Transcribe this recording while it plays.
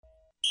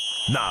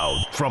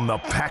Now, from the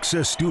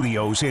Paxa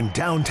Studios in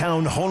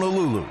downtown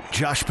Honolulu,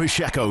 Josh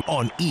Pacheco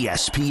on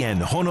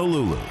ESPN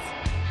Honolulu.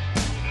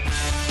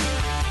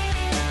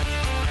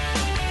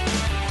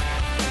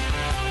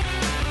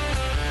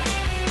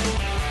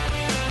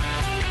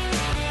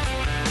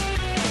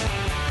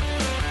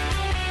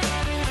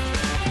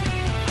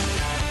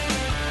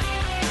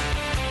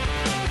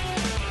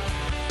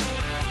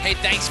 Hey,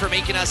 thanks for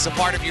making us a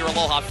part of your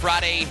Aloha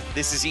Friday.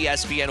 This is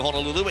ESPN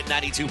Honolulu at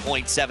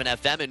 92.7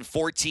 FM and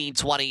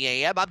 1420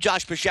 AM. I'm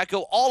Josh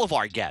Pacheco. All of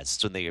our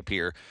guests, when they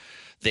appear,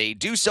 they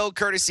do so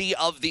courtesy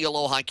of the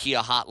Aloha Kia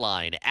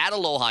hotline. At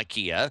Aloha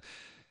Kia,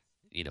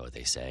 you know what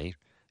they say,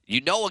 you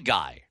know a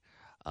guy.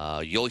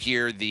 You'll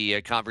hear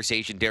the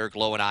conversation Derek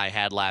Lowe and I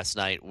had last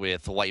night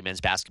with Hawaii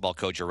men's basketball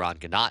coach Eran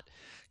Ganot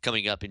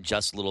coming up in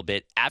just a little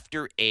bit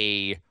after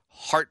a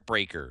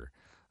heartbreaker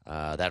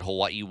that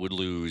Hawaii would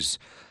lose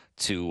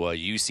to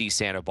UC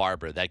Santa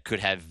Barbara. That could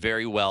have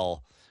very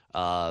well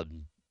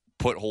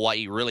put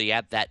Hawaii really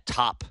at that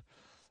top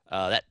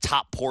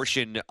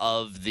portion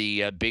of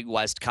the Big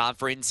West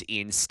Conference.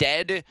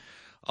 Instead,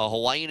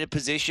 Hawaii in a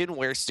position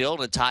where still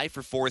in a tie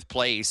for fourth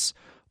place,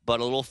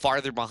 but a little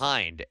farther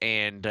behind.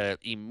 And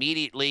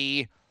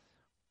immediately,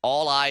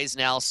 all eyes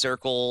now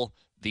circle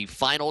the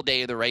final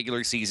day of the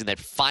regular season, that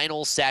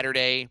final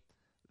Saturday,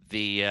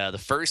 the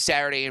first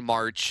Saturday in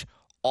March.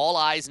 All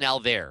eyes now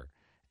there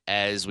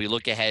as we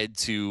look ahead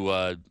to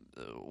a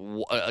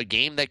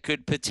game that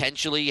could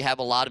potentially have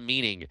a lot of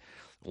meaning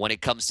when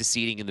it comes to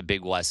seeding in the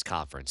Big West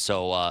Conference.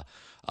 So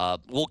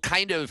we'll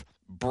kind of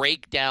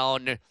break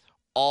down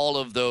all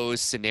of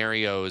those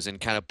scenarios and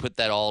kind of put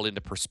that all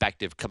into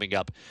perspective coming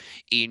up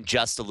in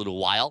just a little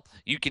while.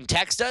 You can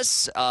text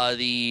us.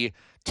 The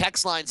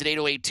text line's at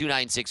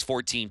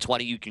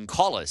 808-296-1420. You can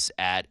call us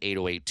at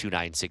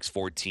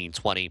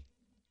 808-296-1420.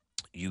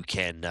 You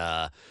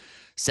can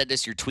send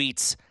us your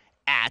tweets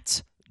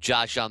at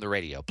Josh on the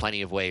radio.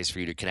 Plenty of ways for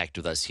you to connect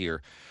with us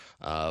here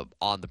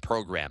on the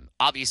program.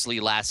 Obviously,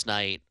 last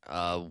night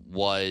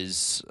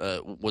was a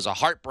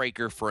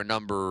heartbreaker for a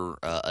number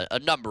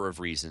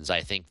of reasons.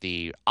 I think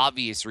the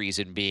obvious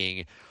reason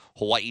being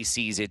Hawaii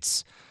sees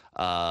its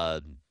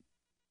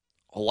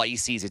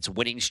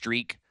winning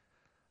streak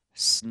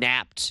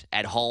snapped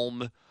at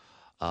home.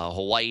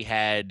 Hawaii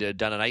had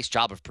done a nice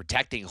job of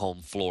protecting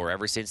home floor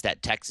ever since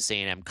that Texas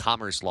A&M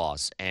Commerce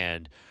loss,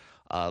 and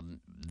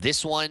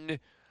this one,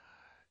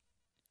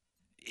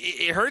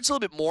 it hurts a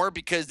little bit more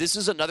because this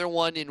is another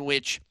one in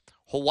which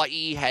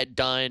Hawaii had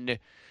done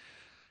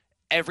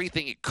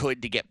everything it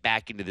could to get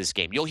back into this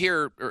game. You'll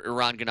hear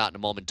Eran Ganot in a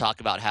moment talk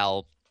about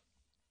how,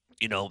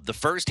 the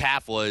first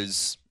half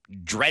was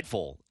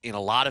dreadful in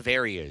a lot of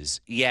areas,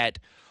 yet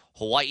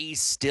Hawaii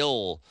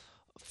still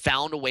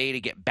found a way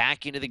to get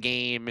back into the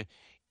game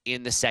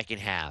in the second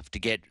half, to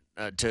get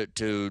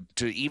to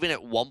even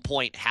at one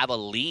point have a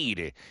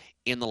lead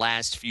in the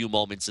last few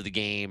moments of the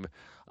game,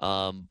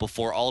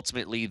 before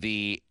ultimately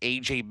the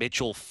A.J.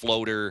 Mitchell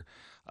floater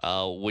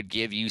would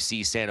give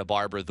UC Santa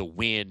Barbara the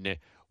win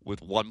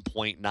with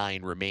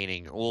 1.9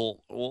 remaining.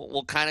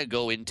 We'll kind of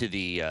go into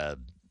the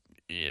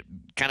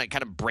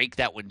kind of break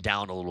that one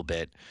down a little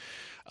bit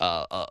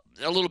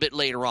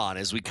later on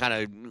as we kind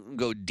of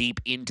go deep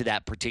into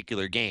that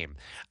particular game.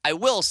 I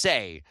will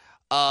say,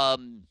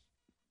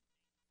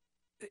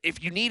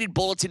 if you needed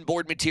bulletin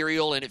board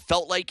material, and it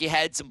felt like you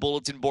had some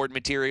bulletin board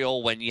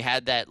material when you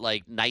had that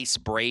nice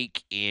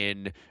break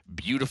in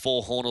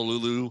beautiful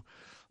Honolulu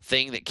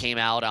thing that came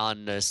out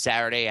on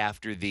Saturday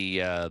after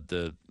the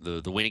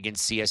win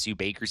against CSU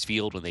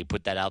Bakersfield, when they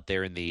put that out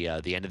there in the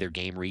end of their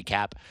game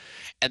recap,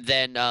 and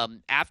then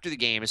after the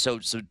game, so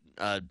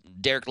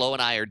Derek Lowe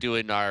and I are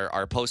doing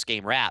our post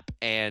game wrap,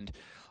 and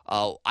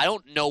I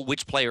don't know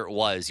which player it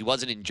was. He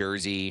wasn't in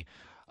jersey,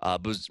 but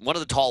it was one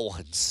of the tall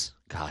ones.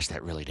 Gosh,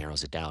 that really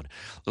narrows it down.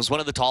 It was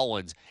one of the tall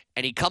ones,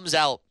 and he comes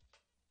out,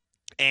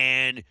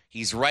 and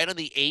he's right on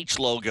the H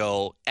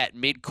logo at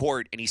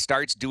midcourt, and he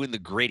starts doing the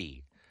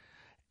gritty.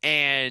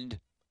 And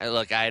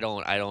look, I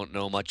don't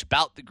know much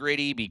about the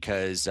gritty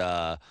because,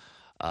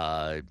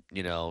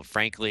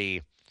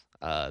 frankly,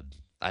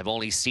 I've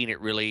only seen it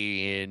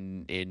really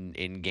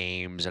in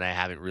games, and I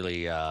haven't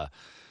really, I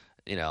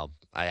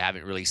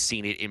haven't really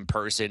seen it in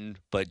person.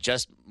 But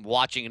just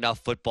watching enough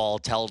football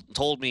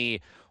told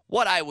me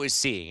what I was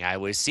seeing. I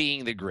was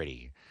seeing the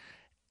gritty.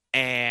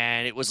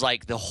 And it was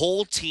like the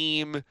whole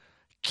team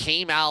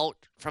came out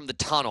from the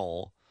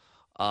tunnel,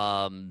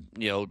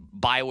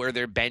 by where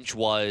their bench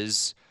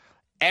was.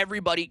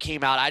 Everybody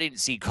came out. I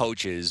didn't see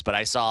coaches, but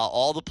I saw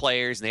all the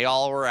players, and they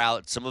all were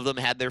out. Some of them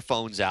had their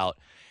phones out,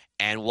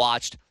 and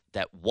watched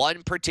that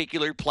one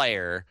particular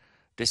player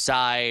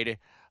decide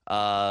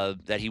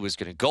that he was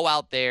going to go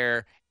out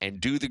there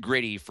and do the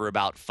gritty for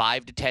about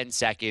 5 to 10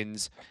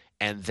 seconds,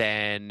 and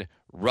then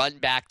run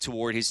back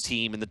toward his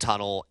team in the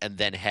tunnel, and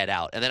then head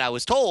out. And then I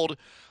was told,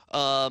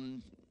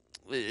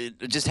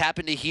 it just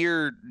happened to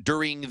hear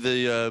during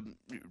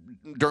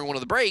one of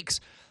the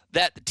breaks,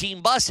 that the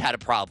team bus had a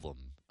problem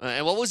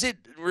And what was it?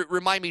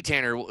 Remind me,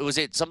 Tanner. Was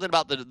it something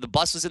about the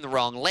bus was in the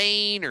wrong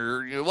lane,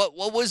 or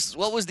what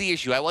was the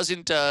issue? I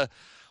wasn't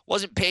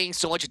paying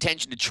so much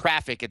attention to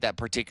traffic at that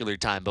particular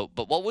time.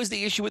 But what was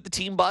the issue with the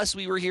team bus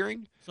we were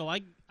hearing? So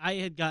I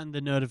had gotten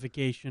the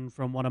notification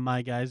from one of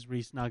my guys,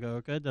 Reese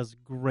Nagaoka. Does a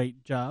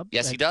great job.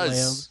 Yes, he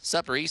does.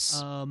 Sup,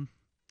 Reese?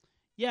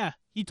 Yeah,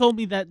 he told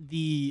me that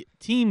the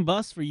team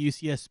bus for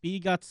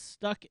UCSB got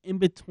stuck in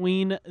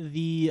between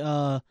the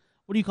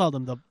what do you call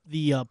them?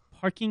 The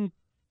parking,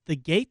 the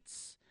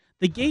gates.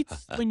 The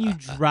gates when you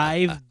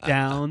drive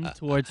down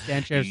towards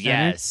Stan Sheriff Center.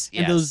 Yes.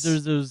 And there's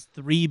those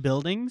 3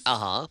 buildings.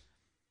 Uh-huh.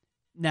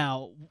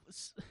 Now,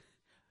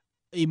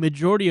 a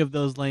majority of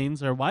those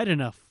lanes are wide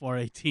enough for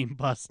a team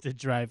bus to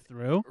drive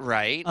through.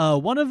 Right.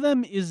 One of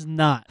them is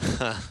not.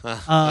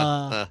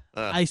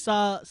 I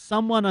saw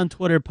someone on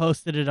Twitter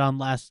posted it on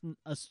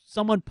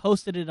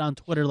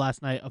Twitter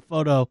last night, a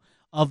photo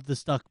of the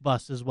stuck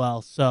bus as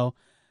well. So,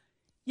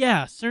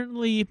 yeah,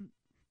 certainly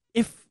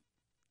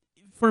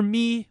for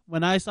me,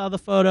 when I saw the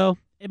photo,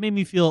 it made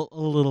me feel a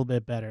little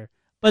bit better.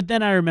 But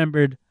then I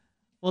remembered,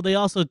 well,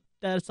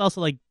 that's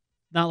also like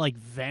not like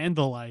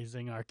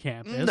vandalizing our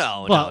campus.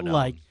 No.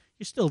 Like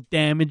you're still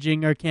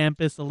damaging our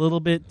campus a little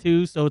bit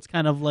too. So it's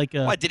kind of like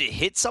What, did it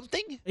hit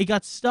something? It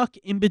got stuck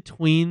in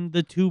between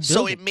the 2 buildings.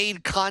 So it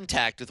made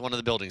contact with one of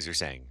the buildings, you're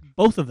saying?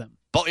 Both of them.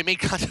 It made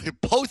contact with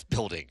both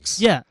buildings.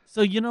 Yeah.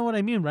 So you know what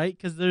I mean, right?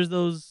 Because there's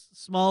those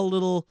small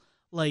little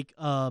like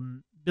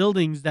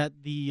buildings that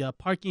the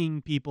parking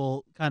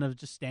people kind of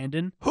just stand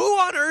in. Who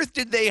on earth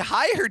did they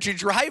hire to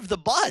drive the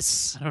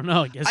bus? I don't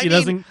know. I guess he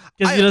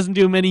doesn't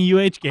do many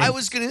UH games. I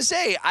was going to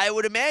say, I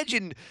would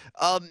imagine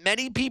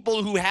many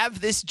people who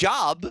have this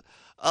job,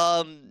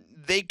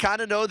 they kind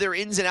of know their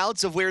ins and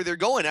outs of where they're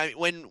going.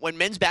 When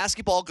men's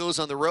basketball goes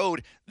on the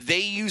road,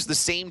 they use the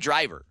same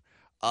driver.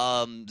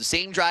 The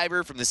same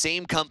driver from the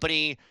same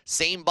company,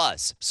 same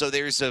bus. So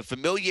there's a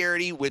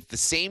familiarity with the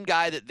same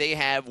guy that they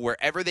have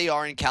wherever they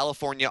are in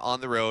California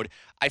on the road.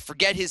 I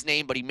forget his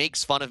name, but he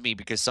makes fun of me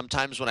because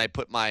sometimes when I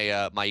put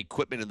my my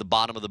equipment in the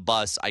bottom of the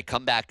bus, I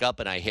come back up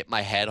and I hit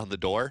my head on the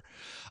door.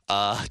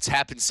 It's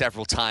happened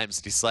several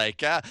times. He's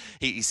like,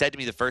 he said to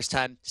me the first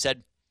time, he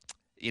said,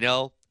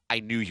 I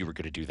knew you were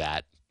going to do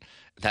that.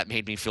 That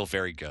made me feel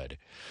very good.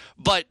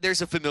 But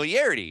there's a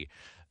familiarity.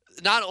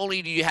 Not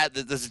only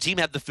does the team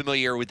have the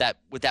familiarity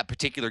with that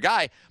particular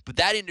guy, but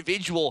that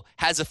individual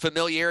has a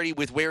familiarity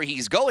with where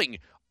he's going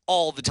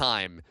all the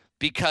time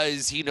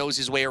because he knows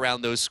his way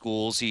around those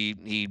schools.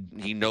 He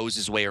knows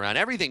his way around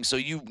everything. So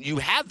you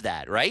have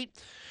that, right?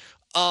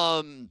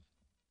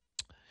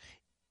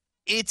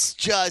 It's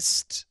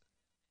just,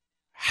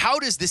 how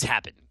does this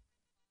happen?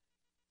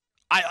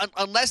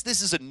 Unless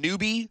this is a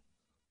newbie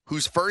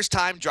whose first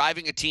time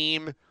driving a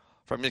team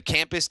from the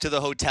campus to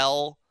the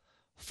hotel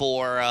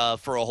for a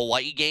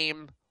Hawaii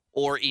game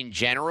or in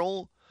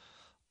general,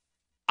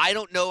 I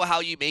don't know how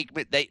you make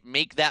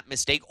that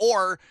mistake.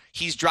 Or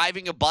he's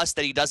driving a bus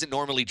that he doesn't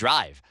normally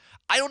drive.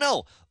 I don't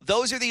know.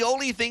 Those are the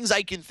only things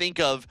I can think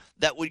of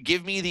that would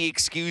give me the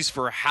excuse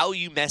for how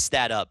you messed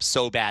that up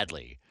so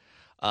badly.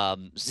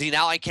 See,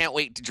 now I can't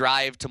wait to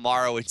drive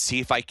tomorrow and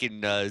see if I can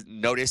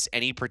notice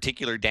any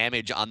particular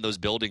damage on those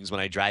buildings when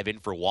I drive in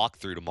for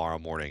walkthrough tomorrow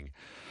morning.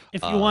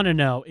 If you want to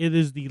know, it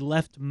is the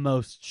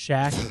leftmost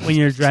shack when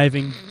you're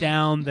driving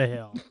down the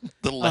hill.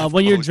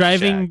 When you're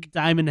driving shack.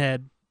 Diamond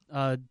Head,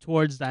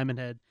 towards Diamond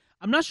Head.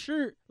 I'm not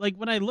sure. Like,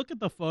 when I look at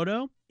the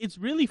photo, it's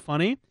really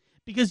funny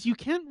because you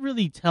can't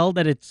really tell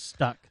that it's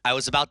stuck. I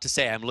was about to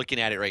say, I'm looking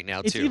at it right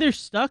now, It's too. either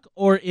stuck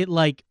or it,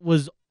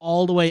 was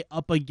all the way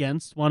up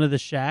against one of the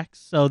shacks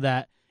so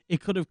that it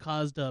could have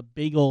caused a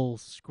big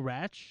old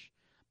scratch.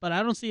 But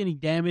I don't see any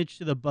damage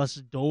to the bus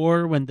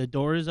door when the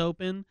door is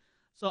open.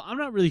 So I'm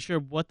not really sure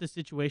what the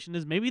situation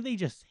is. Maybe they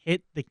just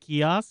hit the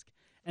kiosk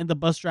and the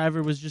bus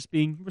driver was just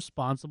being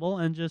responsible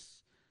and just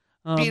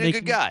being a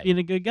good guy. Being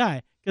a good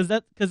guy.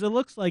 Because it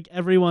looks like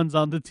everyone's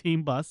on the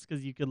team bus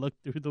because you can look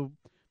through the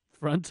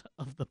front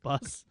of the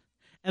bus.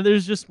 And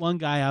there's just one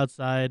guy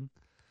outside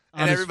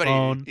on his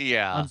phone,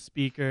 on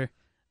speaker.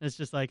 And it's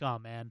just like, oh,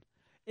 man.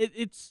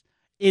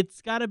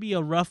 It's got to be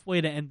a rough way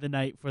to end the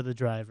night for the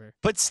driver.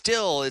 But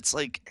still, it's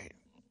like,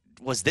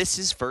 was this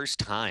his first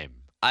time?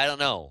 I don't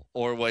know,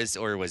 or was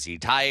he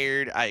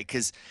tired?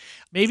 Because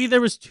maybe there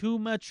was too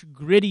much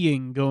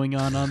grittying going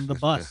on the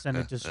bus, and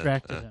it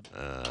distracted him.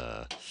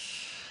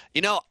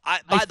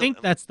 I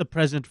think that's the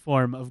present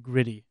form of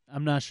gritty.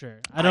 I'm not sure.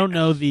 I don't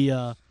know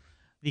the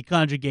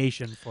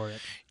conjugation for it.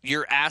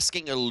 You're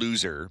asking a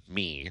loser,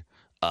 me,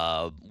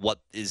 what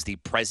is the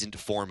present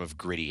form of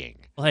grittying?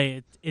 Well,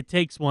 hey, it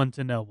takes one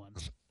to know one.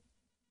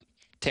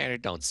 Tanner,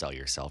 don't sell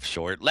yourself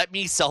short. Let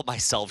me sell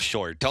myself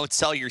short. Don't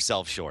sell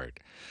yourself short.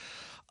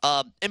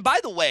 And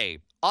by the way,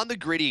 on the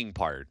grittying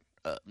part,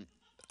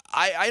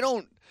 I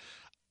don't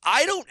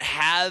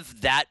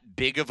have that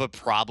big of a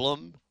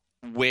problem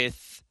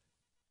with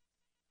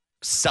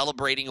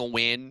celebrating a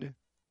win.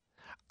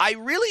 I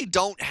really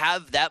don't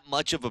have that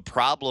much of a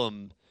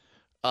problem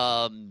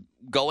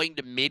going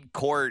to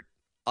mid-court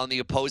on the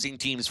opposing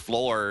team's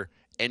floor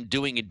and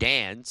doing a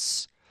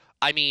dance.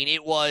 I mean,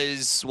 it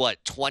was,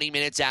 20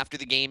 minutes after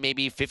the game,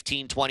 maybe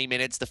 15, 20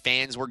 minutes. The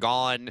fans were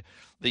gone.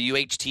 The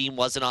UH team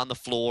wasn't on the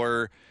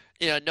floor.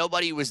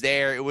 Nobody was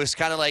there. It was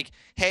kind of like,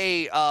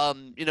 hey,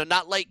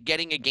 not like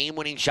getting a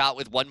game-winning shot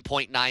with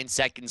 1.9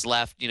 seconds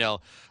left,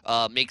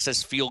 makes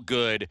us feel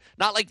good.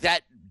 Not like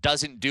that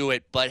doesn't do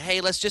it, but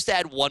hey, let's just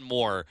add one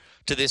more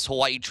to this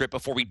Hawaii trip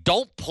before we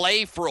don't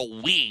play for a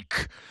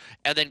week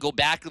and then go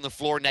back on the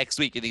floor next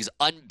week in these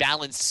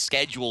unbalanced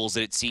schedules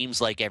that it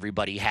seems like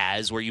everybody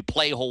has, where you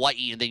play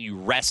Hawaii and then you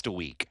rest a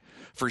week.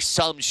 For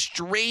some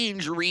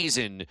strange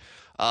reason,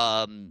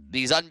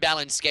 these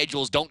unbalanced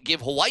schedules don't give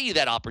Hawaii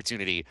that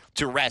opportunity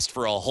to rest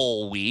for a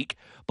whole week,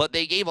 but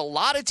they gave a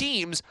lot of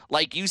teams,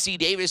 like UC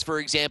Davis, for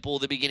example,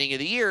 at the beginning of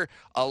the year,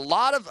 a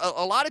lot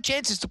of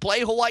chances to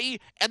play Hawaii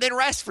and then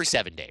rest for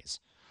 7 days.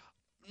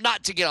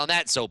 Not to get on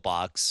that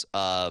soapbox.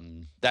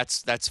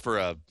 That's for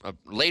a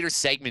later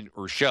segment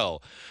or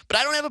show. But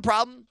I don't have a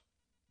problem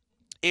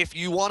if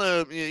you want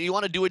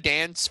to do a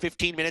dance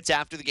 15 minutes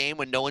after the game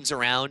when no one's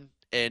around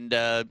and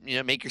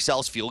make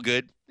yourselves feel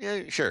good.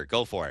 Yeah, sure,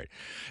 go for it.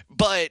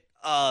 But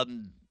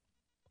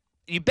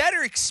you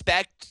better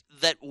expect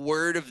that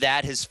word of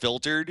that has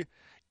filtered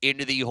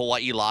into the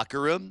Hawaii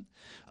locker room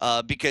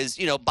because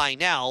by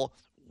now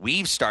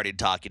we've started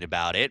talking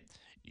about it.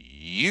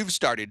 You've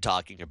started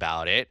talking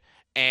about it.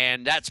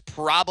 And that's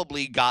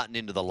probably gotten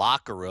into the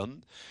locker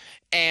room.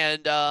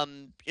 And,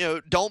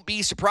 don't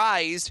be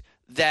surprised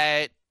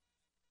that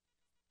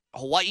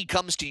Hawaii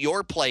comes to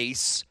your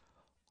place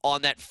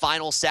on that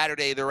final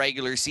Saturday of the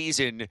regular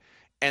season,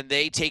 and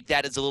they take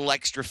that as a little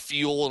extra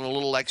fuel and a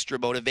little extra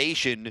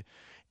motivation,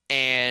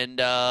 and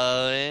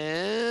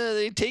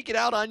they take it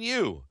out on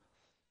you.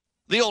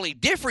 The only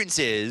difference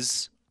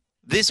is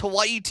this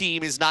Hawaii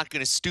team is not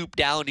going to stoop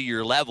down to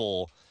your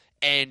level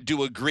and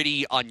do a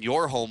gritty on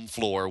your home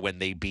floor when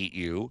they beat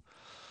you.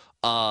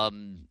 They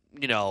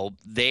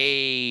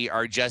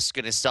are just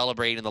going to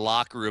celebrate in the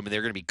locker room, and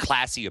they're going to be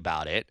classy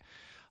about it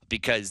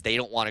because they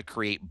don't want to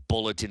create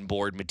bulletin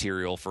board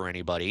material for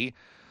anybody.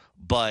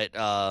 But,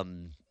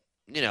 don't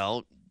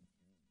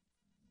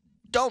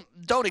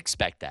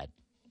expect that.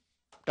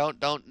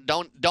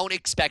 Don't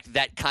expect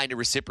that kind of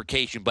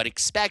reciprocation, but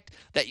expect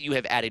that you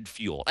have added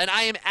fuel. And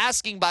I am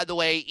asking, by the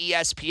way,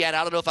 ESPN.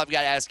 I don't know if I've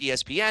got to ask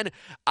ESPN.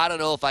 I don't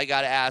know if I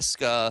got to ask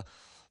the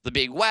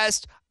Big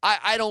West.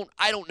 I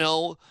don't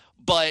know.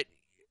 But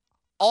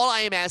all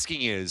I am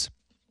asking is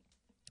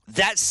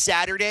that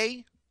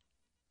Saturday,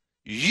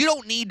 you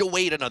don't need to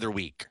wait another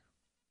week.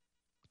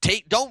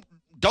 Don't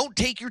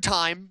take your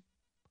time.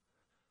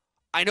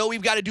 I know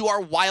we've got to do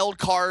our wild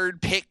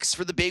card picks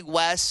for the Big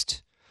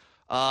West.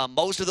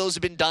 Most of those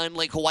have been done,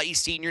 like Hawaii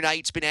Senior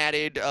Night's been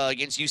added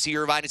against UC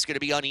Irvine. It's going to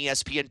be on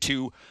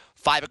ESPN2,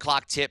 5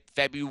 o'clock tip,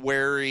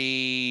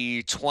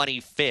 February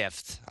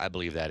 25th, I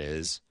believe that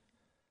is.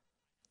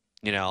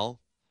 Don't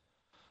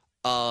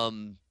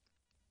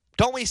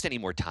waste any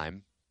more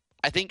time.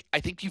 I think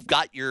you've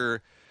got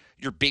your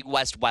Big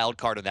West wild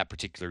card on that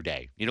particular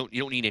day. You don't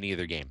need any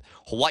other game.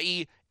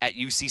 Hawaii at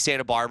UC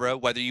Santa Barbara,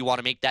 whether you want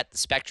to make that the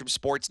Spectrum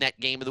Sportsnet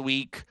game of the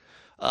week,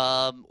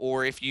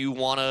 or if you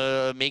want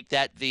to make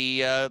that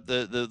the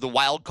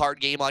wild card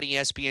game on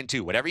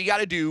ESPN2. Whatever you got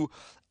to do,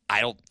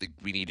 I don't think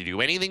we need to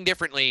do anything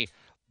differently.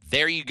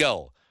 There you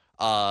go.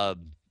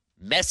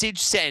 Message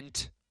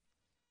sent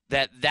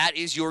that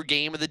is your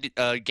game of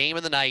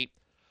the night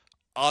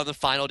on the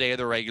final day of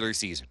the regular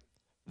season.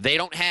 They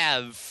don't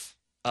have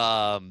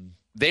a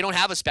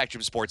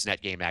Spectrum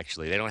Sportsnet game,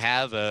 actually. They don't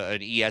have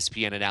an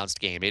ESPN announced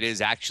game. It is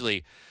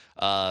actually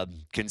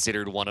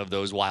considered one of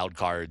those wild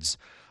cards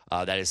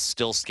that is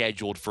still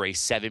scheduled for a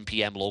 7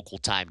 p.m. local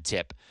time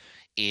tip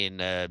in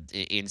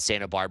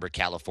Santa Barbara,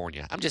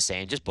 California. I'm just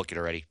saying, just book it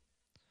already.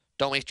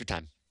 Don't waste your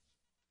time.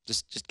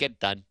 Just get it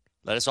done.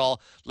 Let us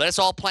all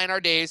plan our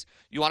days.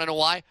 You want to know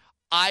why?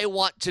 I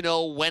want to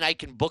know when I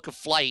can book a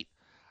flight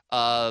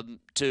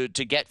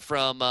to get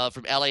from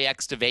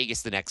LAX to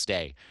Vegas the next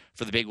day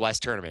for the Big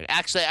West tournament.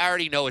 Actually, I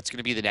already know it's going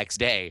to be the next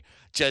day.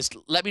 Just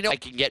let me know what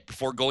I can get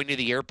before going to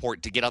the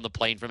airport to get on the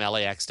plane from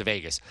LAX to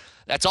Vegas.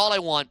 That's all I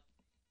want.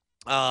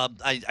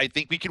 I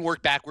think we can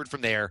work backward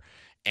from there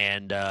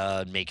and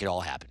make it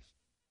all happen.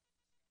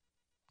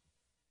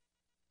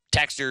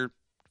 Texter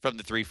from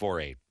the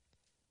 348.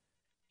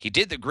 He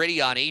did the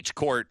gritty on H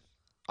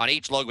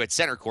logo at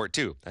center court,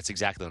 too. That's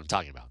exactly what I'm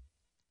talking about.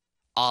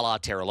 A la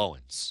Terrell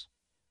Owens.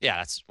 Yeah,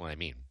 that's what I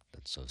mean.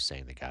 That's so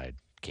saying the guy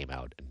came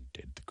out and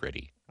did the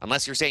gritty.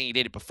 Unless you're saying he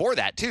did it before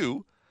that,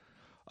 too,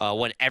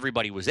 when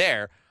everybody was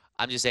there.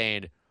 I'm just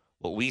saying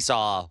what we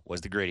saw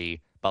was the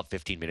gritty about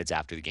 15 minutes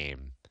after the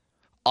game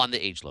on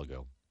the H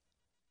logo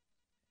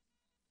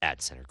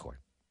at center court.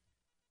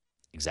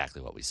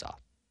 Exactly what we saw.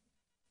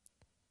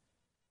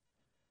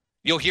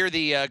 You'll hear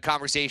the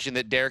conversation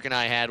that Derek and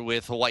I had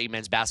with Hawaii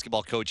men's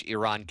basketball coach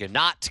Iran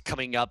Ganat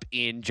coming up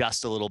in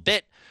just a little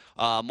bit.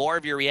 More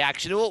of your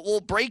reaction. We'll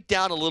break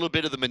down a little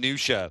bit of the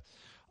minutia.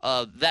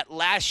 That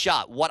last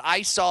shot, what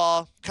I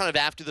saw kind of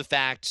after the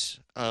fact,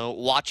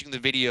 watching the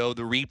video,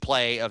 the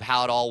replay of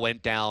how it all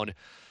went down,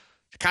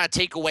 to kind of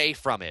take away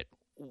from it.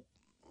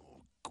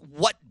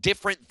 what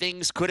different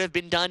things could have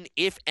been done,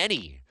 if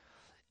any,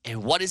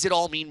 and what does it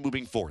all mean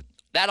moving forward?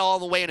 That all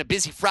the way on a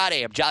busy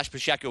Friday. I'm Josh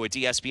Pacheco at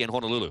ESPN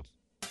Honolulu.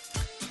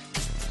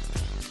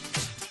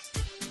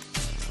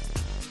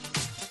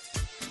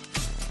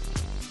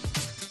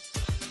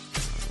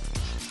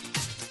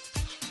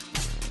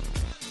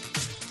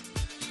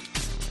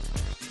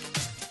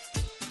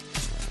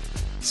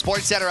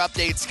 Sports Center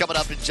updates coming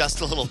up in just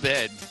a little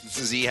bit. This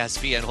is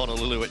ESPN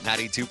Honolulu at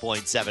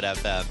 92.7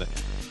 FM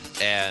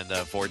and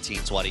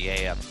 1420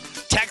 AM.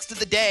 Text of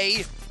the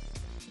day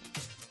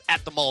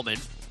at the moment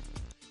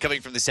coming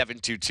from the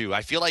 722.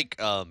 I feel like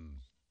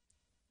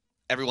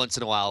every once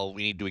in a while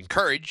we need to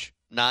encourage,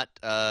 not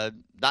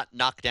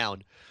knock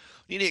down.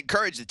 We need to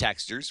encourage the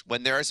texters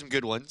when there are some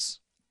good ones,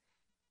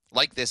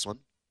 like this one.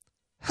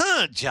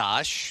 Huh,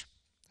 Josh?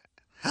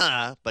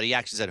 Huh? But he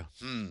actually said,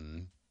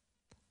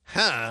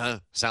 Huh,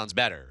 sounds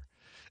better.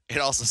 It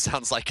also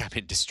sounds like I'm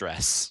in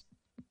distress.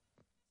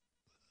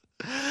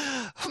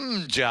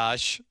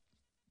 Josh.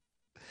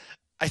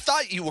 I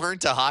thought you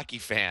weren't a hockey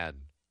fan,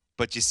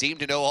 but you seem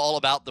to know all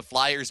about the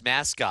Flyers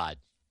mascot.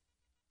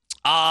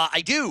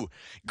 I do.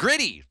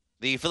 Gritty,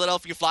 the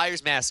Philadelphia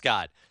Flyers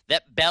mascot.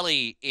 That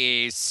belly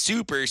is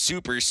super,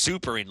 super,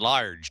 super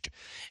enlarged.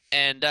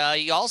 And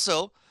he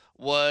also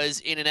was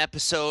in an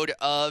episode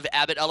of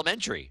Abbott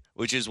Elementary,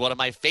 which is one of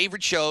my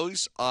favorite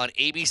shows on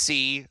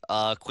ABC.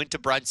 Quinta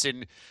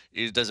Brunson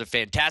does a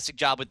fantastic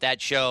job with that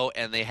show,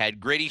 and they had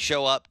Gritty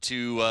show up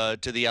to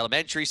the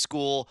elementary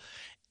school,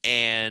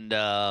 and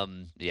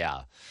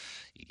yeah,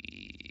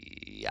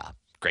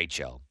 great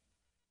show.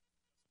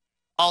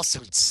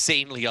 Also,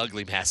 insanely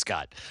ugly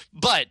mascot,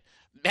 but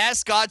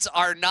mascots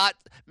are not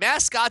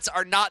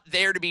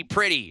there to be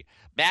pretty.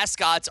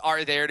 Mascots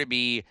are there to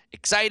be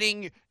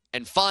exciting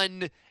and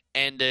fun,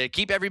 and to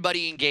keep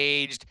everybody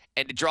engaged,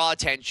 and to draw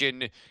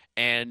attention,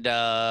 and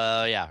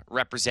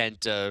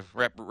represent the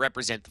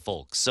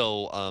folks.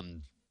 So,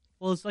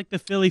 well, it's like the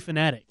Philly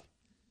Fanatic.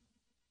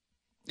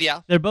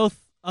 Yeah, they're both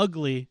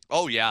ugly.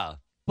 Oh yeah,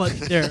 but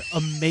they're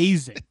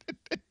amazing.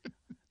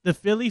 The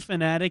Philly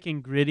Fanatic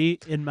and Gritty,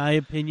 in my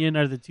opinion,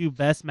 are the two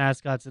best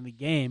mascots in the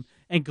game,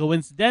 and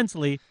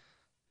coincidentally,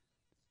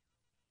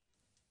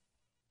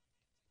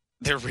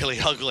 they're really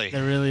ugly.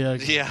 They're really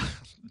ugly. Yeah.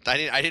 I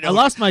didn't know. I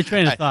lost my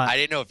train of thought. I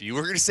didn't know if you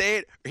were going to say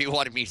it or you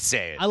wanted me to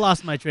say it. I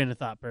lost my train of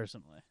thought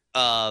personally.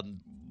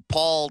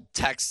 Paul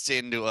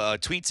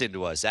tweets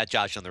into us at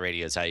Josh on the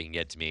Radio is how you can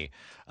get to me.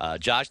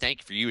 Josh, thank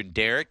you for you and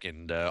Derek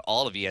and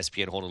all of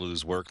ESPN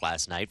Honolulu's work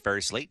last night.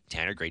 Firstly,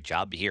 Tanner, great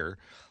job here.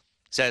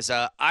 Says,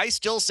 I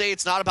still say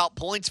it's not about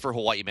points for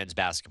Hawaii men's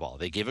basketball.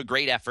 They give a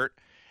great effort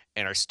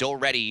and are still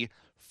ready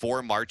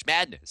for March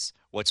Madness.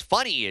 What's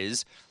funny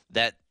is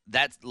that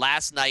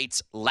last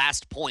night's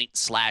last point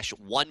 /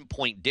 1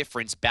 point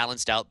difference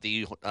balanced out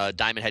the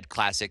Diamond Head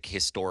Classic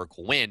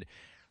historical win.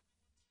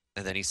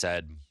 And then he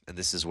said, and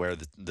this is where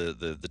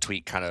the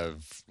tweet kind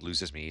of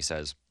loses me. He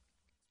says,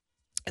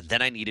 and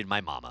then I needed my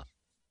mama.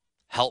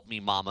 Help me,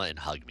 mama, and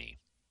hug me.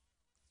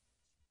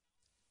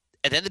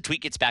 And then the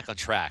tweet gets back on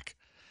track.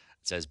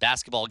 It says,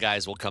 basketball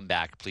guys will come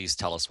back. Please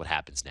tell us what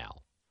happens now.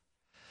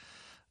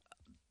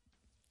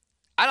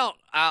 I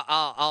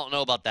don't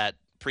know about that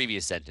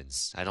previous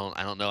sentence. I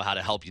don't know how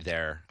to help you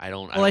there. I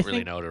don't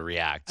really know how to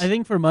react. I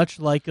think for much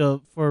like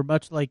of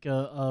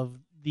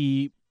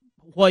the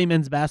Hawaii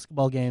men's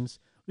basketball games,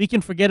 we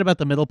can forget about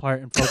the middle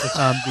part and focus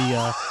on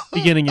the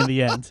beginning and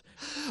the end.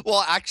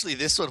 Well, actually,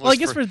 this one was. Well, I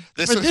guess for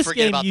this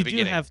game, you do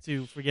beginning. have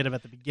to forget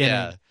about the beginning.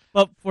 Yeah.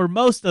 But for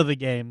most of the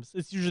games,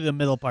 it's usually the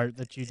middle part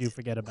that you do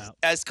forget about.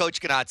 As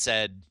Coach Ganot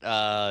said,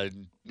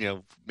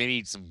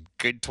 maybe some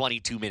good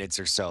 22 minutes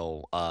or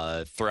so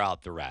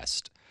throughout the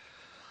rest.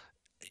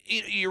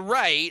 You're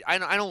right.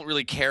 I don't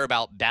really care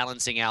about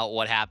balancing out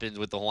what happens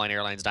with the Hawaiian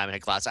Airlines Diamond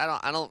Head Class.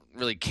 I don't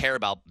really care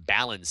about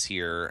balance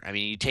here. I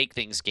mean, you take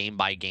things game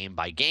by game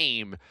by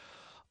game.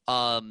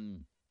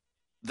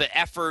 The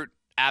effort,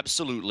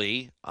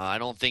 absolutely. I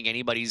don't think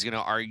anybody's going to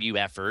argue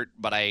effort,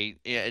 but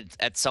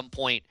at some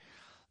point,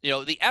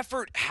 the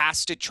effort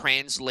has to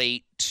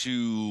translate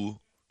to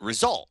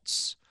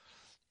results.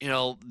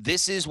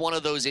 This is one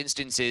of those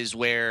instances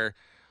where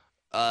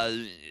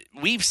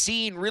we've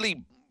seen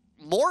really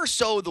more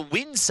so the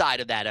win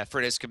side of that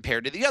effort as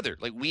compared to the other.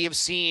 Like, we have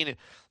seen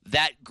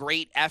that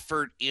great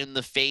effort in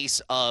the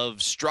face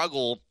of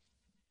struggle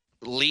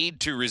lead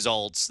to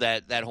results,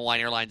 that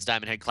Hawaiian Airlines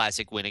Diamond Head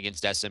Classic win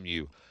against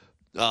SMU.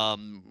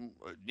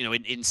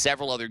 In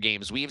several other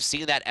games, we have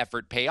seen that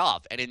effort pay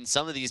off. And in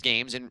some of these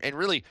games, and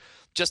really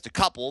just a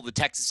couple, the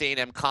Texas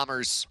A&M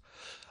Commerce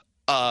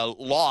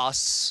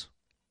loss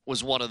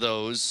was one of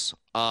those.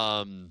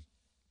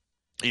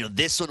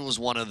 This one was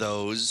one of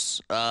those.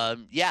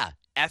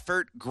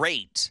 Effort,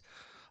 great.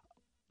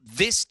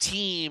 This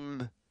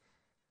team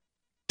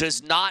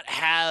does not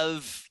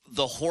have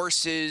the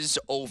horses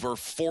over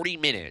 40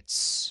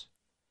 minutes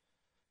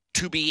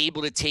to be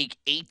able to take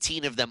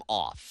 18 of them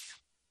off.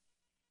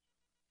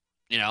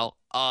 Yale,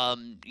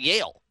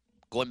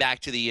 going back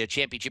to the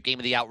championship game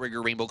of the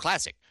Outrigger Rainbow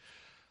Classic.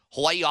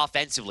 Hawaii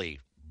offensively,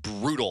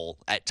 brutal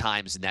at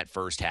times in that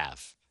first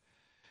half.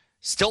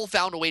 Still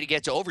found a way to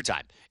get to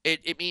overtime.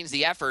 It means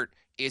the effort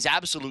is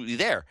absolutely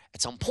there.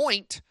 At some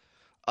point,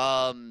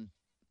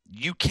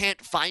 you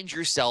can't find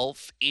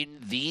yourself in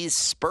these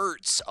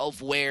spurts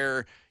of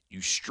where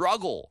you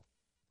struggle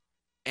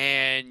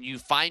and you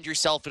find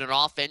yourself in an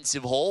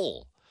offensive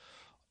hole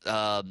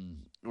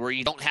where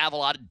you don't have a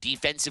lot of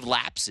defensive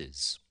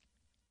lapses.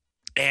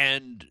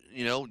 And,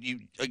 you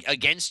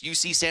against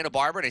UC Santa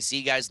Barbara, and I see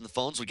you guys on the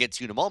phones, we'll get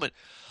to you in a moment,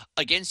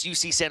 against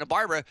UC Santa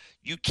Barbara,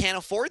 you can't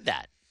afford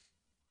that.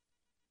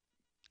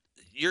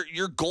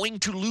 You're going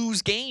to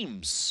lose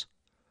games.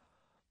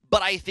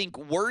 But I think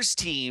worse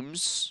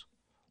teams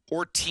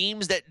or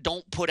teams that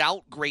don't put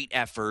out great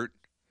effort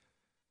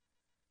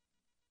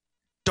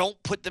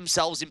don't put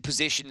themselves in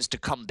positions to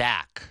come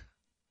back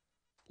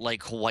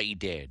like Hawaii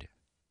did.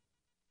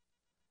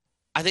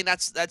 I think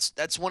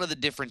that's one of the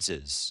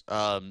differences.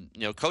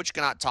 Coach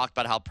Ganott talked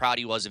about how proud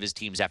he was of his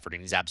team's effort,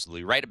 and he's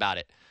absolutely right about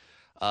it.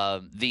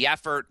 The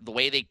effort, the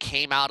way they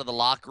came out of the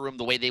locker room,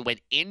 the way they went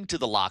into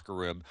the locker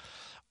room,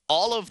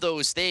 all of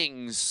those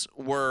things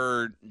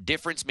were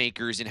difference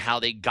makers in how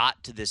they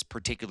got to this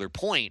particular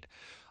point.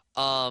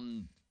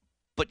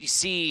 But you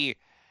see,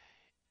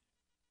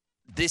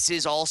 this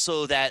is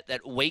also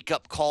that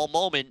wake-up call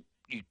moment.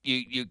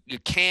 You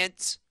can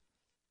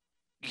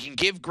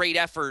give great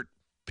effort,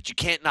 but you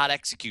can't not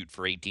execute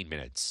for 18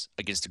 minutes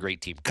against a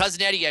great team.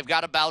 Cousin Eddie, I've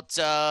got about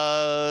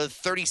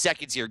 30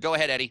 seconds here. Go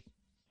ahead, Eddie.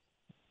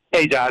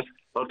 Hey, Josh.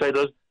 I'll say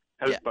this.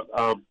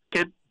 Yeah.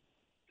 Can't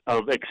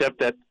accept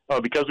that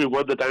because we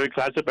won the Diamond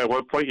Classic by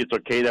 1 point, it's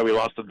okay that we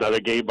lost another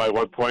game by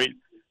 1 point.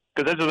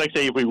 Because that's like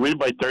saying if we win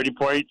by 30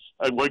 points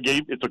in one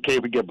game, it's okay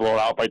if we get blown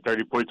out by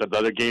 30 points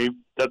another game.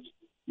 That's,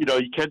 you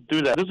can't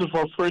do that. This is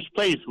for first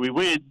place. We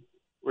win.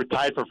 We're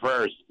tied for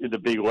first in the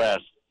Big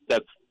West.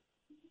 That's,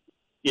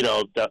 you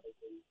know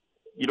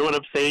what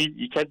I'm saying?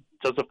 You can't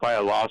justify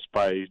a loss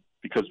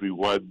because we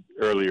won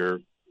earlier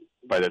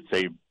by that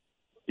same.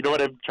 You know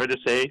what I'm trying to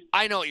say?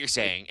 I know what you're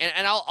saying,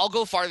 and I'll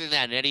go farther than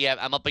that. And Eddie,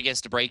 I'm up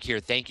against a break here.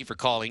 Thank you for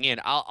calling in.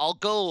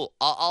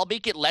 I'll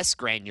make it less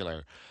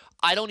granular.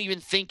 I don't even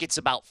think it's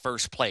about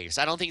first place.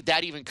 I don't think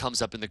that even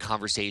comes up in the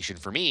conversation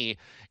for me.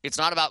 It's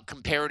not about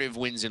comparative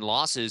wins and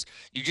losses.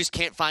 You just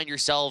can't find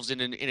yourselves in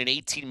an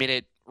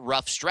 18-minute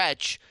rough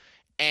stretch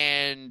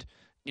and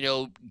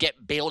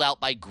get bailed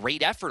out by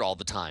great effort all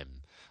the time.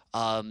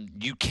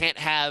 You can't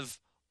have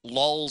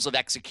lulls of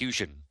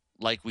execution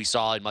like we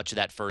saw in much of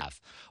that first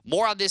half.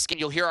 More on this, and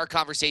you'll hear our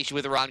conversation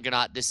with Eran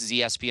Ganott. This is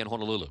ESPN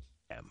Honolulu.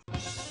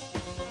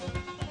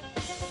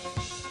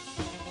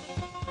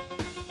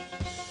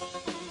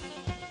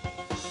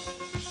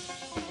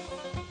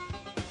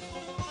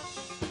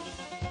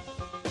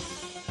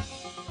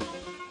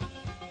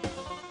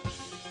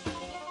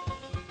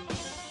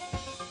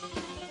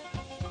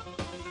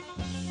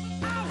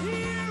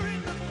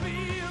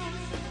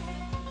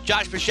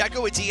 Josh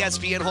Pacheco, it's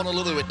ESPN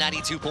Honolulu at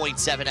 92.7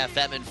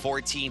 FM and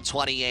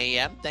 1420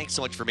 AM. Thanks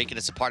so much for making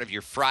us a part of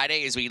your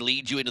Friday as we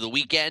lead you into the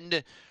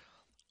weekend.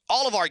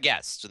 All of our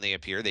guests, when they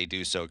appear, they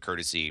do so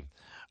courtesy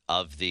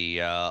of the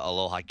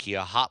Aloha Kia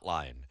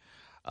hotline.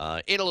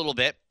 In a little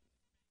bit,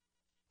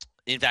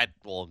 in fact,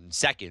 in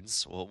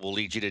seconds, we'll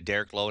lead you to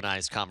Derek Lowe and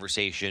I's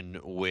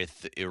conversation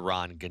with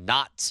Eran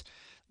Ganott.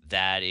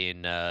 That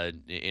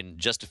in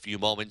just a few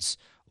moments,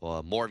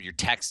 more of your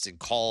texts and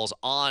calls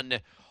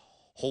on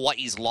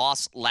Hawaii's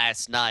loss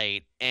last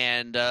night,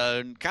 and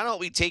kind of what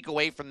we take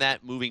away from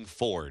that moving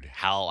forward.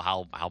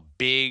 How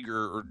big,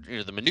 or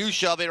the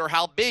minutia of it, or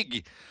how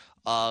big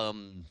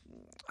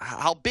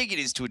it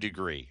is to a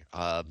degree.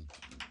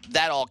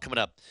 That all coming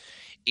up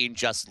in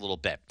just a little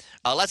bit.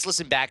 Let's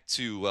listen back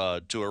to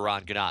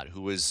Eran Ganott,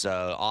 who was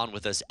on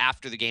with us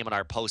after the game on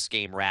our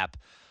post-game wrap,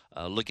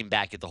 looking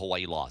back at the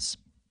Hawaii loss.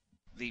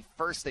 The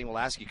first thing we'll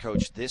ask you,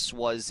 Coach, this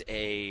was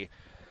a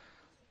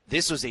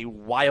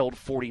wild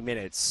 40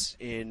 minutes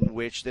in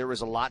which there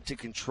was a lot to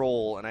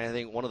control, and I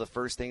think one of the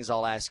first things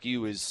I'll ask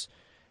you is,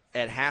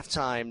 at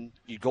halftime,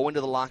 you go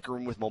into the locker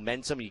room with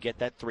momentum, you get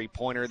that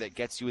three-pointer that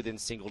gets you within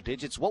single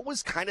digits. What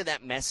was kind of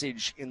that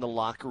message in the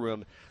locker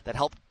room that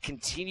helped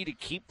continue to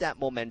keep that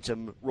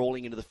momentum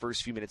rolling into the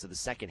first few minutes of the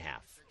second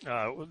half?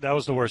 That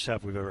was the worst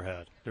half we've ever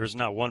had. There's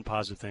not one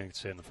positive thing I can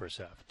say in the first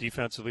half.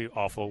 Defensively,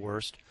 awful,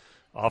 worst.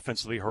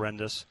 Offensively,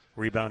 horrendous.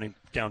 Rebounding,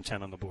 down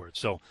 10 on the board.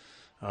 So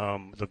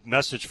the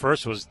message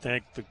first was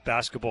thank the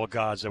basketball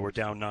gods that we're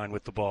down 9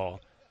 with the ball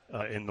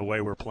in the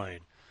way we're playing.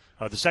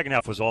 The second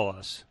half was all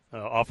us.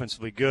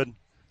 Offensively good,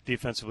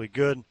 defensively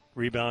good,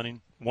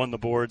 rebounding, won the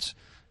boards.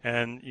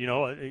 And,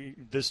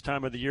 this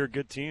time of the year,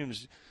 good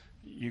teams,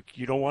 you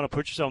don't want to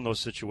put yourself in those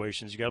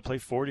situations. You got to play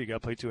 40, you got to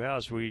play 2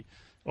 halves. We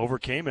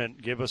overcame it,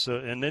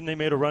 and then they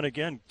made a run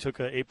again, took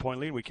an 8-point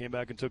lead. We came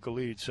back and took a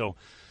lead. So,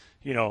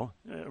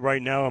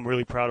 right now I'm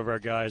really proud of our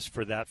guys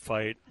for that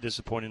fight.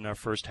 Disappointed in our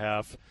first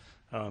half.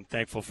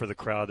 Thankful for the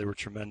crowd. They were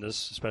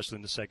tremendous, especially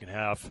in the second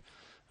half.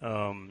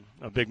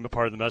 A big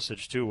part of the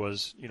message, too,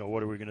 was,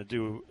 what are we going to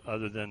do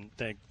other than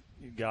thank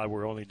God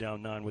we're only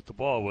down 9 with the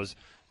ball, was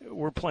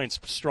we're playing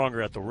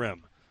stronger at the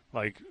rim.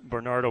 Like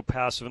Bernardo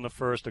passive in the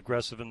first,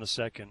 aggressive in the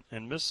second,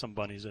 and missed some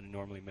bunnies that he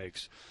normally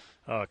makes.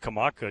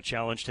 Kamaka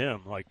challenged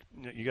him, like,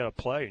 you got to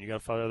play and you got to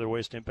find other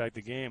ways to impact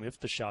the game if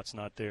the shot's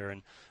not there.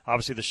 And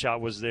obviously the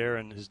shot was there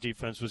and his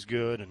defense was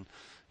good. And,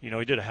 he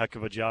did a heck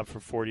of a job for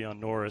 40 on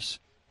Norris.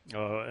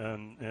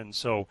 And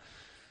so,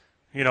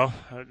 a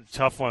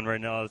tough one right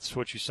now. That's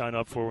what you sign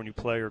up for when you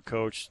play or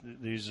coach.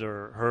 These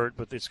are hurt,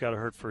 but it's got to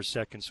hurt for a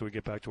second so we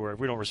get back to where if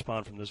we don't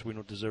respond from this, we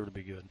don't deserve to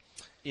be good.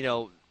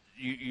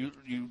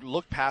 You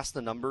look past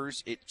the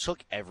numbers. It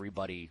took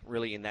everybody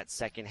really in that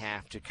second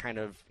half to kind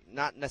of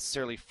not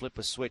necessarily flip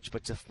a switch,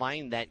 but to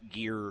find that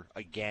gear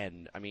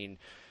again. I mean,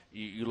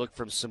 you look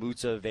from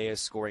Samuta Avea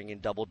scoring in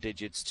double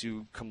digits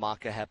to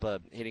Kamaka Hepa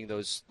hitting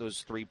those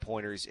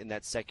 3-pointers in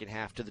that second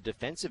half to the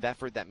defensive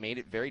effort that made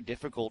it very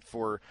difficult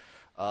for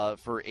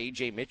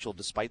A.J. Mitchell,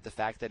 despite the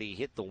fact that he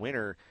hit the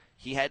winner.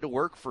 He had to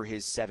work for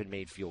his 7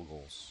 made field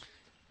goals.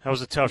 That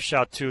was a tough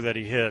shot, too, that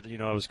he hit.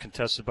 It was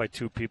contested by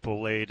 2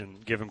 people late,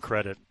 and give him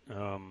credit.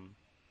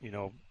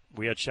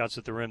 We had shots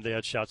at the rim. They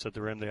had shots at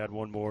the rim. They had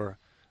one more.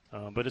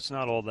 But it's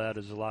not all that.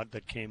 There's a lot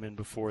that came in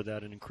before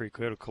that and in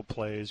critical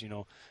plays.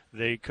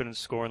 They couldn't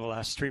score in the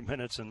last 3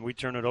 minutes, and we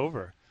turn it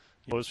over.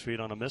 Both feet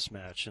on a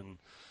mismatch. And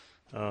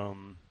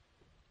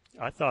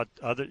I thought,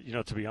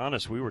 to be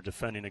honest, we were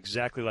defending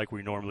exactly like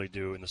we normally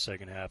do in the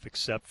second half,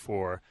 except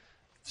for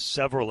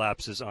several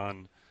lapses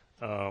on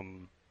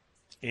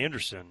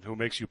Anderson, who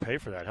makes you pay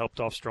for that. Helped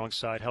off strong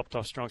side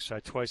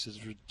twice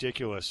is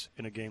ridiculous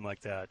in a game like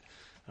that.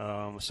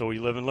 So we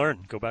live and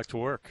learn, go back to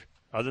work.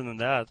 Other than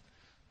that,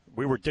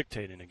 we were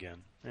dictating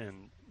again.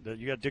 And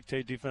you got to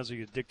dictate defense, you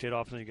got to dictate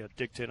offense, you got to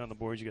dictate on the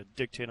boards, you got to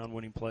dictate on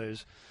winning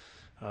plays.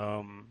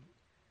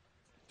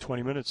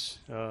 20 minutes,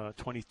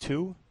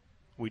 22,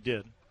 we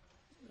did.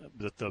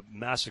 But the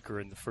massacre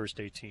in the first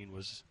 18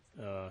 was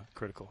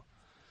critical.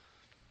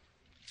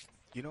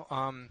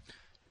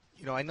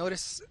 I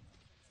noticed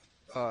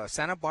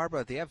Santa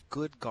Barbara, they have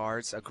good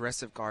guards,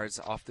 aggressive guards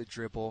off the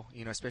dribble,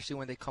 especially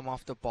when they come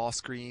off the ball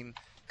screen.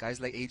 Guys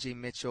like A.J.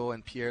 Mitchell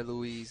and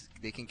Pierre-Louis,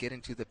 they can get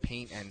into the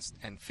paint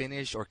and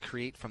finish or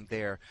create from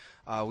there.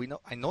 I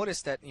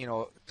noticed that,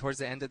 towards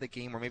the end of the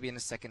game or maybe in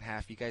the second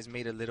half, you guys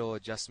made a little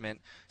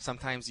adjustment.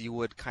 Sometimes you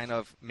would kind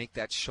of make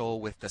that show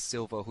with Da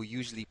Silva, who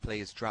usually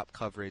plays drop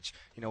coverage.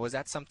 Was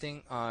that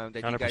something that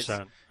 100%. You guys –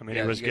 100%. I mean,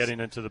 he was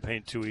getting into the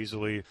paint too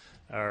easily.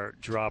 Our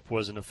drop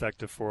wasn't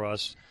effective for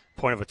us.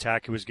 Point of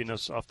attack, he was getting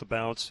us off the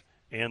bounce,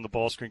 and the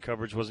ball screen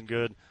coverage wasn't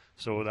good.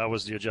 So that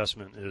was the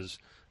adjustment is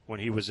 – when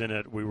he was in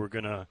it, we were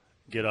going to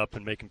get up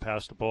and make him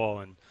pass the ball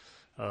and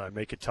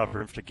make it tougher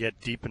for him to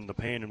get deep in the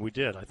paint, and we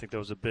did. I think that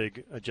was a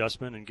big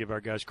adjustment, and give our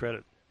guys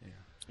credit.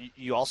 Yeah.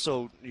 You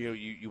also,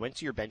 you went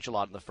to your bench a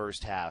lot in the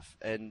first half,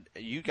 and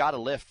you got a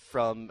lift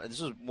from –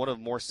 this was one of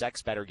more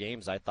better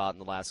games, I thought, in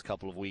the last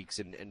couple of weeks,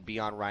 and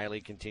Beon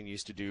Riley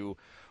continues to do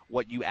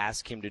what you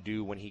ask him to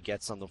do when he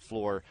gets on the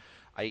floor.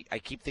 I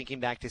keep thinking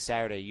back to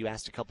Saturday. You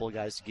asked a couple of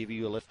guys to give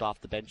you a lift off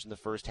the bench in the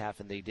first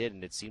half, and they did.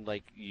 And it seemed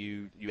like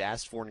you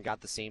asked for and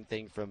got the same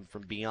thing from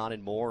Beon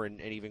and Moore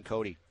and even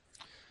Cody.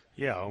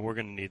 Yeah, we're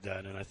going to need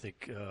that. And I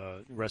think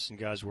resting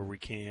guys where we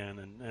can.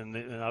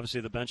 And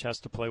obviously the bench has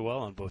to play well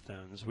on both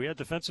ends. We had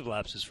defensive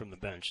lapses from the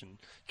bench. And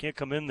can't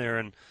come in there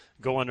and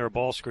go under a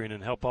ball screen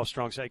and help off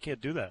strong side.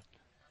 Can't do that.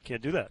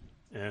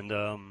 And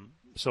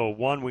so,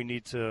 one, we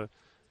need to –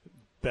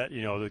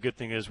 the good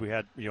thing is we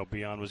had,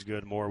 Beon was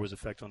good. Moore was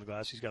effective on the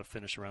glass. He's got to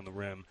finish around the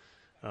rim.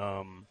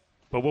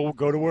 But we'll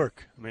go to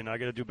work. I mean, I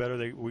got to do better.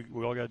 We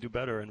all got to do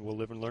better, and we'll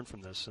live and learn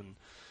from this. And,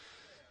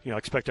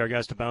 expect our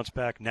guys to bounce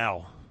back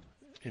now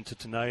into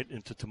tonight,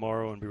 into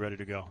tomorrow, and be ready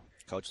to go.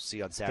 Coach, we'll see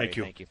you on Saturday.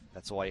 Thank you.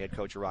 That's Hawaii head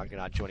coach Ron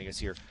Ganot joining us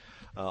here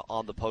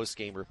on the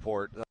post-game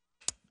report.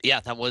 Yeah,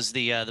 that was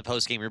the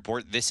post-game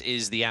report. This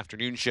is the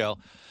afternoon show.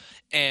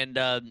 And,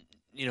 Coach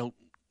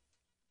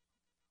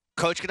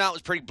Ganot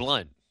was pretty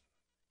blunt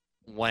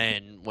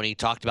when he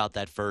talked about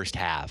that first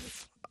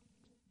half.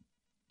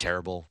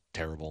 Terrible.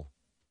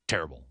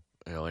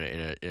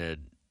 In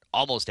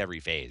almost every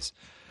phase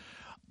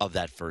of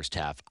that first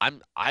half.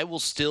 I will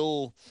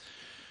still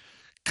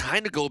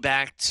kind of go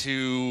back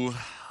to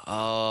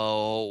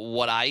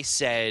what I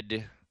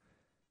said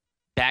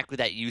back with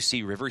that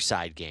UC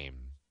Riverside game.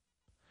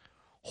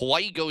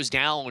 Hawaii goes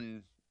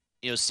down,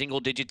 single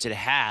digits at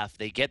half.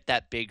 They get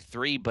that big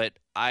 3, but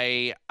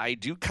I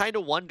do kind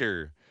of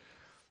wonder,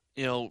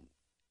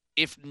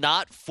 if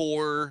not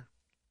for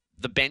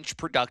the bench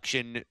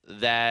production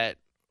that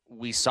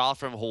we saw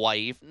from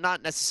Hawaii,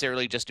 not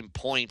necessarily just in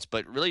points,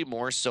 but really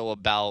more so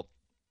about,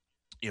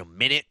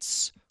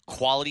 minutes,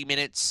 quality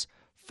minutes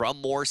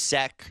from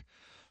Morsek,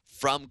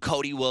 from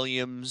Cody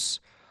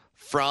Williams,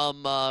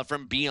 from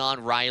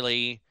Beon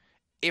Riley.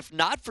 If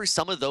not for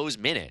some of those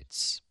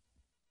minutes,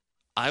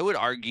 I would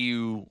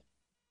argue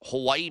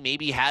Hawaii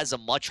maybe has a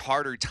much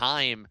harder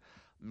time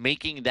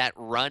making that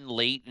run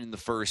late in the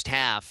first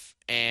half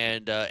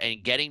and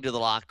getting to the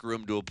locker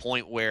room to a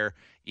point where,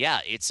 yeah,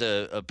 it's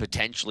a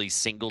potentially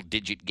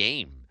single-digit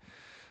game,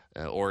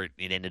 or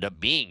it ended up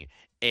being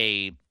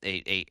a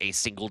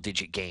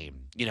single-digit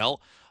game.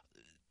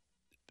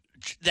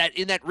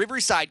 in that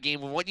Riverside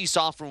game, when what you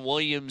saw from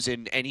Williams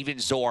and even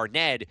Zoar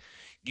Ned,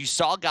 you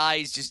saw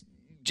guys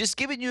just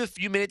giving you a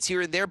few minutes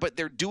here and there, but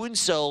they're doing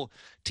so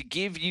to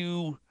give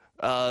you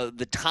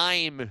the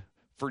time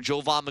for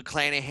Jovan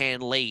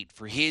McClanahan late,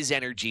 for his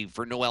energy,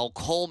 for Noel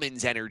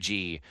Coleman's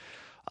energy,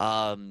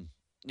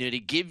 to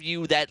give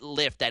you that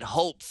lift, that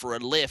hope for a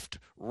lift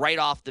right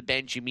off the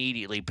bench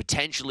immediately,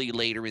 potentially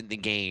later in the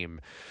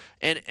game.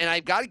 And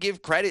I've got to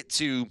give credit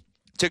to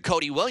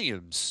Cody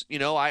Williams.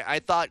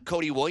 I thought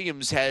Cody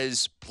Williams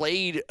has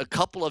played a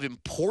couple of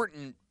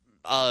important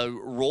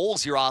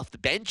roles here off the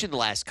bench in the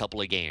last couple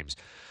of games.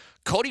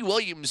 Cody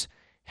Williams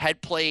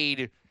had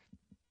played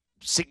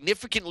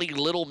significantly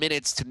little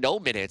minutes to no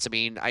minutes. I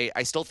mean,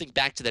 I still think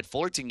back to that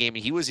Fullerton game,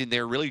 and he was in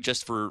there really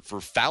just for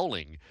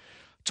fouling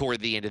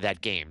toward the end of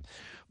that game.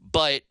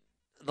 But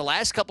the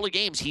last couple of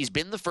games, he's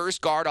been the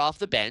first guard off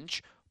the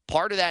bench.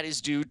 Part of that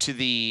is due to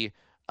the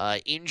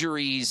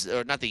injuries,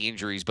 or not the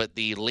injuries, but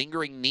the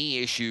lingering knee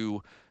issue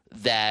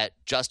that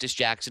Justice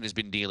Jackson has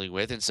been dealing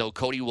with. And so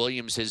Cody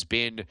Williams has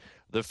been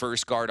the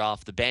first guard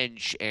off the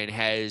bench and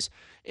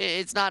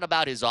it's not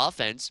about his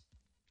offense.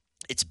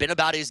 It's been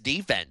about his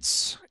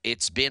defense.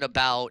 It's been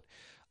about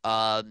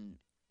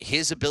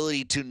his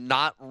ability to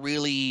not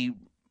really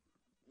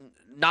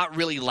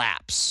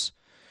lapse.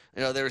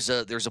 There's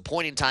a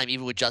point in time,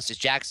 even with Justice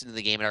Jackson in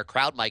the game, and our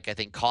crowd mic, I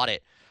think, caught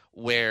it,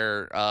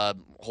 where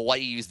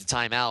Hawaii used the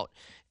timeout.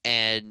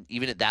 And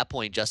even at that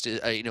point, Justice,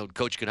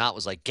 Coach Ganot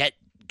was like, get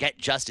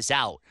Justice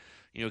out,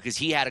 because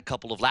he had a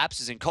couple of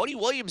lapses. And Cody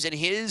Williams, in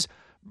his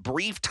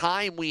brief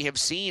time we have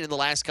seen in the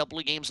last couple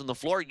of games on the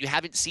floor, you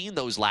haven't seen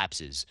those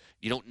lapses.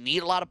 You don't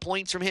need a lot of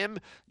points from him.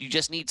 You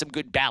just need some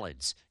good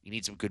balance. You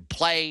need some good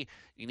play.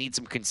 You need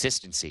some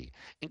consistency.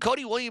 And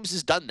Cody Williams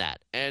has done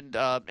that. And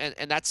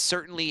that's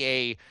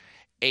certainly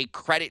a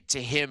credit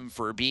to him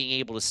for being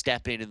able to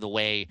step in the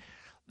way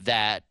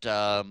that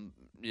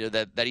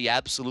that he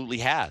absolutely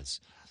has.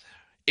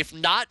 If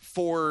not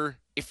for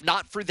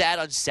that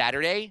on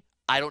Saturday,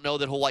 I don't know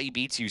that Hawaii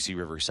beats UC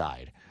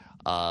Riverside.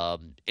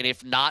 And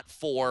if not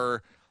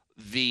for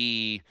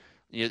and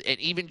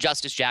even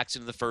Justice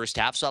Jackson in the first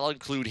half, so I'll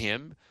include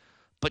him,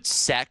 but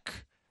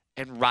Sek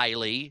and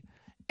Riley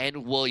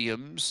and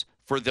Williams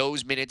for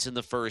those minutes in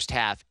the first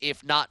half.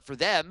 If not for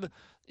them,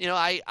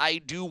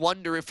 I do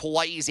wonder if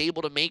Hawaii is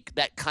able to make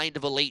that kind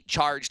of a late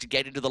charge to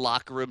get into the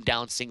locker room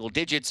down single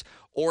digits,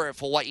 or if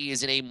Hawaii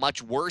is in a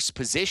much worse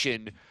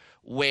position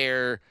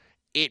where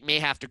it may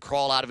have to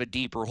crawl out of a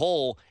deeper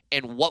hole,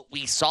 and what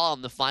we saw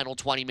in the final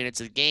 20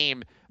 minutes of the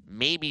game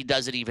maybe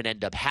doesn't even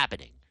end up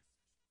happening.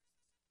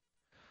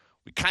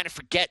 We kind of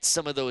forget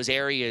some of those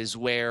areas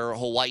where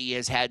Hawaii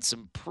has had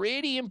some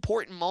pretty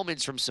important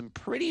moments from some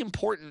pretty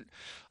important,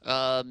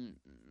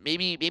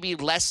 maybe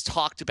less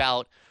talked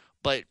about,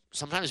 but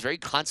sometimes very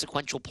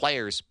consequential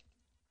players,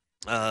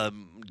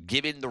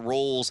 given the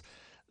roles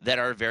that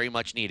are very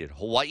much needed.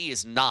 Hawaii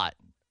is not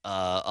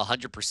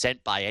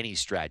 100% by any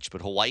stretch,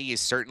 but Hawaii is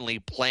certainly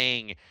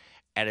playing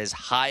at as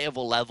high of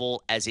a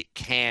level as it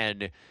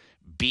can,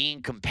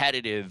 being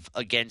competitive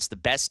against the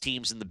best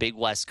teams in the Big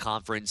West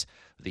Conference.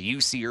 The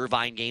UC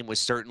Irvine game was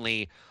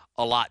certainly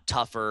a lot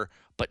tougher,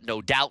 but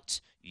no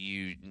doubt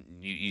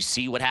you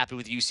see what happened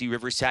with UC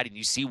Riverside, and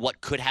you see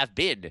what could have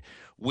been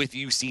with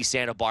UC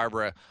Santa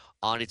Barbara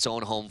on its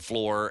own home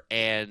floor.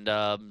 And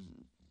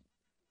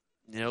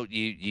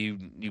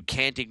you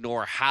can't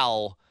ignore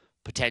how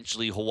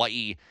potentially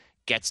Hawaii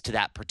gets to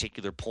that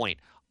particular point.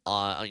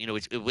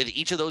 With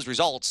each of those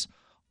results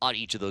on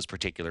each of those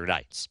particular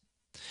nights.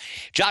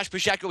 Josh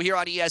Pacheco here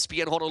on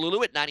ESPN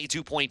Honolulu at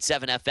 92.7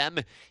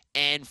 FM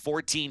and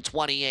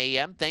 1420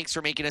 AM. Thanks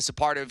for making us a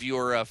part of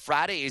your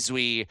Friday as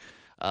we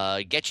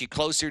get you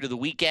closer to the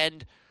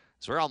weekend.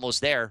 So we're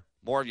almost there.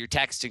 More of your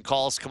texts and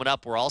calls coming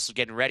up. We're also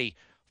getting ready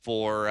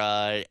for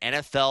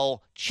NFL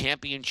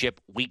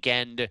Championship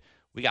weekend.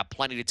 We got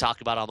plenty to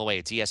talk about on the way.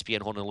 It's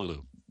ESPN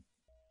Honolulu.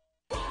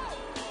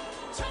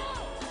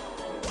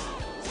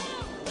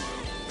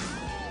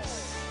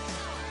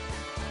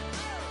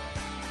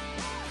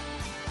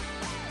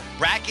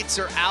 Brackets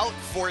are out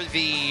for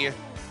the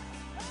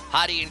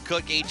Hottie and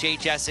Cook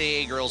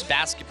HHSAA Girls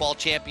Basketball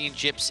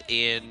Championships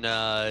in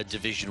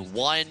Division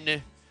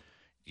 1.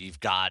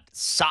 You've got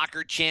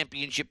soccer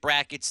championship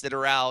brackets that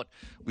are out.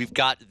 We've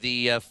got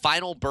the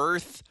final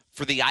berth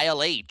for the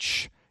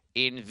ILH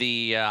in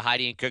the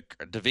Heidi and Cook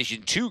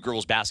Division 2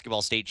 Girls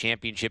Basketball State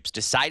Championships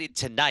decided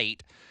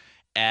tonight,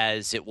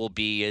 as it will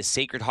be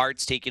Sacred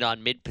Hearts taking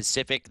on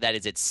Mid-Pacific. That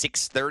is at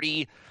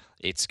 6:30.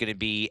 It's going to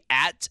be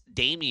at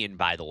Damien,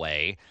 by the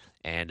way,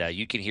 and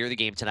you can hear the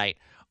game tonight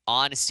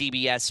on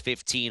CBS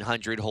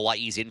 1500,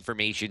 Hawaii's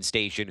information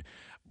station.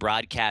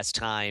 Broadcast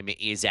time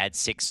is at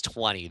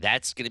 6:20.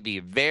 That's going to be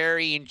a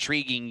very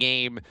intriguing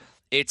game.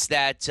 It's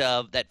that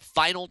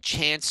final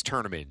chance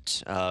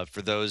tournament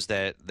for those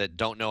that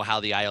don't know how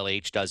the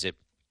ILH does it.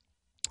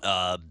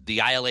 The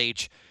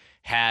ILH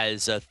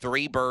has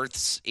 3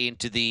 berths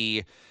into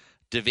the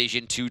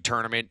Division II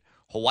tournament.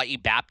 Hawaii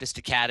Baptist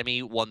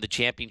Academy won the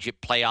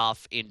championship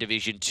playoff in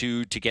Division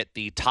II to get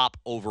the top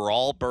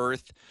overall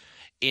berth.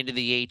 into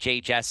the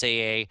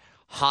HHSAA.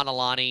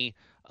 Honolulu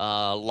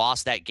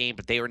lost that game,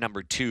 but they were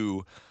number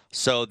 2.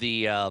 So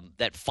the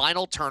that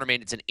final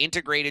tournament, it's an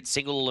integrated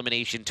single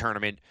elimination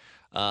tournament,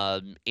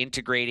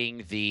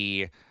 integrating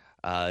the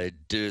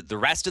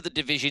rest of the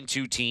Division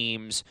II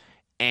teams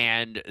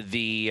and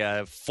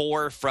the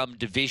 4 from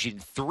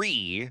Division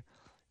III,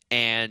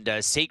 and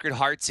Sacred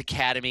Hearts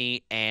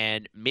Academy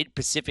and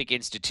Mid-Pacific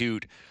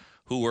Institute,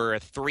 who were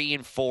 3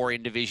 and 4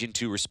 in Division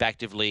II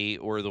respectively,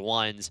 were the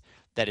ones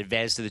that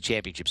advanced to the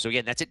championship. So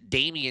again, that's at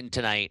Damien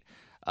tonight,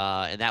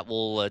 and that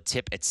will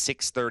tip at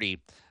 6:30.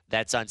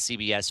 That's on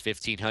CBS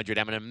 1500.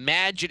 I'm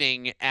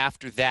imagining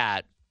after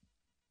that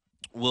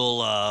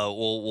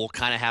we'll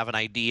kind of have an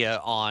idea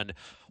on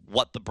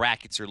what the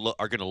brackets are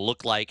going to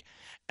look like,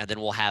 and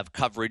then we'll have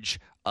coverage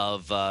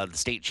of the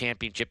state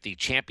championship, the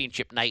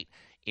championship night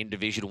in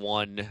Division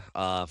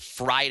I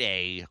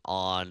Friday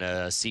on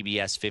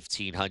CBS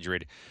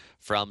 1500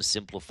 from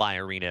Simplify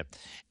Arena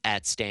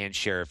at Stan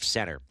Sheriff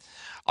Center.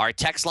 Our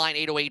text line,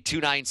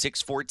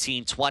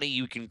 808-296-1420.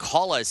 You can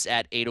call us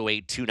at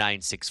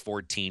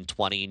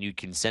 808-296-1420, and you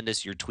can send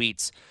us your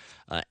tweets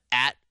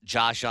at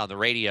Josh on the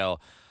Radio.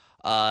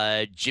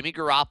 Jimmy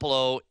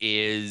Garoppolo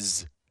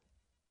is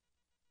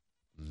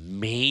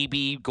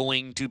maybe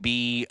going to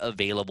be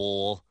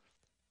available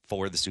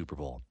for the Super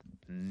Bowl.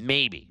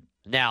 Maybe.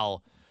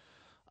 Now,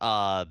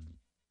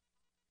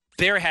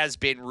 there has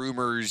been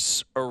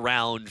rumors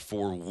around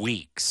for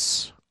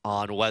weeks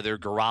on whether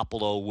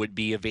Garoppolo would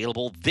be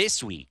available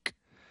this week.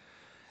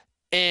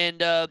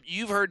 And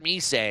you've heard me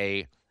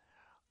say,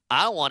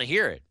 I don't want to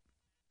hear it.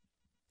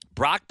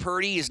 Brock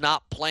Purdy is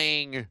not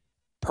playing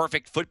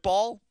perfect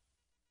football.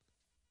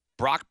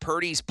 Brock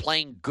Purdy's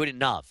playing good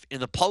enough. In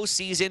the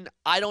postseason,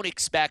 I don't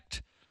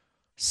expect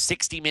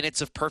 60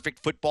 minutes of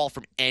perfect football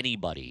from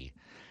anybody.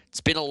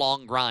 It's been a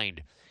long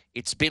grind.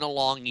 It's been a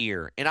long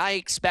year. And I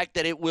expect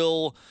that it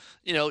will,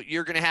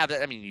 you're going to have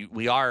that. I mean,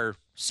 we are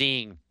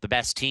seeing the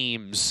best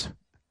teams.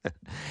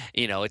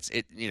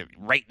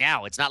 Right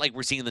now, it's not like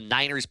we're seeing the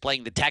Niners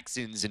playing the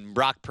Texans and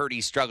Brock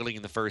Purdy struggling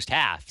in the first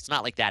half. It's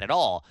not like that at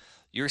all.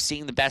 You're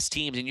seeing the best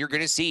teams, and you're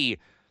going to see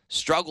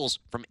struggles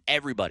from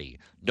everybody.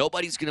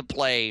 Nobody's going to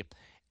play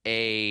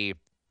a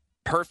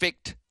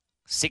perfect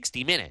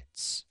 60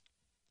 minutes.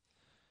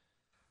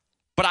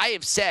 But I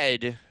have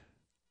said,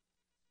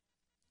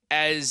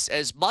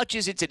 as much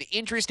as it's an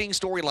interesting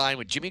storyline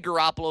with Jimmy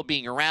Garoppolo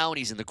being around,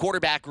 he's in the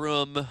quarterback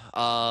room,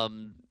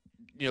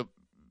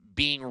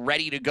 being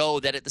ready to go,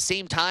 that at the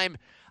same time,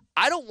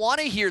 I don't want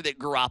to hear that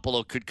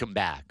Garoppolo could come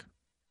back.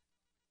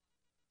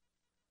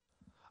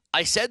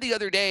 I said the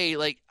other day,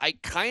 I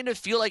kind of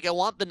feel like I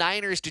want the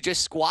Niners to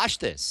just squash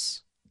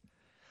this.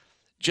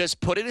 Just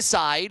put it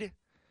aside.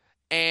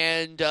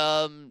 And,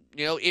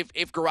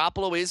 if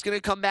Garoppolo is going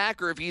to come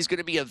back, or if he's going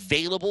to be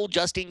available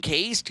just in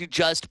case, to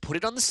just put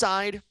it on the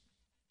side,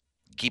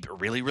 keep it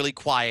really, really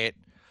quiet,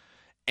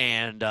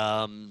 and,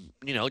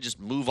 just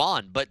move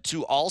on. But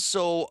to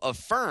also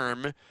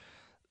affirm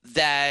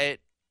that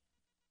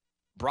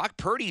Brock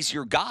Purdy's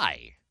your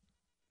guy.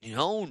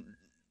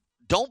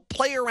 Don't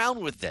play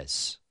around with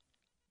this.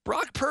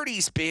 Brock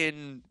Purdy's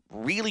been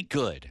really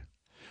good.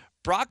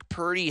 Brock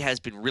Purdy has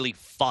been really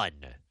fun.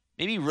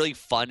 Maybe really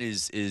fun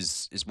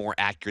is more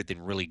accurate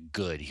than really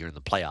good here in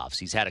the playoffs.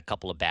 He's had a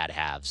couple of bad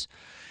halves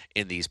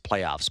in these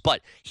playoffs,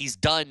 but he's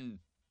done,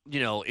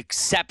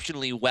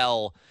 exceptionally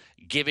well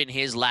given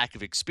his lack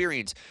of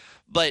experience.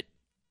 But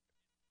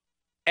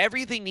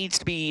everything needs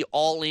to be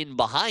all in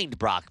behind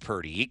Brock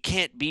Purdy. It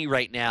can't be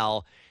right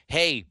now,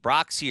 hey,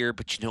 Brock's here,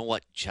 but you know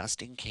what?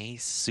 Just in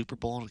case, Super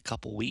Bowl in a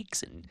couple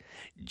weeks, and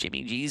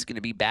Jimmy G's going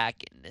to be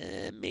back,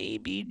 and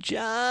maybe,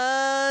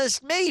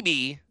 just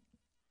maybe,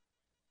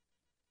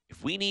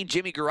 if we need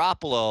Jimmy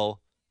Garoppolo,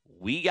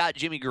 we got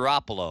Jimmy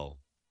Garoppolo,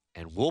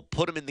 and we'll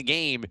put him in the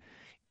game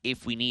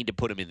if we need to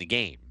put him in the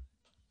game.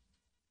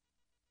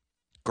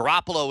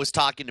 Garoppolo was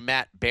talking to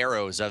Matt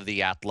Barrows of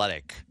The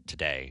Athletic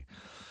today.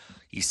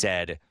 He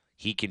said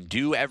he can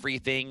do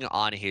everything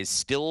on his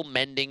still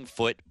mending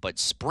foot but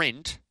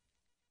sprint.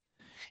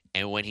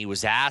 And when he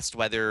was asked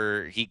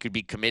whether he could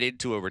be committed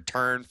to a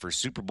return for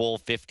Super Bowl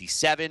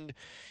 57,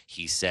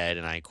 he said,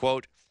 and I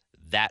quote,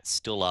 "That's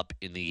still up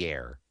in the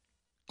air."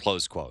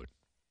 Close quote.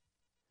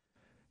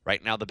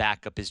 Right now, the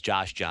backup is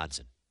Josh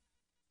Johnson.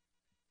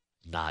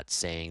 Not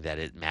saying that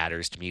it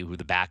matters to me who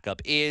the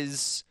backup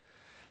is.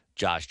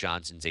 Josh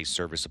Johnson's a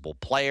serviceable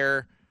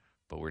player,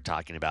 but we're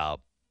talking about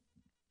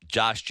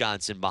Josh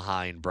Johnson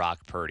behind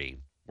Brock Purdy.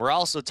 We're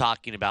also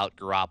talking about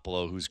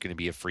Garoppolo, who's going to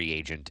be a free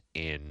agent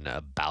in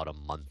about a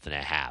month and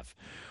a half.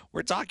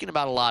 We're talking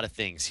about a lot of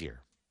things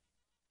here.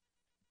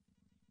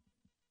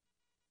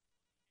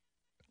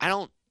 I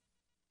don't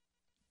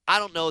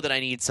know that I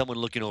need someone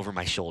looking over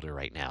my shoulder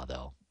right now,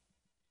 though.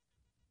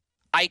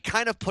 I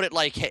kind of put it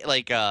like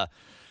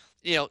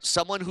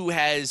someone who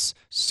has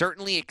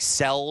certainly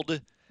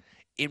excelled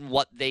in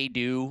what they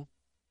do,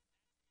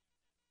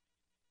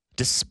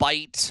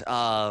 despite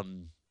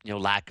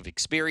lack of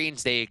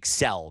experience. They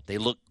excel. They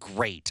look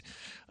great.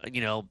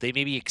 They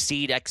maybe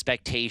exceed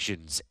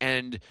expectations.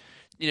 And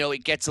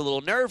it gets a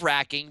little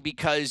nerve-wracking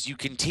because you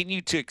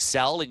continue to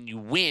excel and you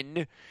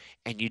win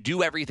and you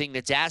do everything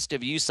that's asked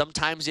of you.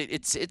 Sometimes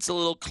it's a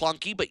little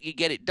clunky, but you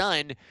get it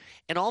done.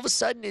 And all of a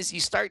sudden, as you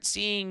start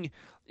seeing,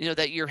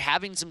 that you're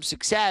having some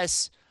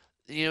success,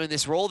 in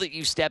this role that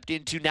you stepped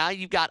into, now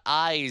you've got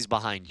eyes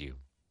behind you.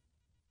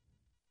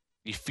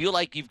 You feel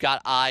like you've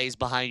got eyes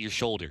behind your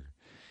shoulder.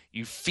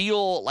 You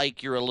feel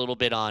like you're a little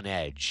bit on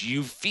edge.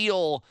 You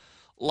feel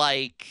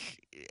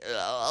like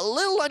a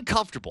little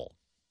uncomfortable.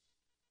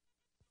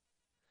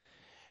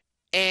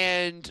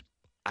 And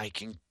I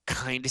can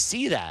kind of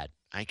see that.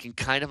 I can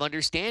kind of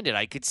understand it.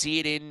 I could see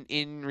it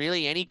in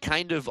really any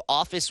kind of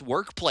office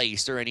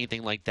workplace or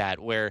anything like that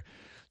where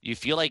you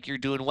feel like you're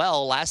doing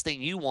well. Last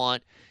thing you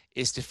want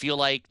is to feel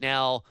like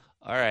now,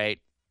 all right,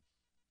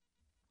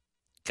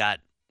 got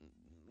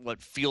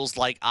what feels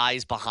like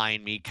eyes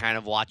behind me kind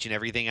of watching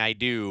everything I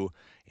do.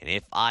 And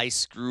if I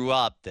screw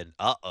up, then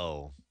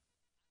uh-oh.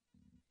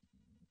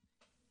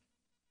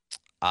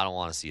 I don't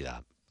want to see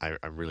that.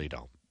 I really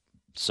don't.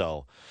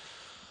 So,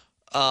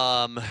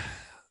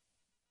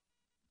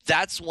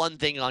 that's one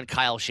thing on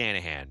Kyle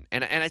Shanahan.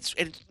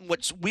 And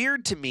what's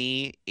weird to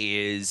me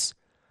is,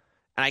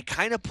 and I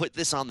kind of put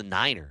this on the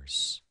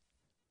Niners,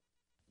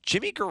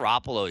 Jimmy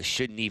Garoppolo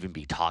shouldn't even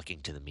be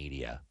talking to the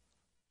media.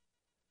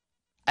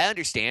 I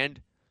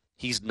understand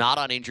he's not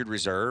on injured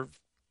reserve.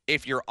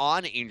 If you're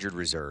on injured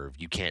reserve,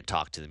 you can't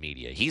talk to the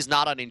media. He's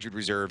not on injured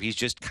reserve. He's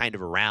just kind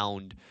of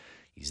around.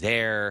 He's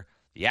there.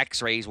 The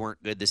X-rays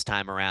weren't good this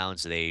time around,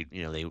 so they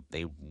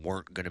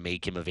weren't going to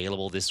make him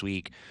available this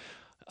week.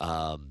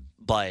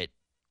 But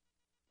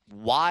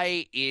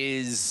why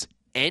is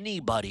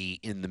anybody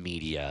in the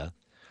media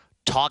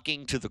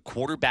talking to the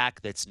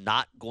quarterback that's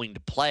not going to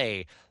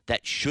play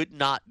that should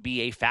not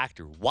be a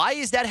factor? Why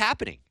is that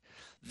happening?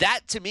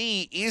 That, to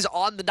me, is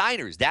on the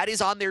Niners. That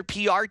is on their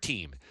PR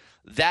team.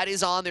 That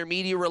is on their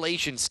media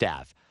relations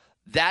staff.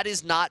 That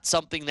is not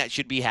something that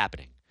should be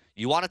happening.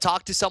 You want to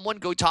talk to someone?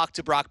 Go talk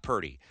to Brock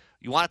Purdy.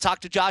 You want to talk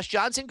to Josh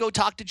Johnson? Go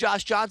talk to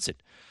Josh Johnson.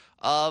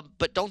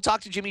 But don't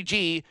talk to Jimmy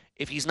G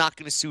if he's not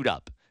going to suit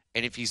up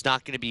and if he's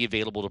not going to be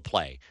available to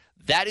play.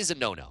 That is a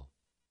no-no.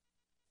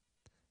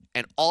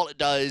 And all it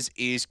does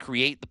is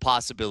create the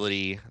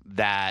possibility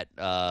that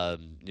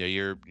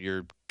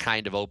you're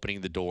kind of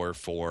opening the door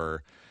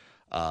for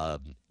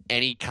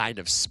any kind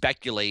of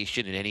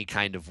speculation and any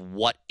kind of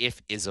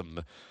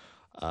what-if-ism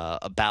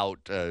about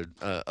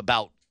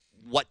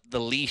what the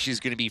leash is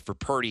going to be for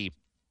Purdy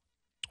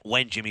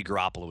when Jimmy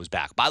Garoppolo is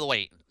back. By the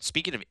way,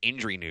 speaking of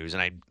injury news,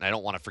 and I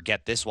don't want to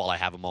forget this while I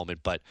have a moment,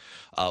 but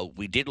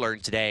we did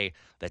learn today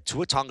that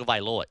Tua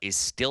Tagovailoa is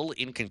still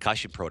in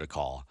concussion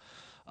protocol.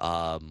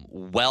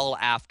 Well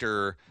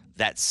after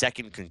that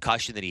second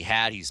concussion that he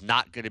had, he's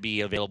not going to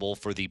be available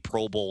for the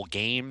Pro Bowl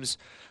games,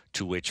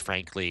 to which,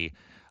 frankly,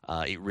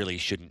 it really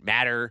shouldn't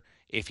matter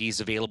if he's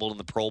available in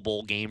the Pro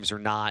Bowl games or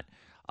not.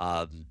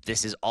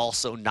 This is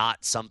also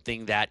not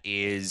something that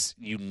is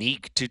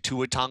unique to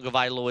Tua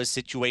Tagovailoa's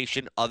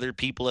situation. Other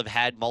people have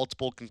had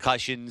multiple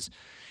concussions,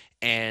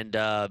 and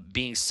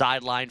being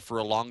sidelined for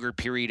a longer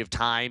period of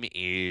time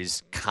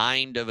is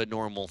kind of a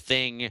normal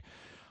thing.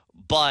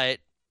 But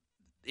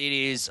it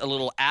is a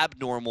little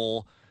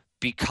abnormal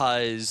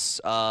because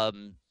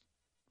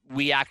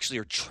we actually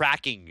are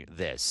tracking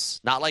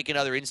this. Not like in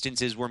other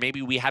instances where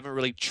maybe we haven't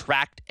really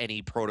tracked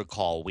any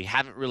protocol. We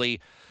haven't really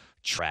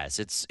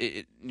It's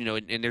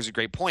and there's a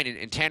great point,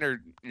 and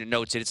Tanner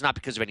notes it. It's not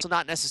because of it's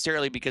not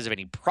necessarily because of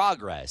any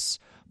progress,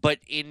 but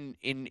in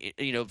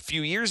a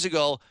few years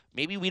ago,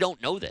 maybe we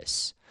don't know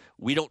this.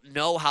 We don't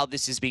know how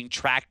this is being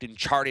tracked and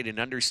charted, and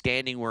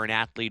understanding where an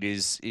athlete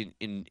is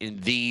in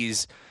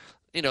these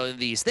in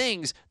these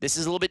things. This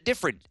is a little bit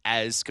different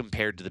as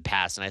compared to the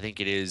past, and I think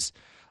it is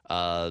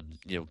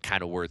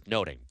kind of worth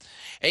noting.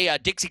 Hey,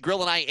 Dixie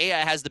Grill and IAA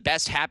has the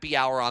best happy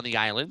hour on the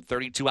island.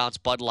 32-ounce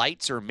Bud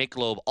Lights or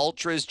Michelob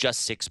Ultras,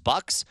 just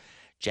 $6.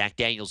 Jack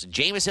Daniels and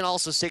Jameson,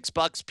 also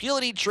 $6. Peel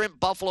and eat shrimp,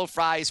 buffalo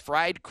fries,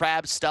 fried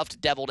crab, stuffed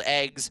deviled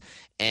eggs,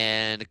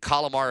 and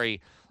calamari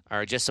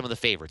are just some of the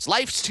favorites.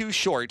 Life's too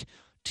short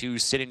to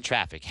sit in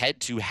traffic. Head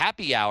to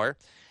happy hour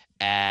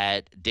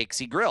at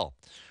Dixie Grill.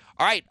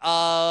 All right,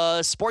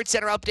 Sports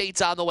Center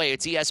updates on the way.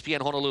 It's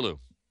ESPN Honolulu.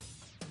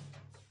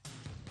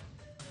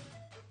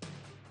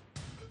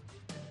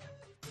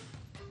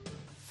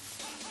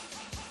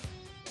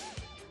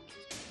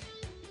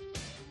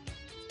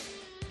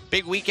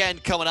 Big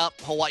weekend coming up.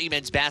 Hawaii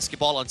men's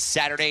basketball on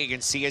Saturday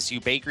against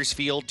CSU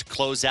Bakersfield to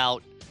close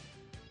out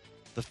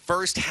the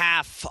first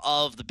half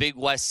of the Big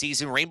West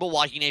season. Rainbow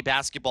Wahine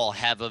basketball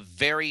have a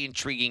very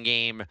intriguing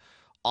game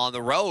on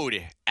the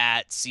road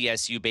at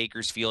CSU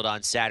Bakersfield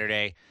on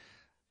Saturday.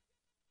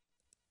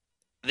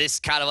 This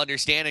kind of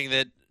understanding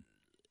that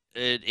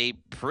a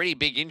pretty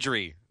big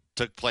injury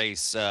took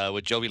place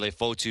with Joby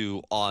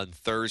Lefotu on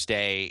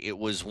Thursday. It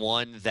was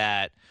one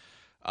that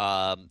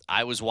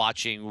I was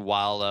watching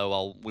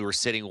while we were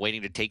sitting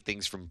waiting to take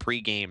things from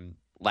pregame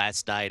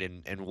last night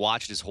and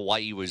watched as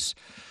Hawaii was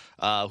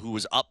who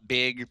was up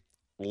big,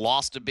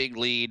 lost a big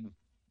lead,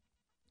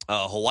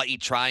 Hawaii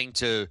trying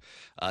to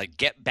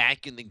get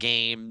back in the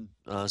game.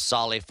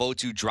 Saw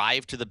Lefotu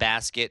drive to the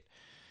basket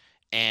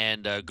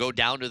and go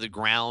down to the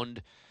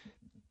ground.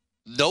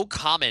 No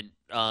comment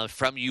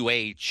from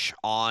UH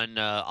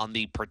on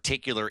the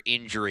particular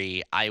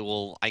injury.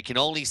 I can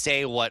only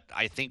say what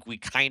I think we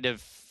kind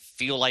of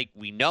feel like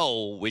we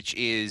know, which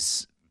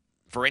is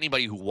for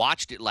anybody who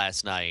watched it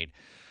last night,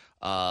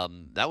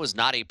 that was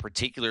not a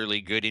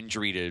particularly good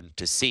injury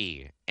to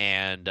see.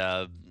 And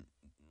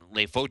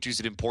Lefotu's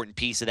an important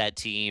piece of that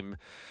team.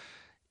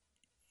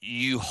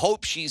 You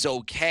hope she's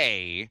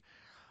okay,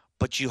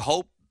 but you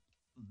hope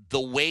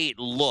the way it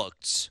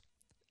looked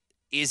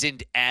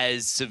isn't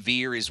as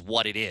severe as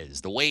what it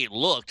is. The way it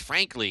looked,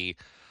 frankly,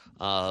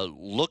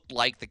 looked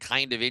like the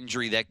kind of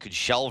injury that could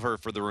shelve her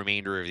for the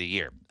remainder of the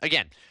year.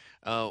 Again,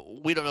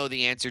 we don't know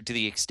the answer to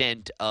the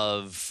extent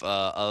of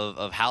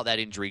how that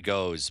injury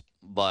goes,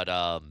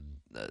 but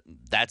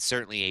that's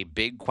certainly a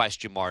big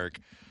question mark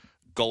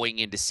going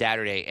into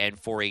Saturday, and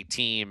for a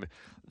team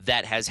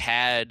that has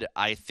had,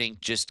 I think,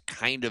 just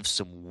kind of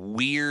some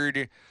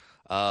weird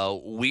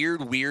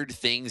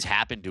things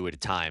happen to it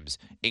at times,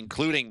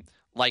 including,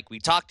 like we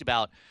talked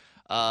about,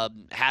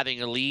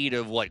 having a lead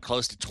of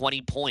close to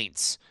 20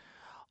 points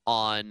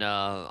on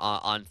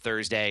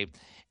Thursday,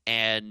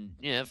 and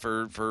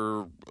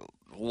for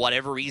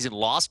whatever reason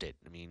lost it.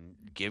 I mean,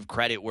 give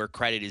credit where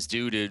credit is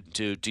due to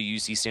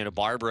UC Santa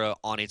Barbara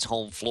on its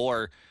home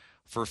floor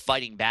for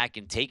fighting back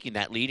and taking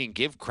that lead, and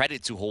give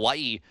credit to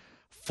Hawaii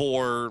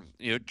for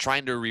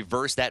trying to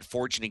reverse that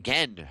fortune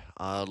again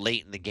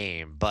late in the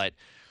game. But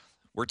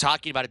we're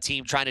talking about a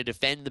team trying to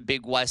defend the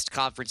Big West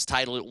Conference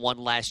title it won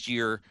last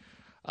year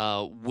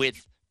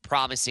with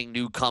promising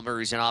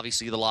newcomers and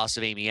obviously the loss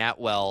of Amy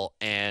Atwell.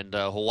 And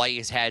Hawaii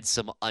has had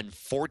some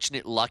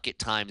unfortunate luck at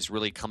times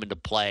really come into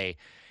play.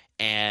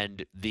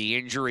 And the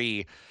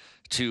injury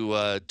to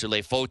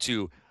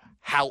Lefotu,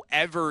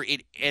 however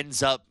it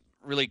ends up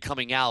really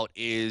coming out,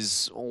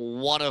 is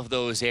one of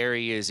those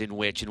areas in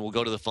which, and we'll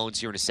go to the phones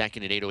here in a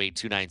second at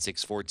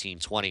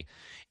 808-296-1420,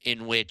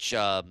 in which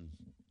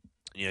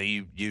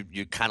you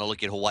kind of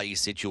look at Hawaii's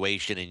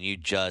situation and you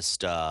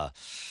just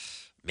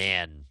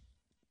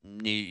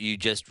you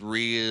just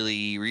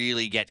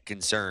really get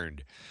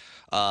concerned.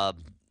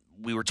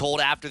 We were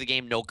told after the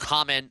game, no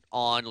comment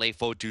on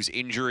Lefotu's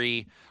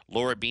injury.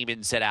 Laura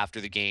Beeman said after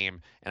the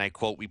game, and I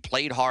quote, "We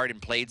played hard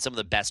and played some of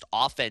the best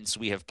offense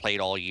we have played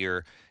all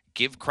year.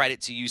 Give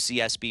credit to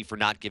UCSB for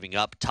not giving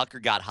up. Tucker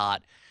got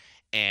hot,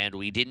 and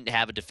we didn't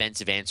have a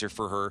defensive answer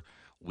for her.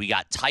 We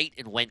got tight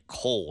and went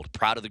cold.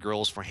 Proud of the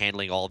girls for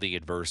handling all the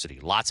adversity."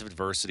 Lots of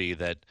adversity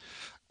that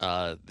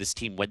this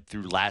team went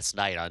through last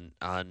night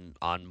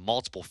on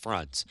multiple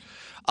fronts.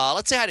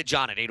 Let's say hi to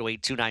John at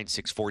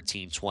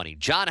 808-296-1420.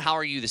 John, how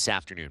are you this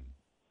afternoon?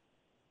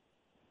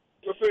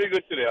 We're pretty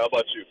good today. How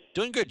about you?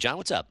 Doing good, John.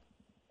 What's up?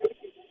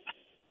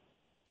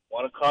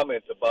 Want to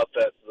comment about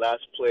that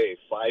last play,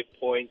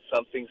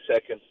 5-point-something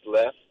seconds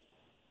left.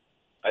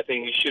 I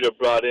think you should have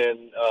brought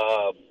in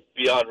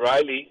Beyond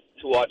Riley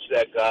to watch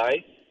that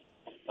guy.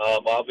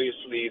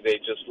 Obviously, they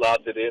just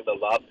lobbed it in. The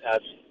lob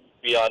pass,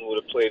 Beyond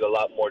would have played a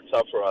lot more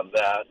tougher on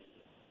that.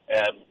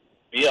 And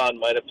Beyond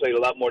might have played a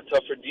lot more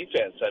tougher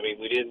defense. I mean,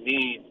 we didn't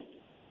need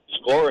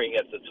scoring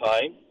at the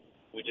time.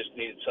 We just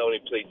needed somebody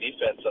to play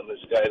defense on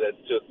this guy that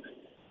took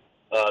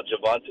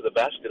Javon to the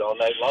basket all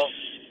night long.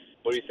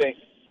 What do you think?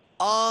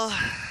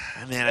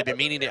 Man, I've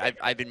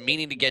been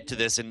meaning to get to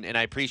this, and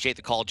I appreciate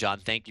the call, John.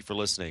 Thank you for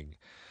listening.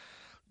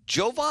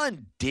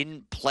 Jovan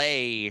didn't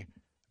play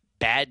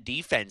bad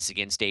defense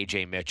against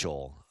AJ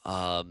Mitchell.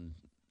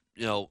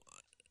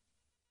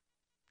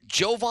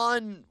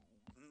 Jovan,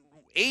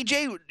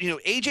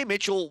 AJ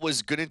Mitchell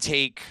was going to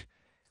take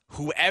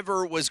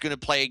whoever was going to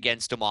play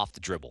against him off the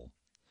dribble.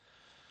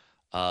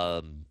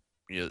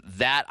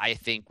 That I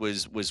think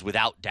was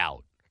without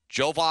doubt.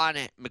 Jovan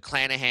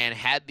McClanahan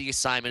had the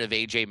assignment of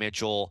AJ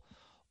Mitchell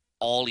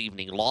all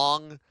evening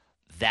long.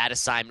 That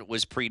assignment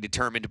was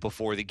predetermined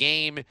before the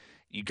game.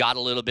 You got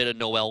a little bit of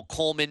Noelle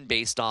Coleman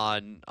based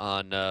on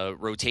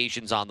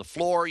rotations on the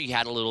floor. You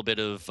had a little bit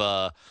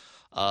of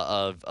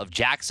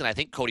Jackson. I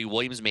think Cody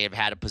Williams may have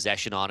had a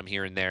possession on him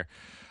here and there.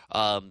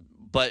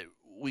 But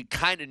we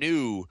kind of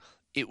knew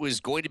it was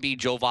going to be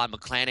Jovan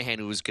McClanahan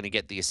who was going to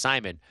get the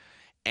assignment.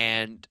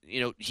 And,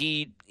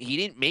 he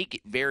didn't make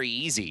it very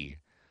easy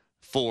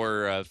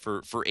for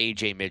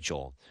AJ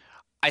Mitchell.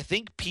 I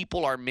think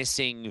people are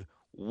missing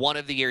one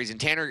of the areas, and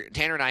Tanner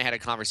and I had a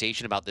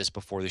conversation about this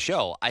before the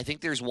show. I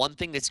think there's one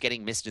thing that's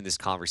getting missed in this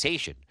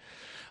conversation.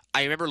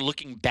 I remember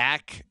looking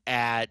back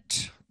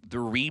at the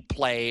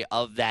replay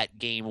of that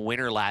game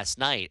winner last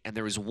night, and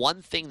there was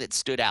one thing that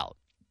stood out.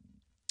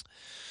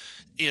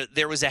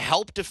 There was a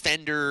help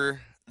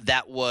defender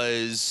that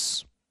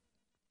was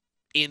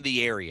in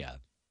the area.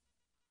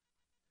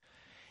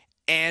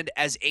 And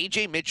as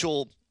AJ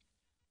Mitchell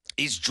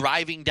is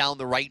driving down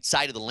the right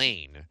side of the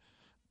lane,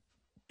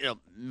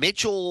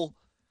 Mitchell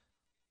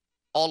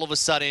all of a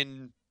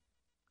sudden,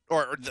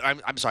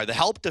 I'm sorry, the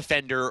help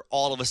defender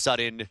all of a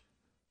sudden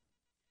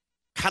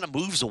kind of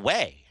moves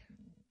away.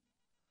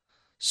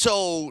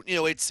 So,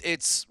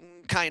 it's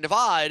kind of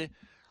odd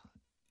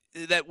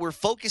that we're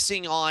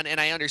focusing on, and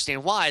I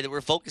understand why, that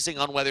we're focusing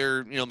on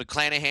whether,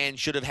 McClanahan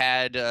should have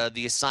had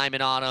the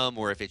assignment on him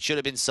or if it should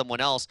have been someone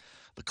else.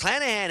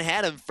 McClanahan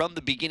had him from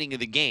the beginning of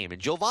the game,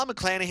 and Jovan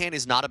McClanahan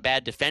is not a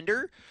bad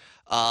defender.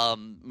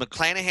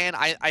 McClanahan,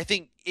 I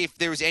think if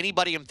there's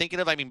anybody I'm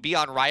thinking of,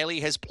 Beon Riley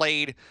has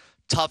played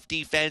tough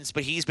defense,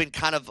 but he's been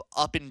kind of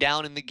up and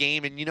down in the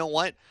game, and you know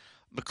what?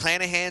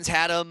 McClanahan's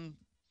had him.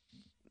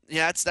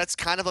 Yeah, that's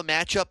kind of a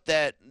matchup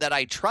that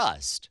I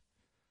trust.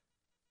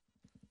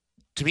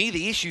 To me,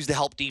 the issue is the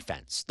help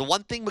defense. The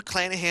one thing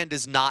McClanahan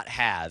does not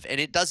have, and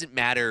it doesn't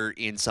matter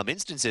in some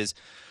instances,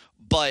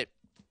 but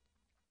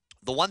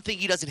the one thing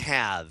he doesn't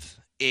have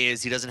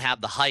is he doesn't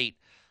have the height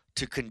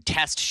to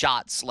contest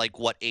shots like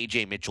what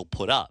A.J. Mitchell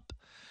put up.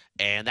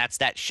 And that's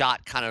that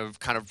shot kind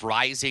of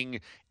rising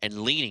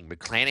and leaning.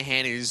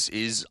 McClanahan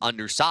is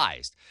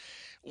undersized.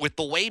 With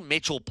the way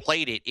Mitchell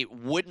played it, it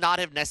would not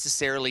have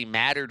necessarily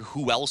mattered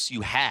who else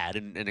you had.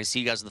 And I see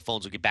you guys on the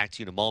phones. We'll get back to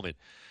you in a moment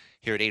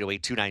here at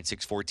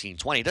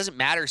 808-296-1420. It doesn't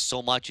matter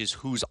so much as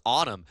who's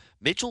on him.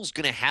 Mitchell's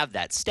going to have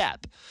that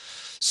step.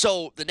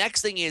 So the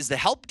next thing is the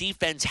help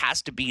defense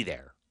has to be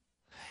there.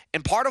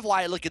 And part of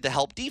why I look at the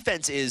help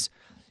defense is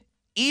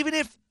even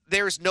if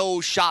there's no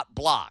shot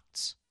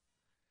blocked,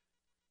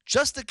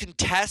 just the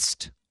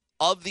contest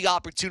of the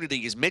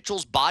opportunity is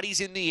Mitchell's body's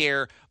in the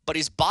air, but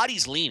his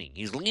body's leaning.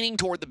 He's leaning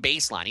toward the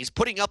baseline. He's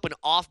putting up an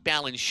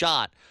off-balance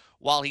shot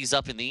while he's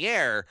up in the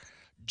air.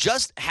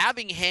 Just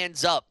having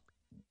hands up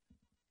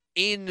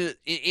in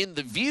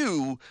the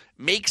view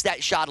makes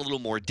that shot a little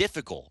more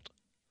difficult.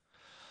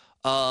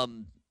 But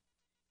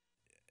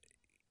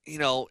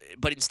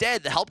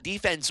instead, the help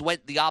defense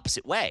went the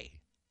opposite way.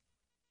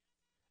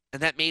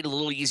 And that made it a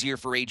little easier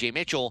for A.J.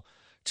 Mitchell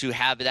to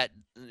have that,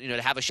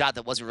 to have a shot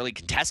that wasn't really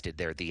contested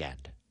there at the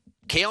end.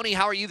 Keone,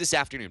 how are you this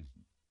afternoon?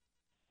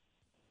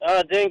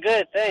 Doing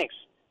good, thanks.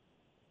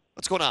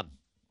 What's going on?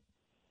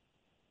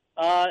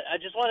 I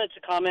just wanted to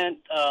comment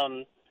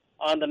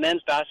on the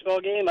men's basketball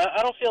game.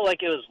 I don't feel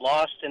like it was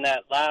lost in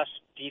that last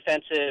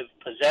defensive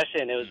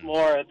possession. It was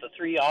more the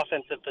three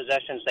offensive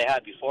possessions they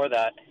had before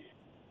that,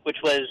 which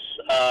was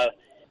a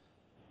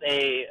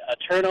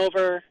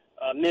turnover,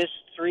 a missed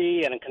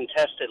three, and a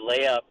contested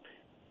layup.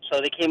 So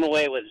they came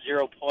away with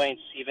 0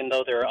 points, even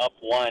though they were up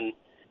one.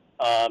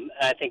 And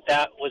I think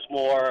that was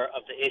more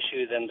of the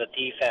issue than the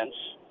defense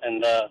in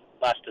the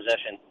last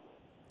possession.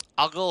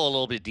 I'll go a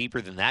little bit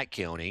deeper than that,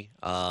 Keone.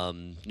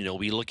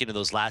 We look into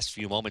those last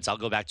few moments. I'll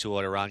go back to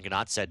what Eran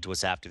Ganot said to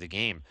us after the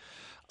game.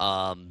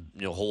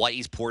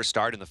 Hawaii's poor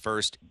start in the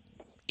first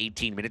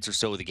 18 minutes or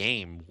so of the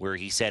game, where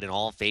he said in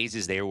all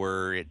phases they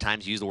were, at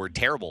times used the word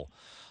terrible,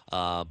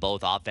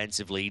 both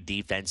offensively,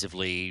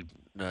 defensively,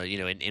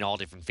 in all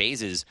different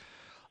phases.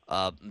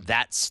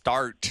 That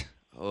start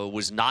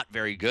was not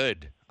very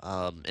good,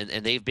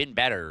 and they've been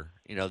better.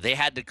 They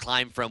had to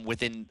climb from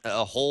within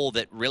a hole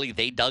that really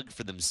they dug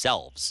for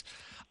themselves.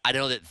 I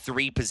don't know that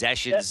three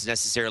possessions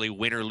necessarily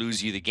win or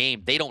lose you the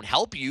game. They don't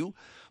help you,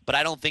 but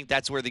I don't think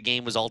that's where the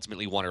game was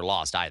ultimately won or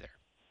lost either.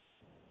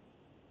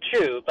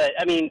 True, but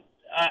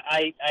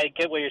I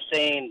get what you're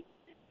saying,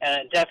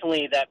 and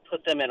definitely that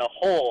put them in a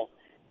hole.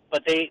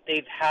 But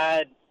they've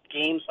had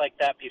games like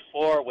that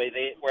before, where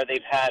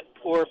they've had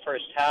poor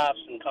first halves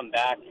and come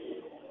back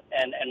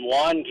and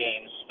won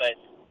games. But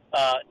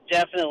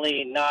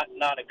definitely not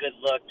a good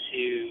look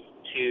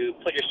to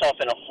put yourself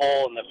in a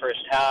hole in the first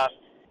half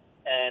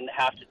and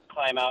have to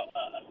climb out,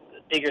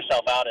 dig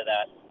yourself out of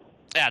that.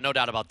 Yeah, no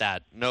doubt about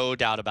that. No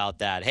doubt about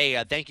that.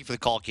 Hey, thank you for the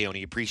call,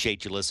 Keone.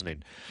 Appreciate you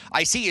listening.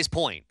 I see his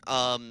point.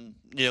 Kind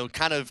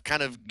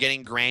of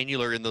getting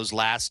granular in those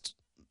last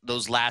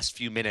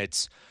few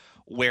minutes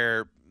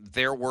where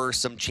there were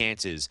some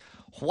chances.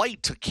 Hawaii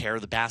took care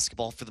of the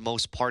basketball for the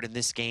most part in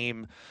this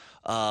game.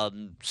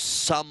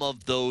 Some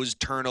of those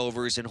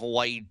turnovers in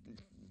Hawaii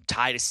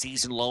tied a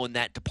season low in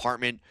that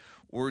department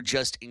were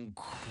just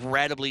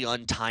incredibly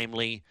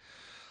untimely.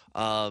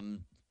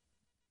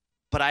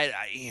 But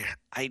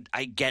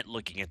I get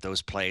looking at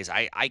those plays.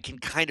 I can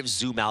kind of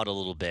zoom out a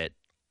little bit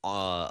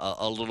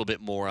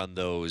more on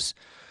those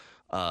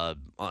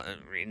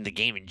in the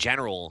game in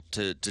general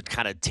to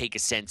kind of take a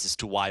sense as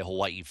to why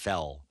Hawaii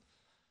fell.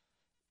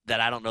 That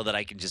I don't know that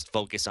I can just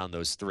focus on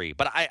those three.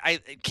 But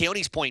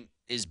Keone's point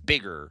is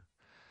bigger,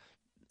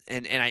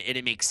 and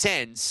it makes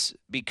sense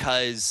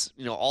because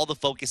all the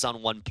focus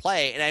on one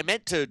play, and I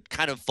meant to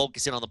kind of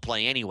focus in on the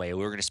play anyway.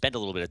 We were going to spend a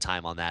little bit of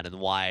time on that, and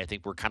why I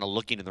think we're kind of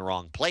looking in the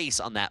wrong place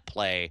on that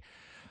play.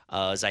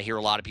 As I hear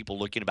a lot of people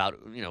looking about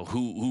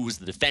who was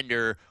the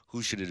defender,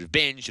 who should it have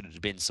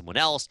been someone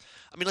else.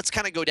 Let's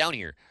kind of go down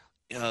here.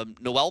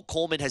 Noel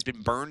Coleman has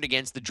been burned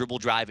against the dribble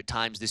drive at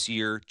times this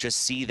year.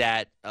 Just see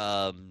that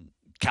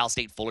Cal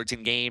State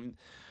Fullerton game.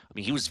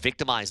 He was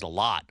victimized a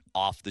lot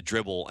off the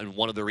dribble, and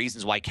one of the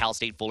reasons why Cal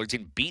State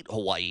Fullerton beat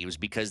Hawaii was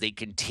because they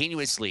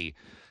continuously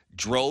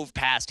drove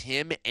past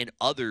him and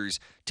others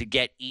to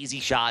get easy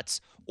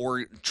shots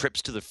or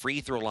trips to the free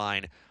throw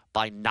line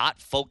by not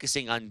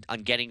focusing on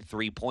getting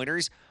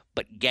three-pointers,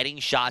 but getting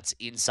shots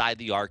inside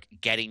the arc,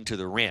 getting to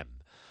the rim.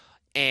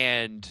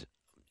 And,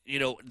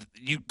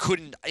 you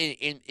couldn't,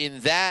 in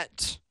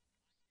that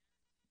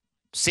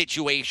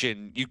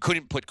situation, you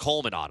couldn't put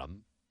Coleman on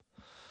him.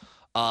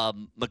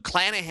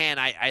 McClanahan,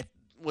 I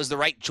was the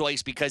right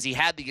choice because he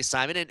had the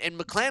assignment, and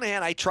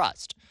McClanahan I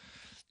trust.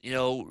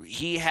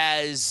 He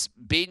has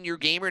been your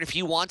gamer, and if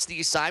he wants the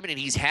assignment and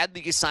he's had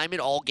the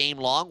assignment all game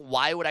long,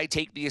 why would I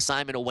take the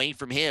assignment away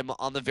from him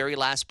on the very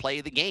last play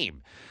of the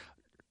game?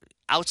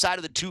 Outside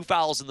of the 2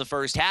 fouls in the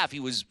first half, he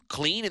was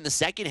clean in the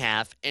second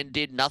half and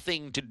did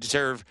nothing to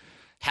deserve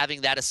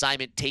having that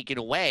assignment taken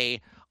away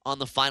on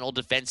the final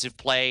defensive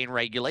play in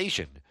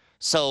regulation.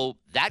 So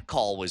that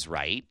call was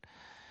right.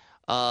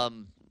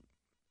 And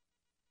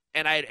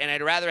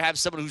I'd rather have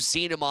someone who's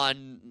seen him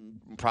on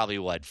probably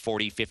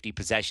 40, 50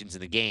 possessions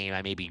in the game.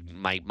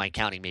 My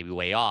counting may be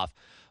way off,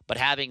 but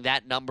having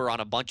that number on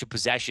a bunch of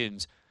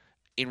possessions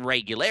in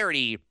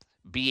regularity,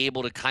 be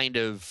able to kind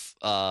of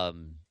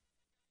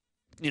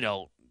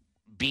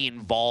be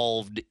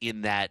involved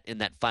in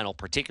that final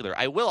particular.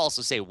 I will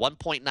also say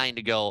 1.9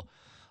 to go.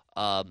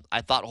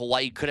 I thought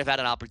Hawaii could have had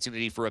an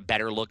opportunity for a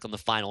better look on the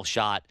final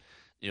shot.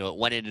 It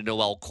went into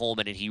Noel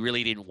Coleman, and he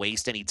really didn't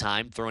waste any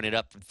time throwing it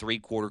up from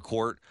three-quarter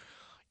court.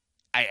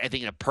 I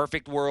think in a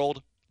perfect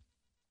world,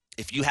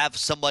 if you have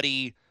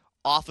somebody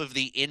off of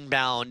the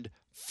inbound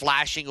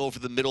flashing over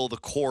the middle of the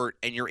court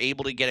and you're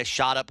able to get a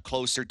shot up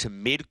closer to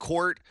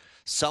midcourt,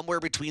 somewhere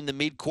between the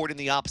midcourt and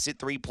the opposite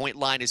three-point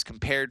line as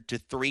compared to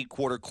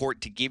three-quarter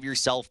court to give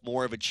yourself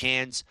more of a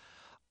chance,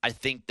 I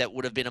think that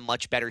would have been a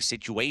much better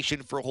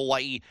situation for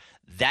Hawaii.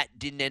 That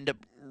didn't end up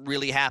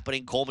really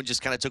happening. Coleman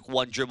just kind of took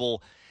one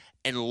dribble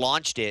and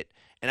launched it,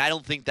 and I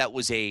don't think that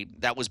was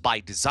by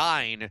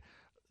design.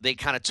 They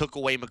kind of took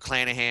away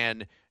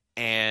McClanahan,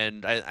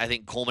 and I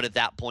think Coleman at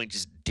that point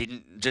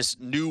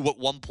just knew what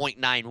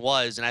 1.9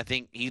 was, and I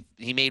think he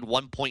made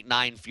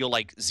 1.9 feel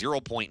like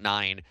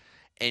 0.9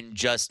 and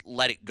just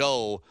let it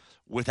go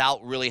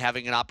without really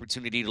having an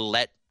opportunity to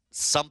let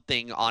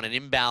something on an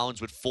inbounds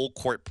with full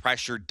court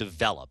pressure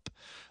develop.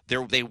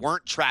 They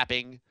weren't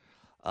trapping.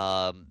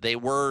 They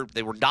were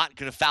not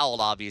going to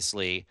foul,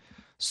 obviously.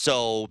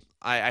 So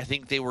I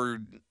think they were.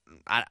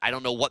 I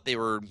don't know what they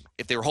were,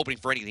 if they were hoping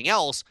for anything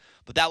else,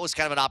 but that was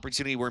kind of an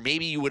opportunity where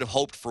maybe you would have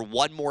hoped for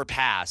one more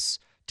pass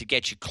to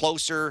get you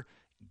closer,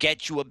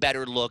 get you a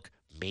better look.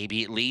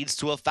 Maybe it leads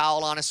to a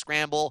foul on a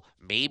scramble.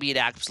 Maybe it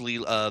actually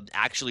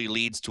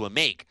leads to a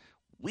make.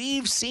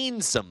 We've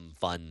seen some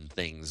fun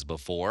things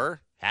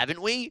before,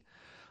 haven't we?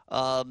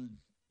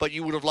 But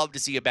you would have loved to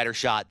see a better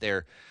shot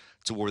there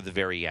toward the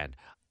very end.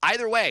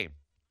 Either way,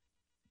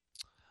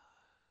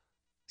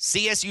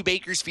 CSU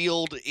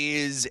Bakersfield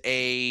is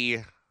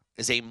a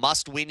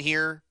must-win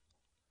here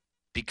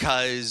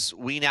because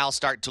we now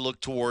start to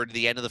look toward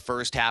the end of the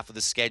first half of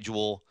the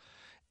schedule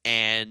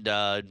and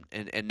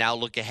now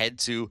look ahead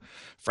to,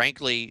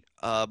 frankly,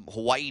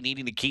 Hawaii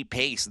needing to keep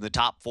pace in the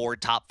top 4,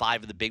 top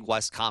 5 of the Big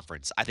West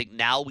Conference. I think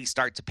now we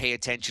start to pay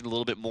attention a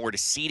little bit more to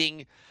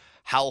seeding,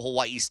 how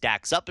Hawaii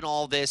stacks up in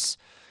all this.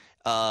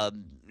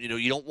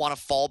 You don't want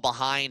to fall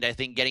behind, I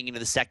think, getting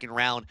into the second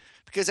round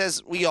because,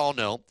 as we all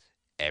know,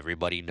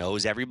 everybody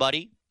knows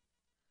everybody.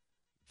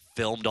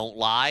 Film don't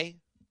lie.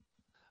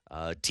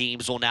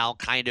 Teams will now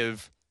kind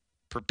of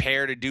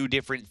prepare to do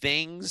different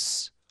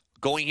things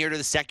going here to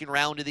the second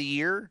round of the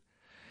year.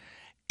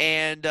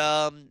 And,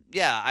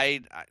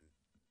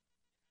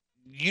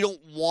 you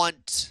don't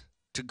want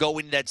to go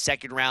into that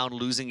second round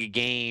losing a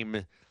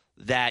game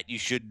that you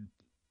should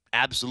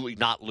absolutely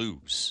not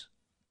lose.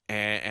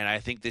 And I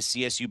think the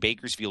CSU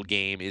Bakersfield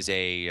game is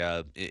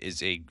a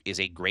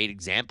great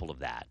example of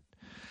that.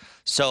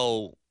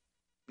 So,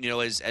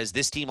 as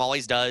this team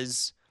always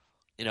does,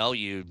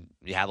 you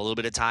have a little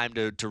bit of time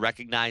to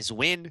recognize the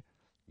win,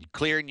 you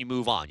clear and you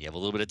move on. You have a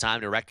little bit of time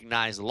to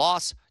recognize the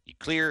loss, you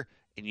clear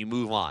and you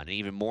move on. And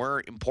even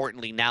more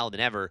importantly now than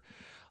ever,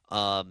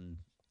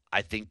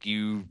 I think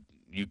you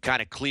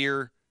kind of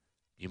clear,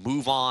 you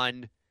move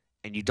on,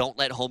 and you don't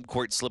let home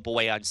court slip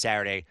away on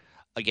Saturday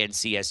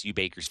against CSU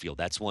Bakersfield.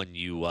 That's one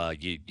you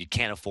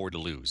can't afford to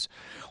lose.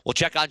 We'll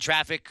check on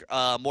traffic.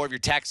 More of your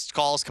text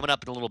calls coming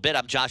up in a little bit.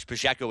 I'm Josh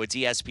Pacheco. It's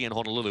ESPN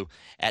Honolulu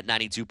at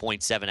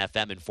 92.7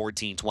 FM and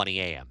 1420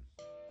 AM.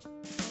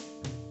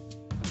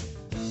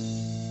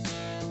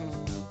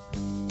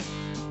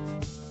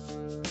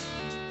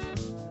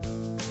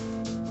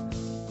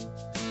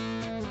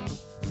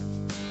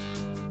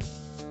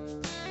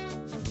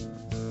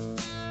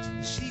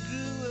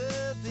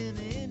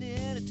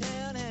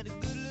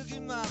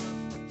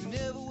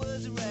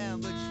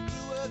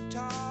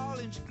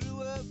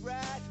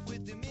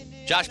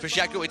 Josh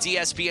Pacheco, it's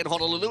ESPN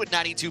Honolulu at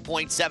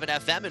 92.7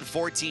 FM and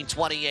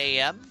 1420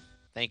 AM.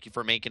 Thank you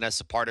for making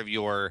us a part of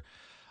your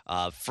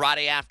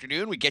Friday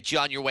afternoon. We get you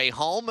on your way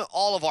home.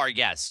 All of our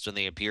guests, when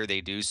they appear,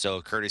 they do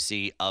so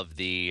courtesy of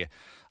the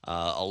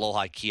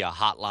Aloha Kia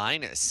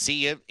hotline.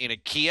 See you in a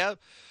Kia.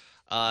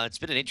 It's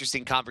been an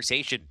interesting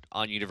conversation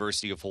on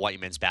University of Hawaii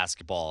men's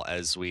basketball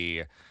as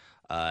we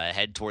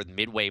head toward the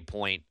midway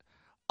point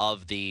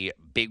of the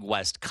Big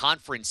West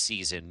Conference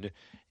season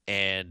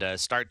and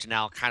start to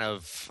now kind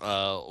of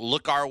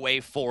look our way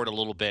forward a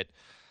little bit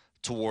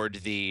toward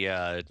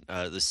the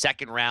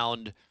second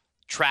round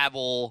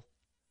travel.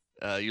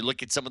 You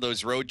look at some of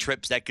those road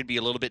trips that could be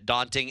a little bit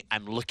daunting.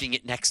 I'm looking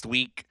at next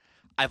week.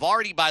 I've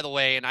already, by the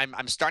way, and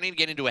I'm starting to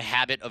get into a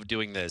habit of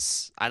doing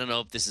this. I don't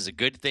know if this is a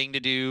good thing to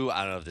do.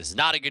 I don't know if this is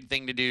not a good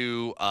thing to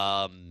do.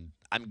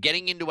 I'm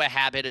getting into a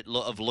habit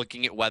of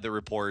looking at weather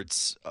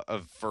reports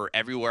for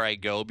everywhere I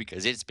go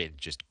because it's been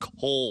just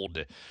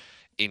cold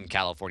in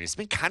California. It's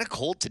been kind of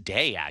cold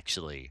today,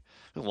 actually.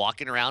 Been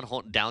walking around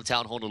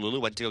downtown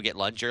Honolulu, went to go get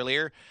lunch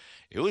earlier.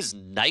 It was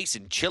nice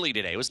and chilly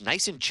today. It was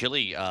nice and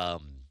chilly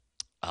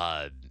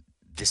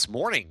this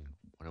morning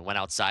when I went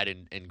outside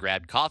and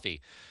grabbed coffee.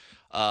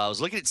 I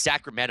was looking at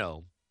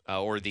Sacramento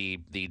or the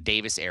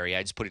Davis area.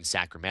 I just put in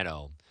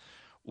Sacramento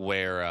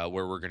where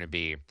we're going to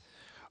be.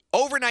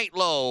 Overnight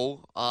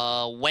low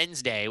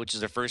Wednesday, which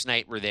is the first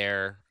night we're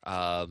there.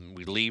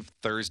 We leave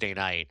Thursday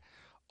night.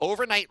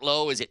 Overnight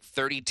low is at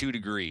 32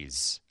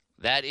 degrees.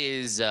 That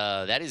is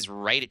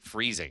right at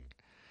freezing.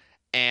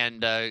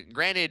 And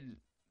granted,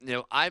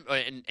 I'm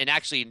and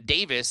actually in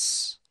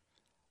Davis,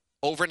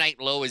 overnight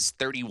low is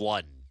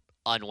 31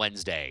 on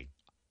Wednesday.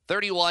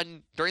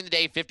 31 during the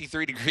day,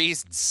 53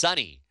 degrees and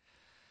sunny.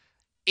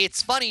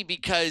 It's funny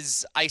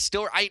because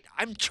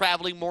I'm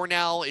traveling more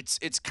now.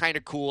 It's kind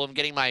of cool. I'm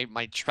getting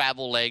my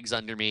travel legs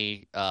under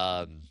me,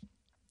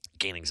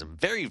 gaining some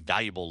very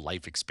valuable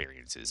life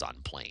experiences on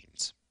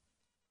planes.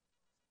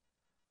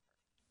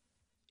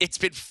 It's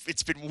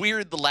been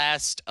weird the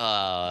last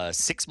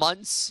 6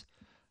 months,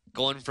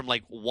 going from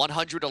like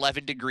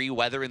 111 degree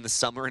weather in the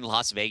summer in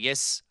Las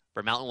Vegas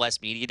for Mountain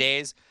West Media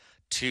Days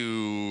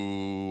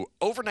to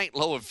overnight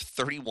low of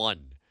 31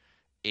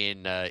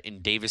 in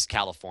Davis,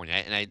 California.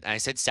 And I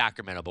said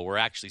Sacramento, but we're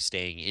actually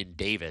staying in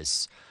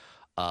Davis,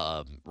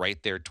 right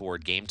there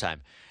toward game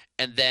time.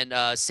 And then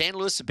San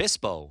Luis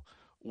Obispo,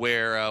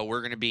 where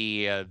we're going to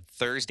be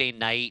Thursday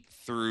night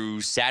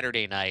through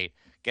Saturday night,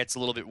 gets a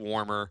little bit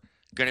warmer.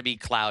 Going to be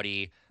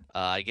cloudy.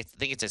 I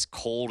think it's as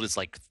cold as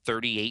like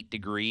 38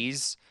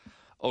 degrees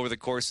over the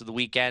course of the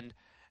weekend.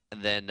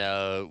 And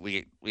then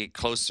we get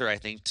closer, I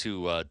think,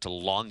 to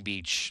Long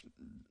Beach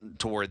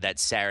toward that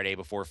Saturday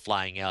before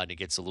flying out, and it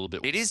gets a little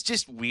bit. It is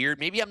just weird.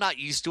 Maybe I'm not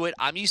used to it.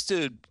 I've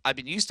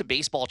been used to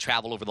baseball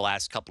travel over the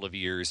last couple of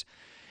years,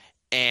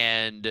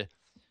 and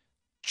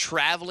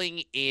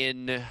traveling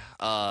in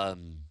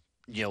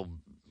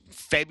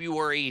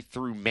February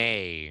through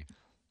May,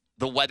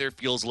 the weather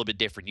feels a little bit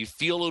different. You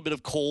feel a little bit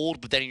of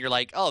cold, but then you're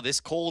like, oh, this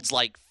cold's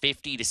like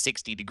 50 to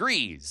 60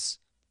 degrees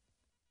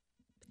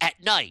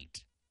at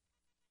night.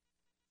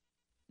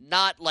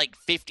 Not like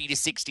 50 to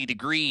 60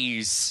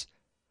 degrees,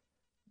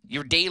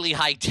 your daily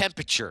high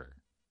temperature.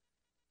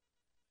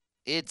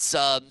 It's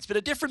been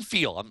a different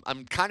feel.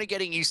 I'm kind of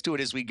getting used to it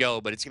as we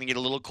go, but it's going to get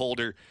a little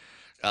colder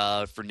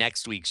for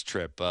next week's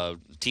trip.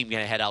 Team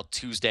going to head out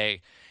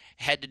Tuesday,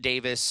 head to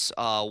Davis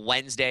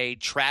Wednesday,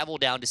 travel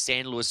down to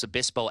San Luis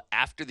Obispo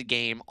after the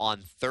game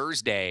on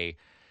Thursday,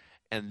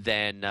 and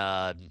then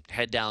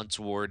head down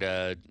toward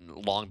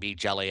Long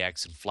Beach,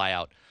 LAX, and fly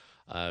out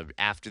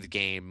after the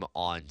game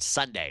on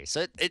Sunday.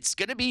 So it's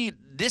going to be,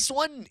 this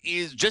one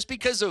is just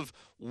because of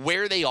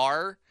where they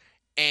are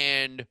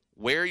and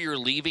where you're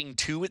leaving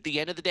to at the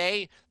end of the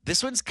day.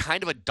 This one's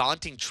kind of a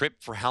daunting trip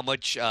for how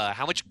much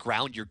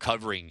ground you're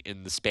covering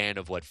in the span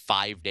of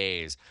 5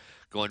 days,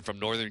 going from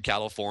Northern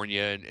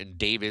California and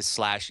Davis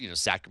 /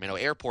 Sacramento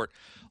Airport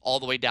all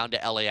the way down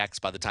to LAX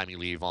by the time you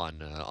leave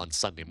on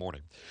Sunday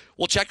morning.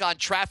 We'll check on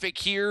traffic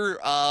here.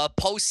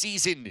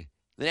 Postseason,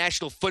 the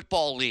National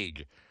Football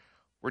League.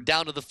 We're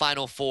down to the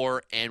Final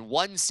Four, and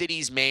one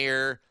city's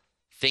mayor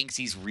thinks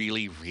he's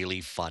really,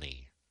 really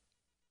funny.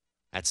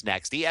 That's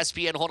next.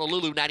 ESPN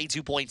Honolulu,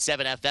 92.7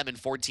 FM and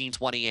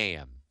 1420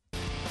 AM.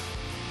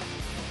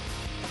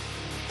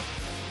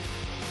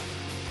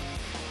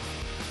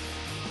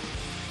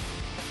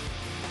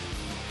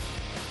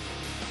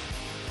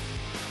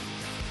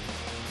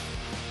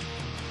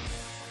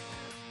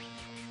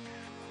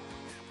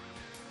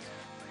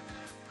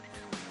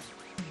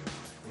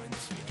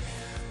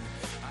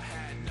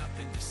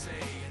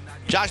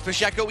 Josh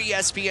Pacheco,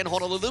 ESPN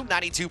Honolulu,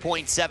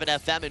 92.7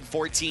 FM and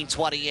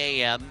 1420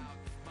 AM.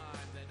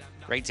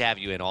 Great to have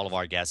you in. All of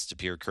our guests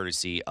appear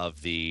courtesy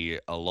of the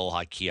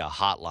Aloha Kia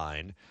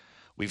hotline.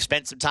 We've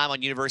spent some time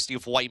on University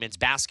of Hawaii men's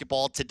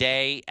basketball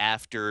today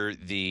after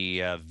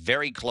the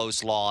very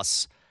close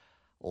loss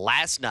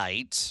last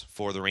night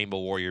for the Rainbow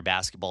Warrior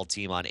basketball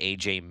team on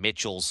A.J.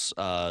 Mitchell's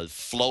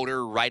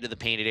floater right of the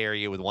painted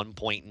area with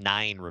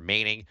 1.9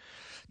 remaining.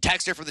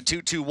 Texter for the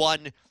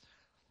 221.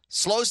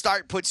 Slow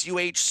start puts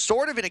UH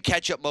sort of in a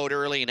catch-up mode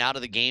early and out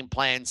of the game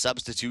plan,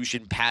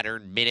 substitution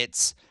pattern,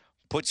 minutes.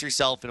 Puts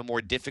yourself in a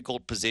more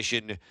difficult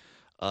position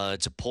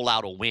to pull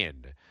out a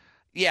win.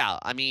 Yeah,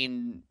 I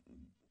mean,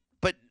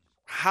 but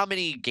how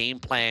many game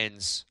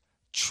plans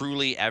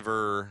truly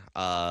ever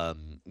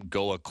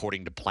go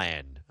according to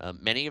plan?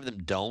 Many of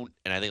them don't,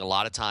 and I think a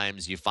lot of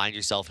times you find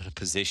yourself in a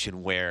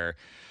position where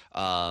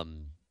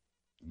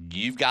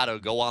you've got to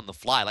go on the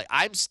fly. Like,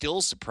 I'm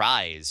still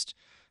surprised,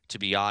 to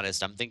be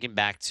honest. I'm thinking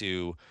back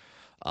to,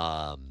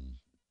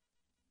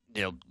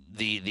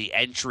 the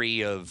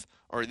entry of,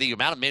 or the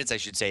amount of minutes, I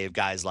should say, of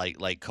guys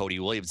like Cody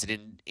Williams.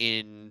 And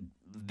in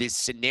this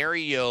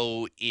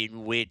scenario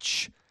in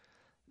which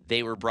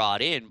they were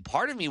brought in,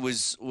 part of me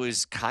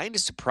was kind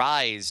of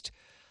surprised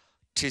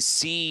to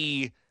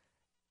see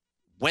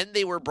when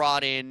they were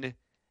brought in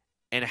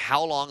and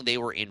how long they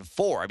were in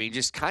for. I mean,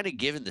 just kind of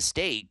given the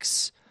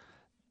stakes,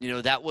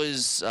 that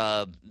was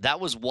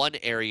one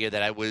area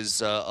that I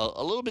was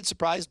a little bit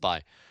surprised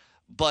by.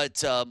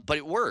 But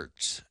it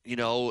worked.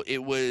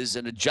 It was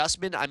an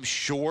adjustment, I'm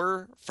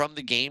sure, from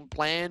the game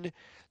plan.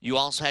 You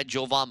also had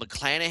Jovan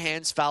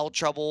McClanahan's foul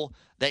trouble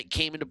that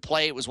came into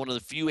play. It was one of the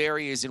few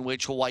areas in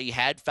which Hawaii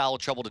had foul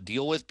trouble to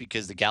deal with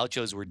because the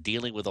Gauchos were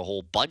dealing with a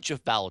whole bunch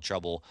of foul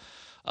trouble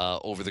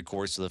over the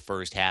course of the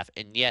first half.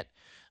 And yet,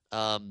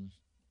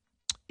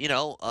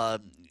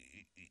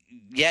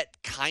 yet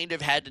kind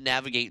of had to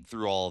navigate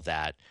through all of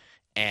that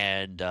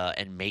and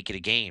make it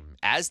a game,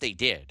 as they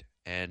did.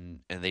 And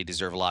they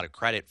deserve a lot of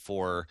credit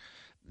for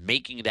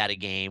making that a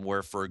game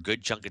where for a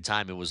good chunk of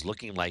time it was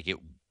looking like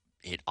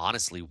it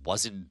honestly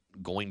wasn't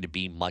going to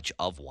be much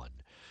of one.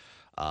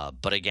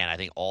 But again, I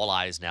think all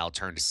eyes now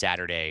turn to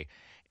Saturday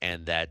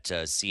and that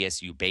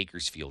CSU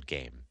Bakersfield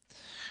game.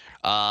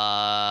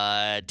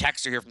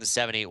 Texter here from the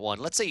 781.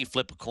 Let's say you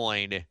flip a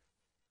coin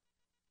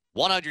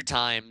 100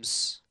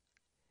 times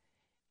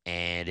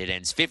and it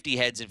ends 50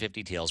 heads and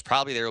 50 tails.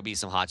 Probably there will be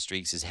some hot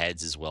streaks as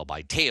heads as well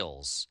by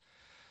tails.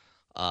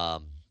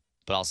 But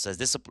also says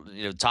this,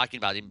 talking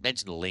about, he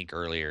mentioned the link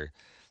earlier,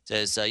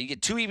 says you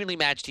get two evenly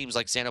matched teams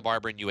like Santa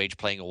Barbara and UH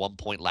playing a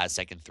 1-point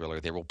last-second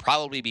thriller. There will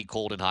probably be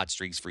cold and hot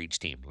streaks for each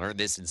team. Learned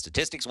this in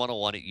Statistics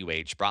 101 at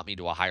UH. Brought me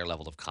to a higher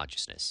level of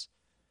consciousness.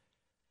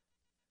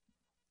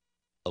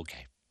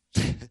 Okay.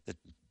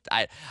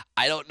 I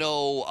don't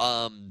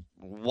know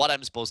what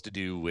I'm supposed to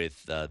do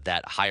with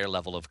that higher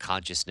level of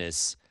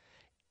consciousness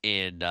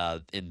in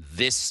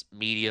this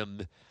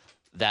medium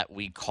that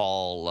we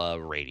call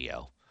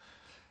radio.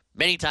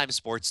 Many times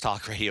sports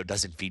talk radio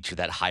doesn't feature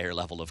that higher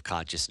level of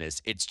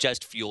consciousness. It's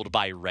just fueled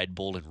by Red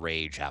Bull and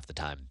rage half the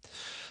time.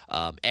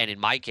 And in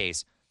my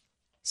case,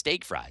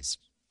 steak fries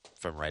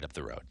from right up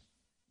the road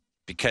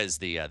because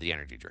the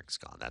energy drink's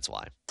gone. That's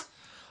why.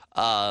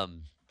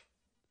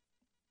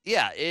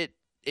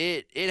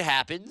 It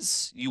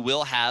happens. You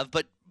will have,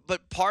 but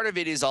part of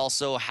it is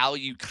also how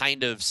you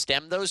kind of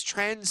stem those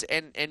trends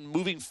and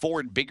moving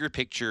forward, bigger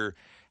picture,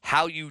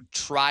 how you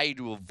try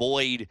to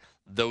avoid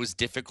those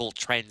difficult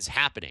trends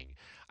happening.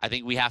 I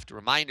think we have to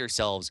remind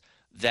ourselves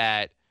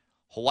that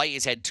Hawaii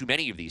has had too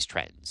many of these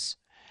trends,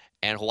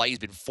 and Hawaii's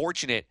been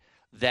fortunate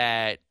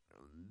that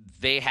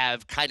they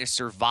have kind of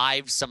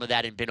survived some of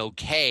that and been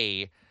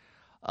okay.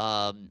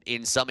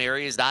 In some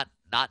areas, not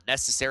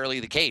necessarily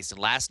the case. And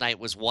last night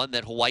was one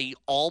that Hawaii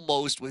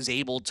almost was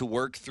able to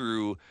work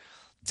through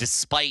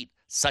despite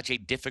such a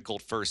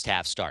difficult first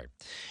half start.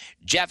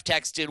 Jeff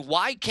texted,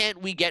 why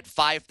can't we get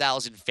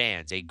 5,000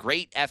 fans? A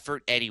great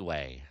effort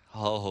anyway.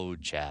 Oh,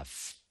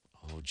 Jeff.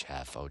 Oh,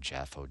 Jeff. Oh,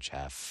 Jeff. Oh,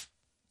 Jeff.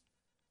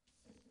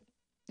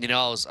 I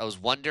was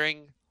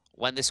wondering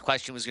when this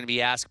question was going to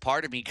be asked.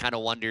 Part of me kind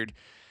of wondered,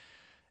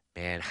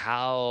 man,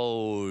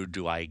 how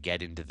do I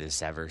get into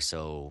this ever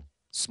so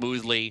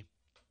smoothly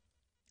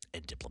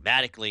and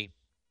diplomatically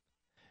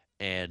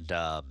and,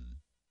 and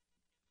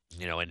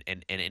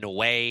in a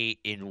way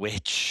in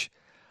which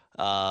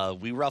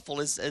we ruffle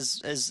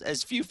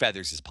as few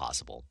feathers as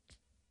possible.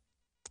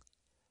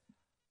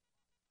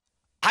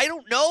 I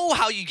don't know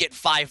how you get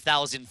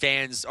 5,000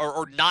 fans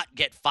or not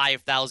get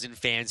 5,000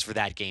 fans for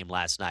that game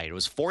last night. It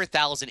was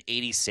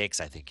 4,086,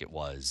 I think it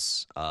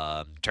was.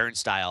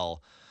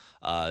 Turnstile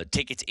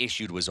tickets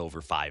issued was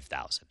over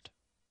 5,000.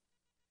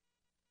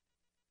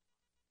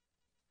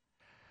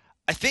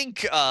 I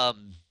think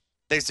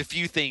there's a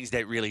few things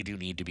that really do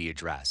need to be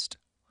addressed.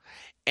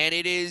 And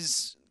it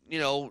is,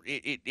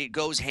 it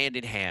goes hand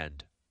in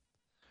hand.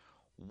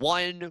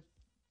 One,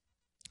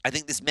 I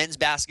think this men's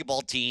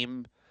basketball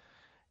team,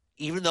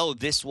 even though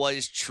this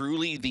was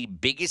truly the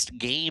biggest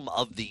game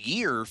of the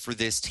year for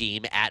this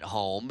team at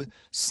home,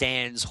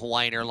 sans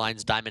Hawaiian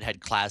Airlines Diamond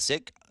Head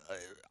Classic,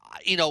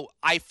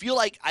 I feel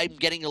like I'm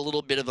getting a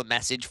little bit of a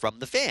message from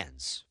the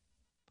fans.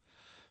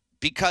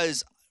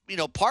 Because,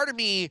 part of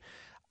me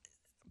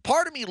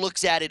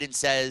looks at it and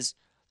says,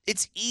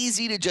 it's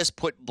easy to just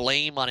put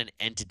blame on an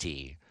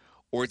entity,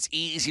 or it's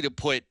easy to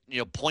put,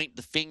 point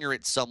the finger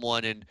at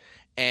someone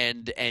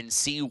and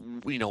see,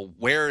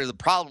 where the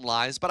problem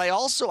lies. But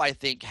I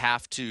think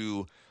have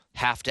to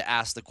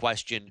ask the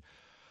question,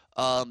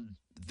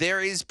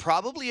 there is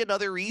probably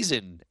another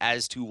reason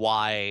as to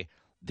why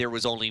there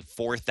was only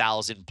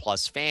 4,000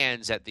 plus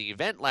fans at the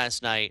event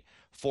last night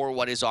for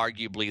what is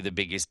arguably the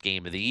biggest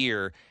game of the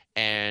year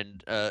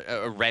and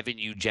a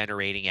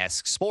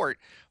revenue-generating-esque sport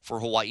for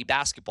Hawaii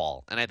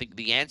basketball. And I think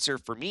the answer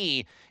for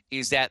me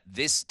is that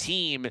this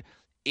team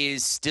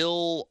is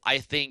still, I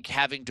think,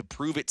 having to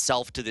prove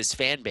itself to this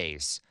fan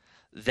base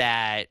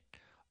that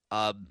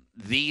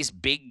these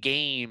big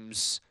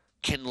games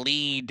can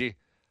lead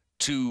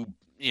to,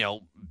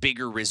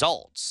 bigger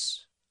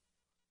results.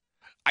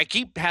 I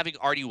keep having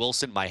Artie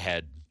Wilson in my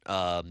head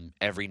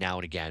every now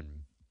and again.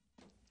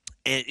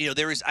 And,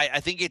 there is, I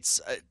think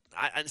it's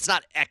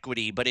not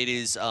equity, but it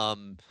is,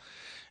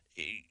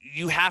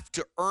 you have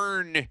to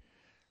earn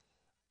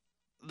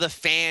the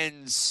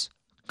fans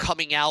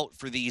coming out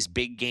for these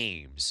big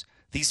games.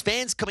 These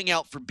fans coming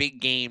out for big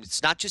games,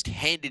 it's not just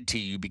handed to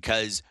you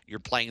because you're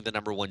playing the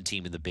number one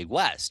team in the Big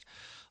West.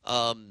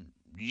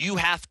 You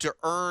have to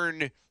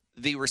earn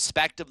the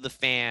respect of the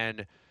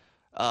fan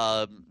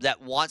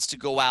that wants to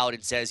go out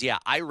and says, yeah,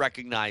 I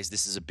recognize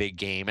this is a big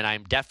game, and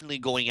I'm definitely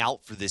going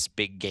out for this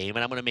big game,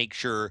 and I'm going to make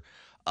sure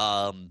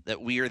that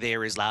we are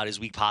there as loud as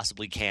we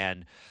possibly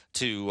can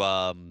to,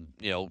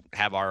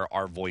 have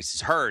our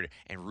voices heard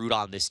and root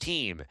on this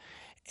team.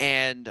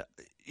 And,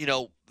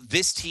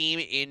 this team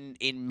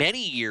in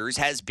many years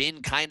has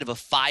been kind of a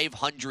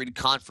 500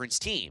 conference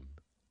team.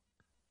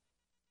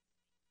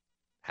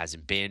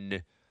 Hasn't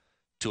been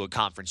to a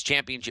conference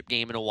championship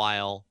game in a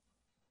while.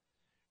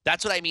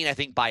 That's what I mean, I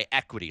think, by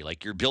equity.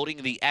 Like, you're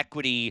building the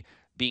equity,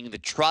 being the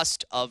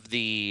trust of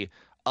the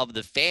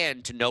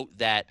fan to note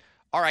that,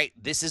 all right,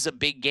 this is a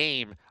big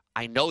game.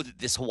 I know that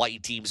this Hawaii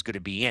team is going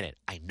to be in it.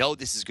 I know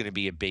this is going to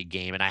be a big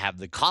game, and I have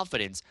the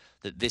confidence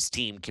that this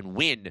team can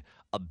win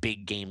a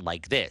big game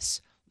like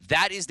this.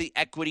 That is the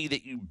equity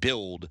that you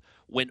build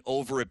when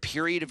over a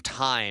period of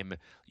time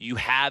you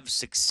have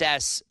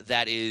success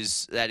that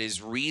is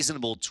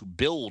reasonable to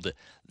build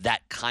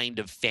that kind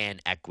of fan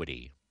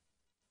equity.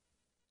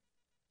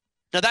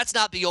 Now, that's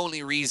not the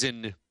only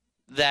reason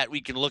that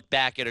we can look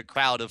back at a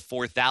crowd of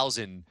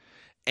 4,000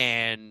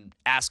 and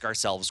ask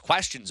ourselves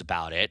questions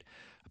about it,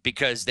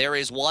 because there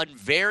is one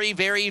very,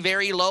 very,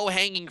 very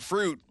low-hanging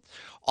fruit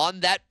on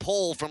that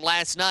poll from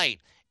last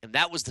night, and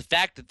that was the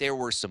fact that there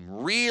were some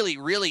really,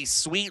 really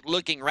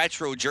sweet-looking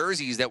retro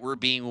jerseys that were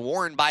being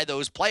worn by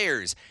those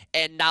players,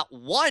 and not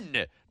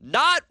one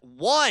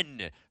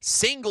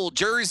single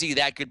jersey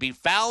that could be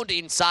found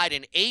inside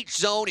an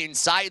H-zone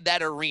inside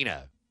that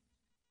arena.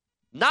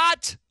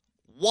 Not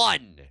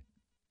one.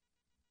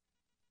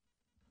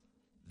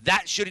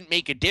 That shouldn't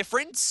make a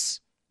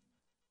difference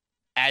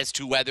as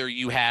to whether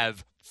you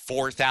have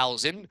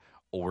 4,000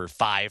 or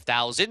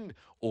 5,000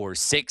 or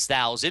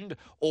 6,000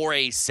 or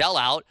a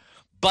sellout,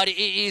 but it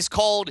is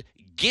called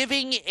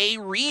giving a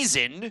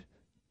reason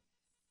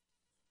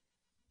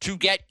to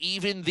get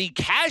even the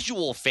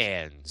casual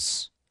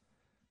fans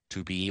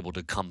to be able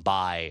to come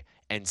by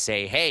and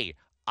say, hey,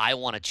 I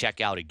want to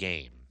check out a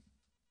game.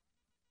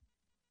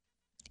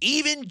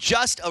 Even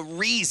just a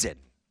reason.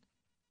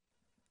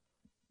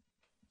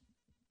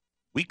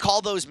 We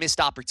call those missed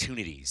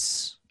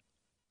opportunities.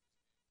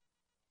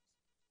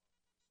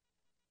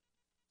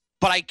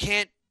 But I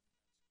can't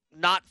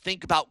not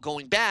think about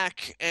going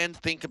back and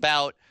think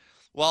about,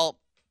 well,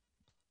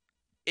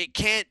 you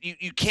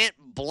can't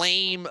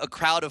blame a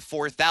crowd of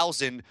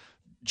 4,000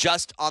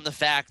 just on the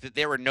fact that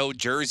there were no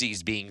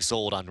jerseys being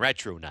sold on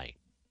Retro Night.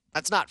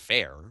 That's not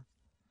fair.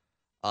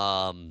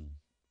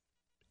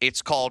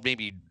 It's called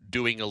maybe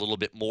doing a little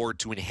bit more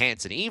to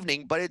enhance an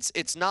evening, but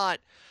it's not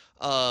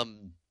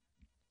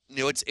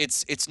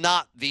it's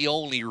not the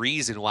only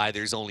reason why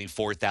there's only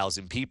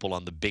 4,000 people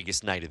on the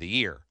biggest night of the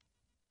year.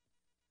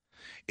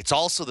 It's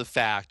also the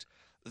fact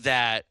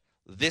that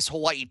this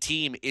Hawaii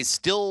team is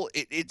still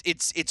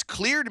it's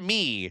clear to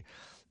me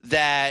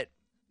that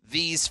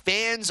these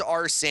fans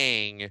are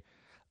saying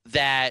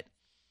that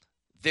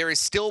there is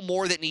still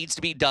more that needs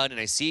to be done, and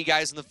I see you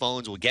guys on the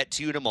phones. We'll get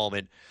to you in a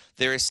moment.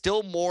 There is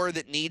still more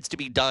that needs to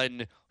be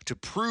done to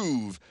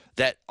prove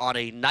that on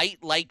a night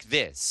like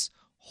this,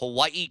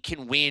 Hawaii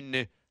can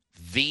win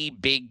the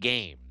big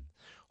game.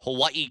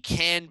 Hawaii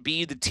can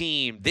be the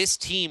team. This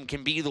team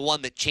can be the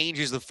one that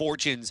changes the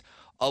fortunes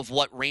of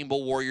what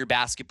Rainbow Warrior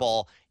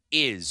basketball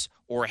is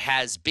or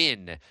has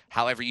been,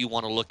 however you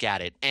want to look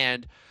at it.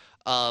 And,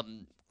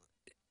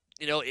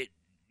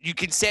 you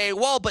can say,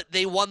 well, but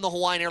they won the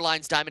Hawaiian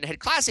Airlines Diamond Head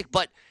Classic,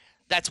 but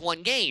that's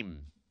one game.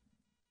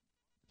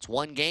 It's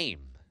one game.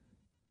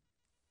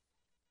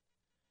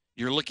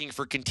 You're looking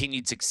for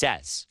continued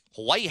success.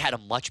 Hawaii had a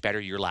much better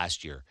year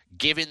last year.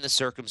 Given the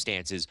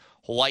circumstances,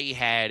 Hawaii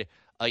had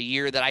a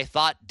year that I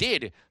thought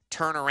did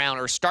turn around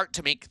or start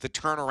to make the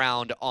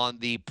turnaround on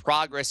the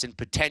progress and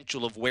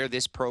potential of where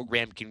this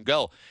program can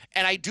go.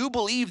 And I do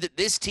believe that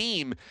this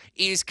team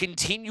is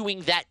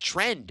continuing that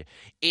trend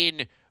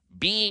in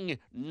being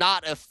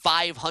not a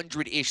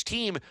 500-ish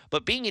team,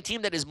 but being a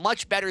team that is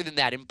much better than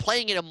that and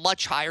playing at a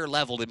much higher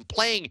level and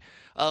playing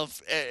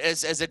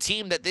as a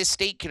team that this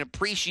state can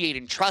appreciate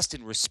and trust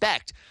and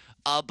respect.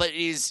 But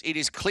it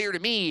is clear to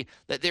me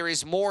that there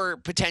is more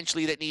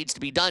potentially that needs to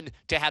be done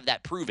to have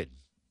that proven.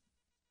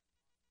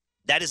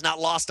 That is not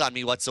lost on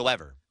me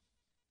whatsoever.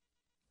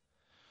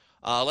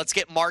 Let's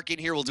get Mark in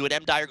here. We'll do an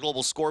M. Dyer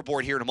Global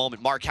scoreboard here in a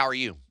moment. Mark, how are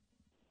you?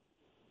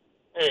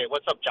 Hey,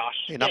 what's up, Josh?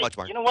 Hey, not much,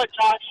 Mark. You know what,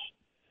 Josh?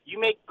 You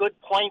make good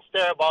points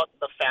there about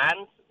the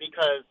fans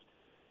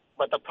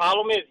but the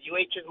problem is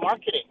UH's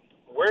marketing.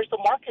 Where's the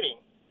marketing?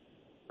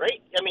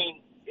 right? I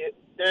mean,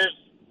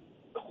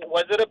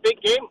 was it a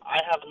big game? I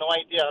have no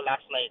idea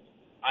last night.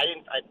 I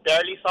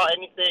barely saw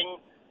anything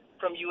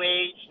from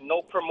UH.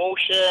 No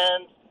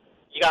promotions.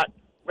 You got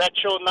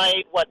retro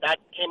night. That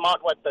came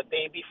out the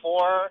day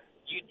before.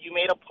 You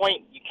made a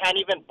point. You can't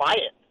even buy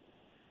it.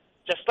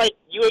 Just like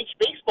UH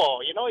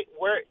baseball,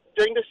 where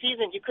during the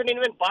season you couldn't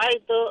even buy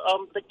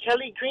the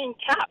Kelly Green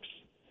caps.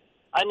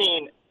 I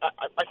mean,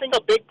 I think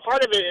a big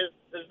part of it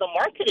is the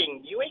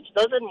marketing. UH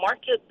doesn't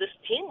market this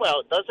team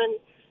well. It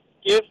doesn't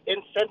give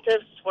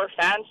incentives for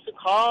fans to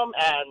come,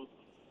 and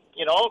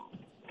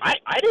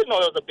I didn't know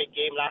it was a big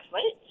game last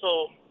night.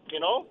 So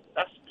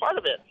that's part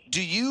of it.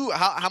 Do you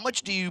how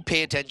much do you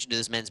pay attention to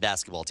this men's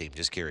basketball team?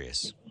 Just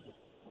curious.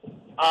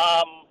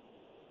 I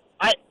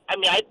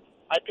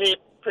pay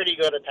pretty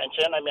good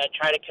attention. I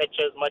try to catch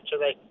as much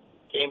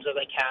games as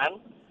I can.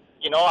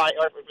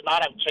 Or if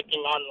not, I'm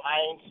checking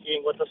online,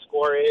 seeing what the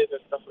score is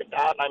and stuff like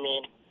that.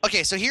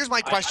 Okay, so here's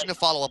my question to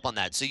follow up on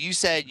that. So you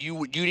said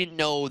you didn't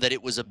know that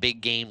it was a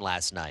big game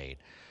last night.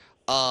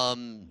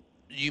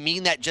 You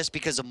mean that just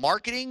because of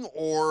marketing,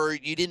 or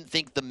you didn't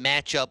think the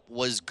matchup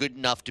was good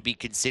enough to be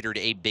considered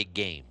a big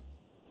game?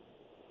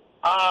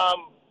 I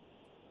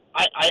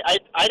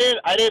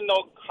didn't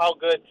know how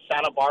good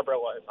Santa Barbara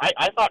was.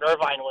 I thought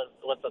Irvine was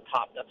the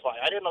top. That's why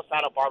I didn't know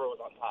Santa Barbara was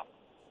on top.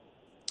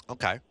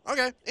 Okay,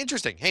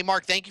 interesting. Hey,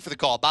 Mark, thank you for the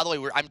call. By the way,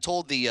 I'm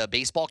told the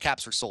baseball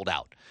caps are sold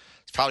out.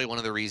 It's probably one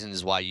of the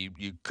reasons why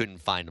you couldn't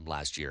find them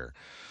last year.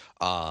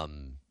 I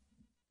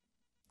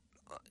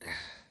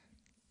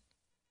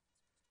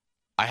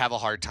have a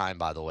hard time,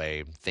 by the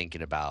way,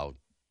 thinking about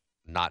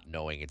not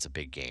knowing it's a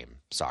big game.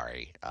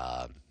 Sorry.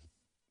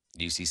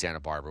 UC Santa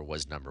Barbara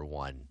was number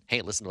one.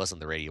 Hey, listen to us on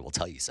the radio. We'll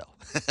tell you so.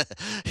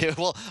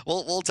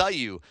 we'll tell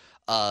you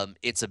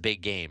it's a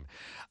big game.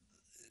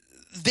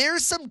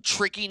 There's some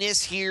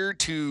trickiness here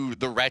to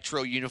the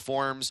retro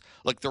uniforms.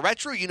 Look, the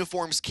retro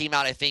uniforms came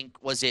out, I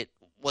think, was it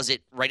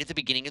right at the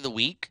beginning of the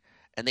week,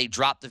 and they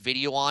dropped the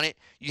video on it.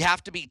 You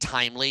have to be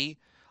timely.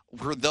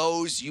 For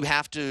those, you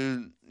have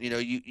to,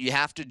 you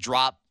have to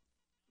drop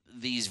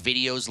these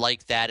videos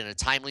like that in a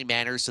timely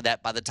manner so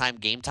that by the time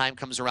game time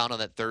comes around on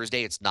that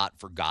Thursday, it's not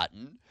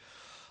forgotten.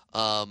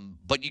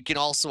 But you can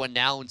also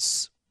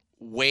announce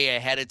way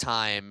ahead of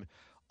time,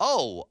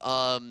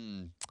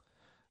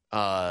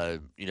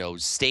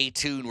 stay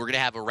tuned. We're going to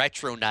have a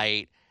retro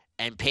night,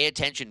 and pay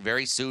attention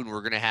very soon.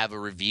 We're going to have a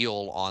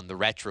reveal on the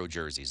retro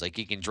jerseys. Like,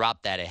 you can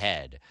drop that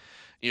ahead.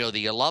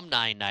 The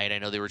alumni night, I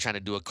know they were trying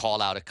to do a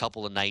call out a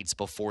couple of nights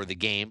before the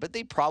game, but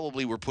they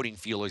probably were putting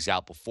feelers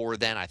out before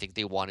then. I think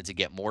they wanted to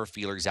get more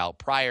feelers out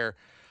prior,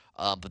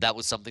 but that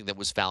was something that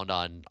was found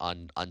on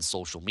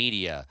social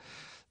media.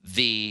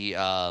 The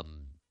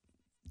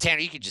Tanner,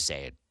 you can just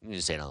say it. You can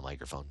just say it on the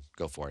microphone.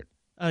 Go for it.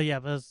 Oh,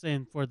 yeah, but I was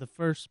saying for the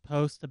first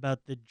post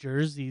about the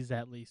jerseys,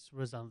 at least,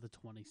 was on the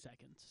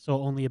 22nd, so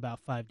only about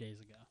 5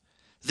 days ago.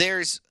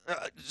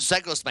 So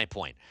that goes to my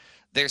point.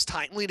 There's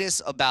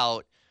timeliness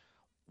about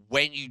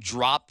when you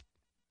drop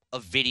a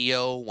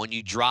video, when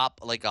you drop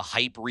like a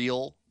hype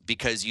reel,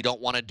 because you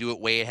don't want to do it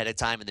way ahead of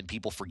time and then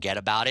people forget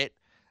about it.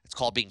 It's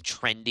called being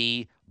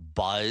trendy,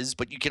 buzz,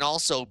 but you can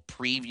also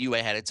preview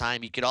ahead of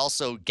time. You could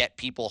also get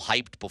people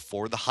hyped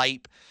before the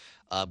hype,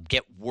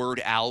 get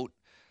word out,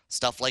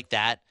 stuff like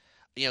that.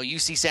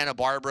 UC Santa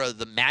Barbara,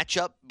 the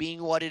matchup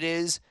being what it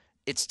is,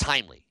 it's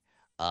timely.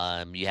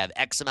 You have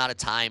X amount of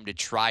time to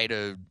try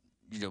to,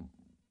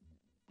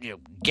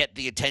 get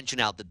the attention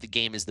out that the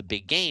game is the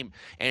big game,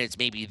 and it's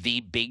maybe the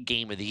big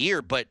game of the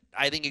year. But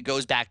I think it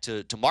goes back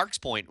to Mark's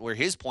point, where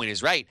his point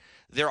is right.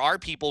 There are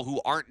people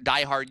who aren't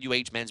diehard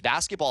UH men's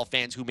basketball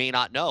fans who may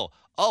not know,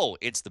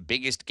 it's the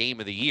biggest game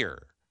of the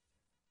year.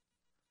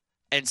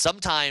 And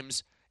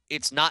sometimes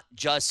it's not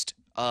just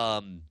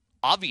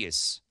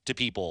obvious to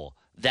people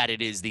that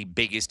it is the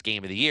biggest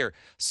game of the year.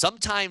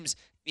 Sometimes,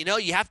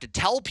 you have to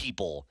tell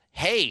people,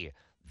 hey,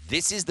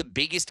 this is the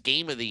biggest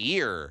game of the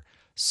year.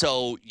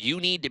 So you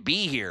need to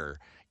be here.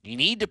 You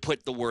need to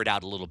put the word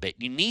out a little bit.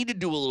 You need to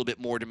do a little bit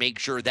more to make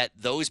sure that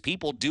those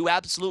people do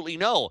absolutely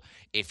know.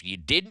 If you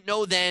didn't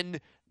know then,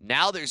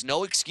 now there's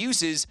no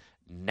excuses.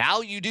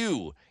 Now you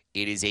do.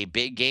 It is a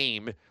big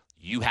game.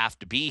 You have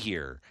to be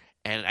here.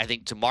 And I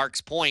think to Mark's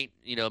point,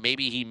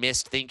 maybe he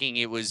missed thinking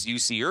it was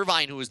UC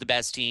Irvine who was the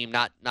best team,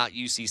 not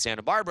UC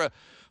Santa Barbara.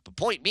 But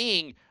point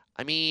being,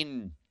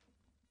 you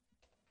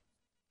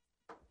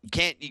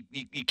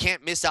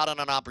can't miss out on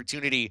an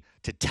opportunity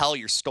to tell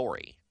your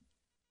story.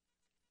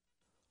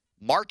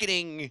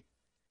 Marketing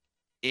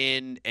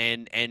and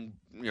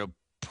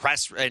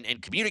press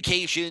and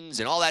communications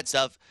and all that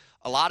stuff,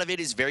 a lot of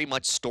it is very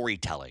much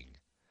storytelling.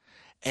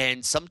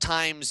 And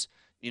sometimes,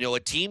 a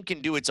team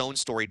can do its own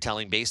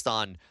storytelling based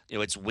on,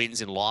 its wins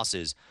and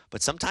losses,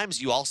 but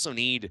sometimes you also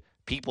need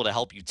people to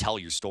help you tell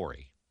your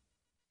story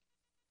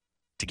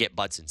to get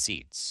butts in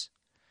seats.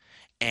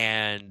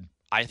 And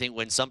I think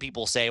when some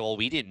people say, well,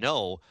 we didn't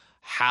know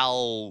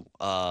how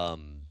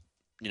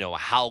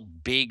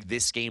big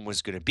this game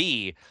was going to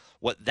be,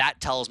 what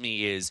that tells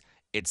me is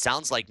it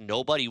sounds like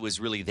nobody was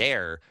really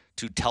there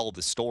to tell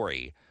the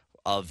story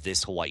of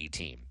this Hawaii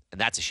team, and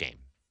that's a shame.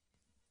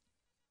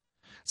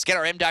 Let's get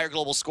our M. Dyer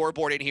Global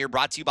scoreboard in here,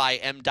 brought to you by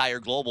M. Dyer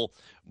Global,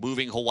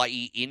 moving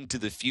Hawaii into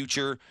the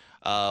future.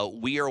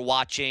 We are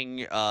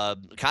watching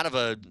kind of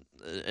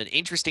an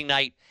interesting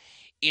night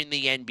in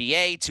the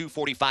NBA.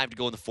 2:45 to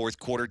go in the fourth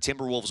quarter.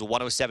 Timberwolves a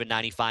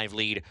 107-95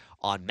 lead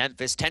on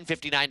Memphis.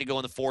 10:59 to go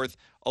in the fourth.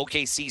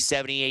 OKC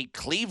 78,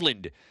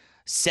 Cleveland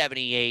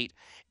 78.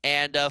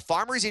 And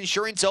Farmers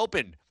Insurance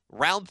Open.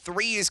 Round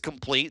 3 is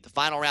complete. The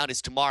final round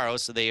is tomorrow,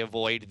 so they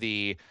avoid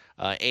the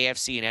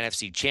AFC and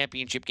NFC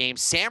championship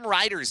games. Sam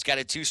Ryder's got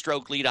a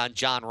 2-stroke lead on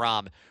John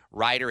Rahm.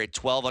 Ryder at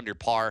 12 under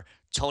par.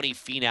 Tony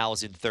Finau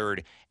is in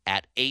third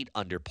at 8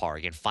 under par.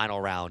 Again, final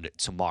round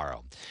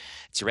tomorrow.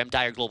 It's your M.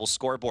 Dyer Global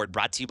scoreboard,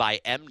 brought to you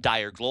by M.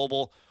 Dyer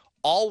Global.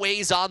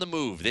 Always on the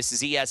move. This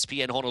is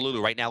ESPN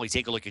Honolulu. Right now, we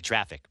take a look at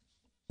traffic.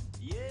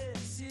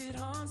 Yes, it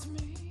haunts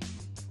me.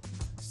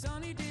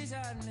 Sunny days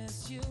I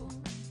miss you.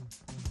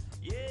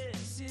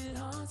 Yes, it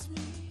haunts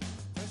me.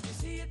 First you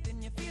see it,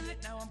 then you feel it.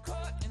 Now I'm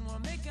caught and we're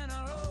making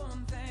our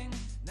own thing.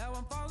 Now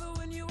I'm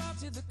following you out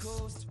to the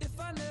coast. If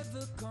I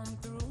never come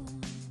through.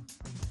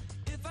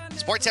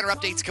 Sports Center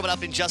updates coming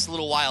up in just a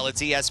little while.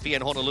 It's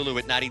ESPN Honolulu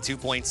at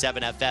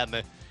 92.7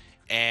 FM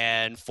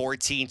and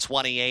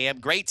 1420 AM.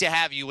 Great to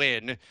have you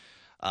in.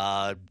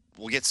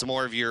 We'll get some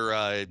more of your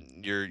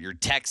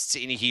texts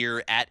in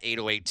here at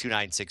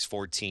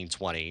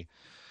 808-296-1420.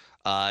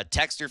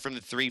 Texter from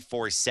the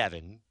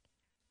 347.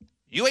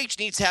 UH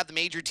needs to have the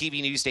major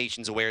TV news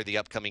stations aware of the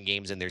upcoming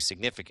games and their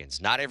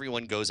significance. Not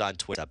everyone goes on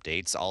Twitter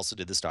updates. Also,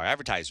 did the Star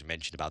Advertiser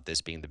mention about this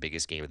being the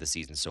biggest game of the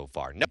season so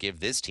far? No. Give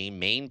this team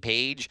main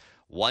page,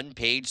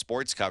 one-page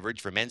sports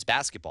coverage for men's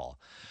basketball.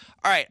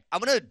 All right,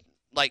 I'm going to,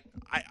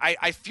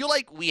 I feel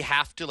like we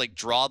have to,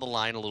 draw the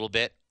line a little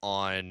bit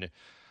on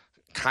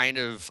kind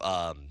of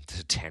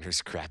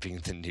Tanner's grabbing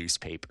the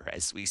newspaper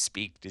as we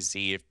speak to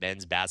see if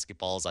men's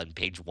basketball is on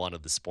page 1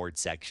 of the sports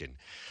section.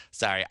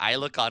 Sorry, I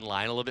look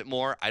online a little bit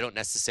more. I don't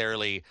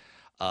necessarily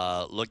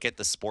look at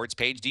the sports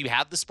page. Do you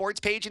have the sports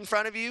page in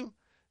front of you?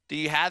 Do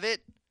you have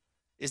it?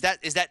 Is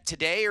that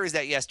today or is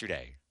that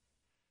yesterday?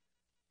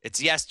 It's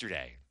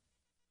yesterday.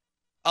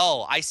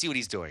 Oh, I see what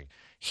he's doing.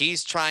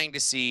 He's trying to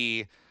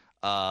see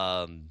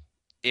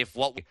if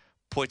what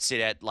puts it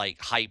at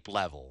hype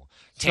level.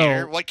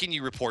 Tanner, what can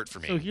you report for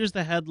me? So here's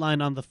the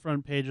headline on the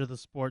front page of the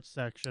sports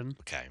section.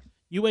 Okay.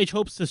 UH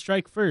hopes to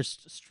strike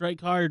first.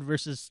 Strike hard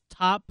versus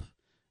top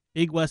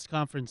Big West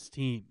Conference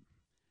team.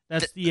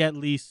 That's at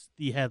least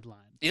the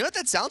headline. You know what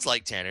that sounds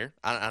like, Tanner?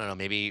 I don't know.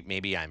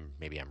 Maybe I'm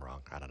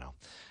wrong. I don't know.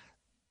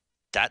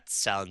 That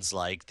sounds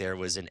like there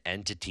was an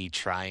entity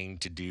trying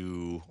to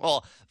do.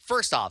 Well,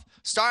 first off,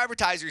 Star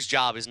Advertiser's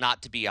job is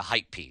not to be a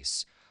hype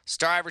piece.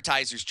 Star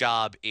Advertiser's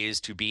job is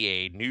to be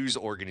a news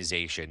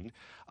organization,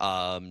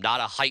 not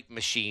a hype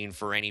machine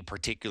for any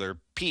particular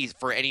piece,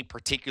 for any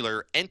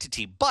particular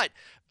entity. But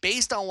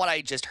based on what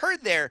I just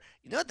heard there,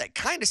 you know what that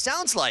kind of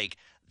sounds like?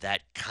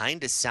 That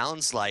kind of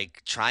sounds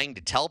like trying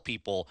to tell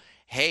people,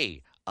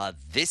 hey,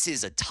 this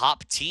is a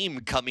top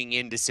team coming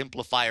into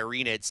Simplify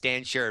Arena at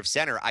Stan Sheriff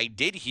Center. I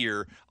did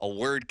hear a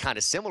word kind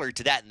of similar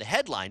to that in the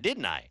headline,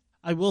 didn't I?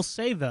 I will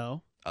say,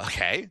 though,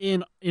 okay,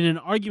 in an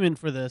argument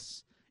for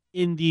this,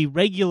 in the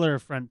regular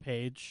front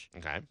page,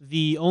 okay,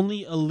 the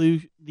only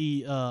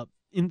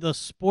in the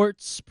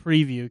sports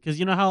preview, because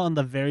you know how on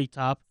the very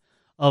top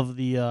of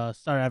the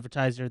Star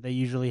Advertiser they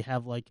usually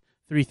have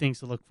 3 things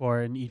to look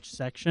for in each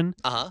section.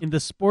 In the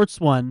sports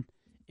one,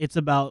 it's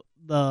about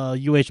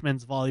the UH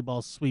men's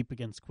volleyball sweep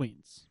against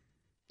Queens.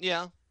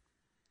 Yeah.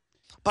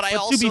 But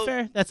to be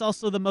fair, that's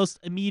also the most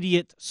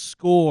immediate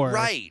score.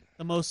 Right.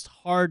 The most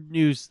hard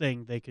news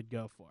thing they could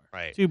go for.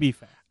 Right. To be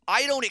fair.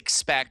 I don't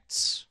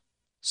expect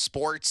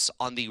sports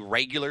on the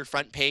regular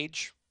front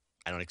page.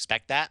 I don't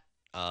expect that.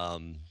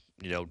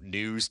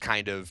 News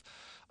kind of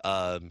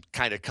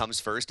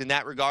comes first in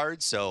that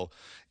regard. So,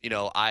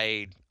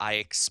 I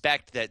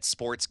expect that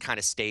sports kind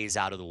of stays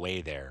out of the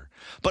way there.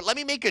 But let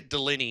me make a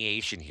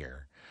delineation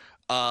here.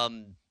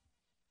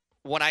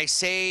 When I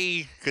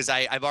say, because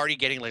I'm already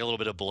getting a little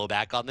bit of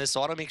blowback on this, so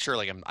I want to make sure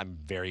I'm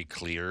very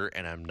clear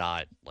and I'm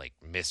not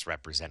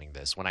misrepresenting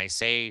this. When I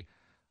say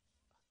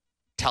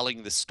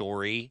telling the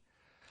story,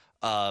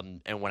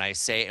 and when I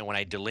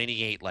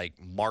delineate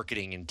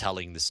marketing and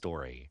telling the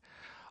story,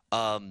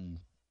 one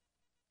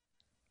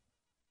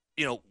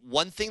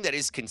thing that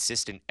is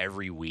consistent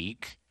every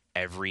week,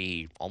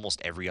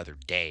 almost every other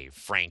day,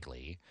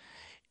 frankly,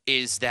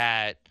 is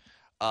that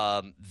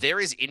there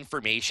is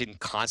information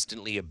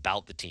constantly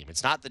about the team.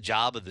 It's not the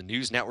job of the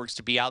news networks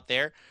to be out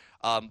there,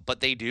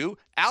 but they do.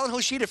 Alan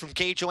Hoshida from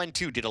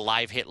KHON2 did a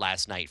live hit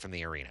last night from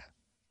the arena.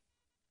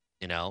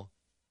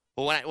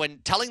 But when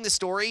telling the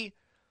story,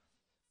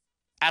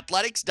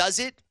 athletics does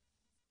it.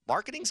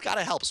 Marketing's got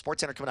to help.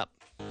 Sports Center coming up.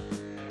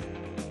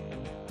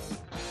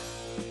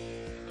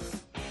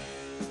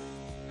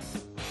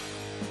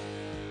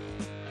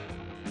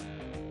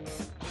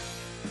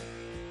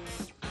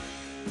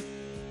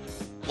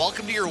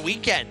 Welcome to your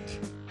weekend.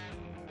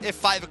 If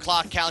 5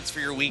 o'clock counts for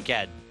your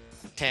weekend.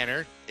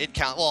 Tanner. It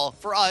count. Well,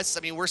 for us, I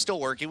mean, we're still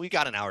working. We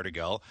got an hour to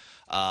go.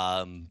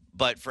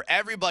 But for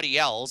everybody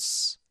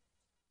else,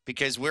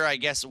 because I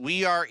guess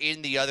we are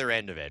in the other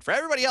end of it. For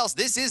everybody else,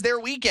 this is their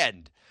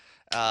weekend.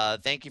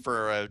 Thank you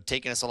for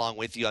taking us along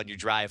with you on your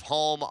drive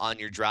home, on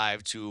your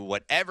drive to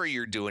whatever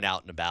you're doing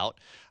out and about.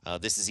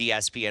 This is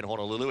ESPN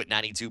Honolulu at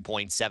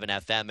 92.7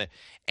 FM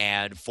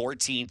and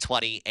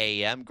 1420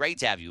 AM. Great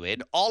to have you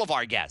in. All of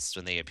our guests,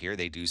 when they appear,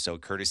 they do so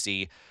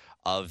courtesy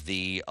of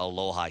the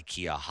Aloha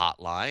Kia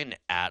hotline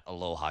at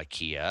Aloha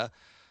Kia.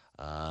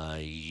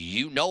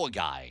 You know a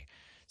guy.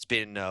 It's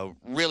been a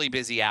really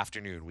busy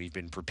afternoon. We've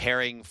been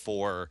preparing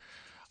for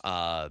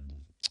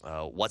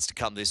what's to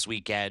come this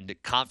weekend.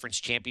 Conference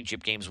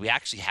championship games. We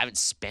actually haven't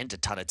spent a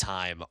ton of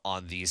time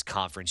on these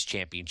conference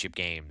championship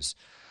games.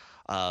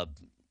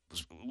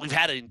 We've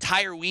had an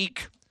entire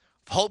week.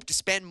 Hope to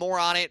spend more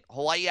on it.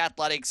 Hawaii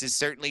Athletics has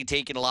certainly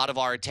taken a lot of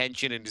our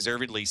attention, and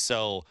deservedly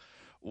so,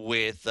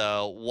 with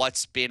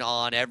what's been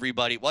on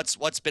everybody.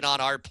 What's been on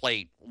our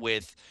plate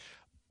with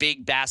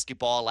big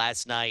basketball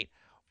last night.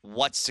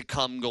 What's to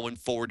come going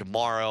forward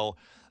tomorrow.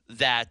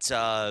 That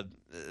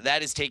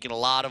has taken a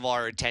lot of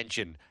our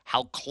attention.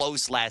 How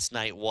close last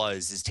night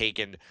has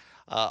taken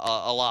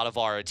a lot of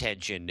our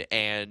attention.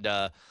 And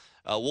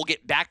we'll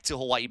get back to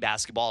Hawaii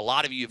basketball. A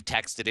lot of you have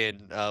texted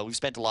in. We've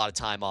spent a lot of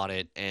time on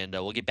it, and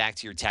we'll get back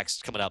to your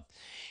text coming up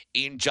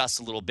in just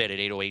a little bit at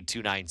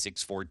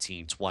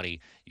 808-296-1420.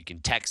 You can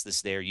text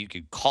us there. You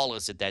can call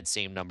us at that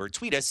same number.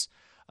 Tweet us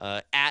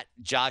at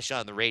Josh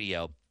on the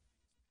radio.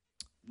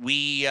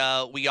 We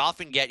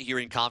often get here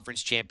in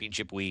Conference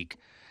Championship Week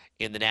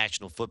in the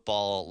National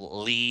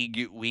Football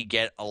League, we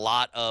get a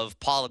lot of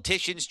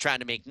politicians trying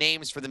to make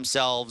names for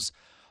themselves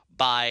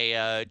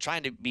by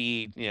trying to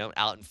be,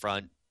 out in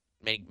front,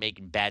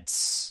 making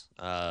bets,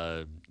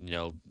 going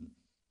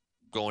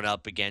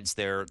up against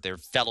their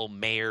fellow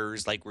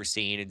mayors, like we're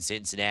seeing in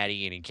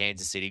Cincinnati and in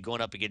Kansas City,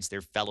 going up against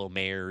their fellow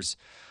mayors.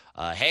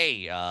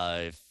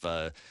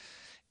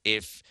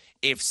 If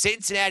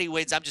Cincinnati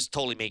wins, I'm just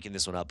totally making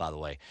this one up, by the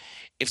way.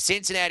 If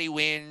Cincinnati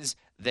wins,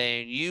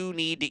 then you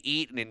need to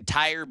eat an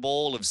entire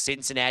bowl of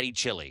Cincinnati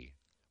chili,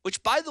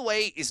 which, by the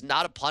way, is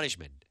not a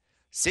punishment.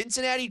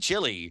 Cincinnati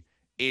chili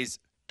is,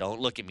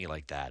 don't look at me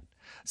like that.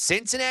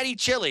 Cincinnati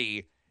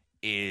chili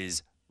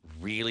is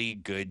really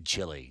good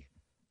chili.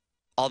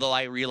 Although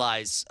I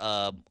realize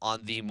on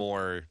the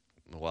more,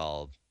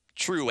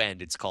 true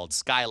end, it's called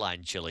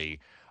Skyline chili.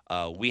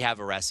 We have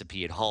a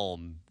recipe at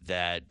home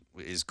that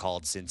is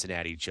called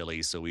Cincinnati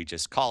chili, so we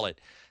just call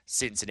it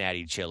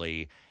Cincinnati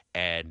chili.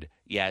 And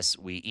yes,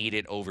 we eat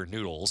it over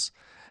noodles.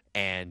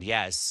 And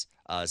yes,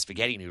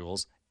 spaghetti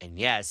noodles. And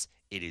yes,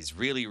 it is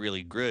really,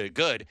 really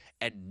good.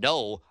 And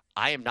no,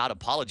 I am not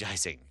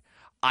apologizing.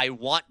 I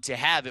want to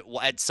have it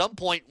at some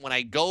point when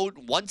I go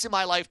once in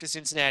my life to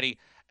Cincinnati.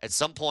 At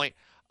some point,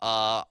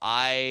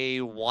 I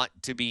want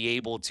to be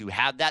able to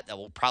have that. That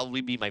will probably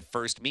be my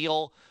first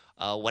meal.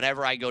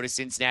 Whenever I go to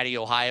Cincinnati,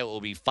 Ohio, it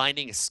will be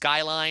finding a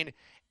Skyline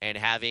and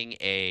having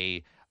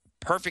a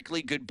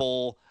perfectly good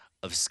bowl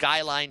of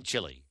Skyline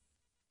chili.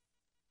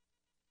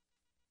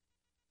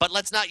 But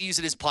let's not use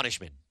it as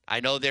punishment. I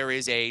know there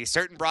is a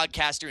certain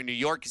broadcaster in New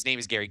York, his name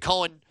is Gary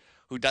Cohen,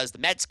 who does the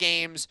Mets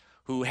games,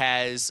 who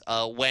has,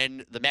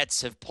 when the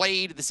Mets have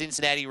played the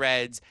Cincinnati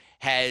Reds,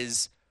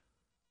 has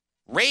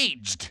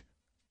raged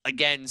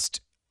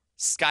against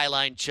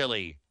Skyline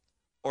chili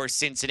or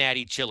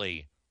Cincinnati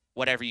chili,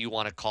 whatever you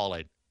want to call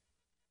it.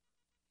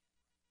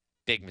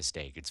 Big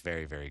mistake. It's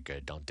very, very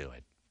good. Don't do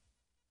it.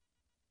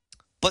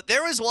 But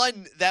there was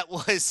one that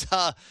was,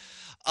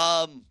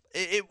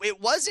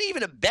 it wasn't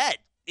even a bet.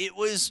 It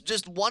was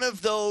just one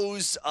of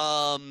those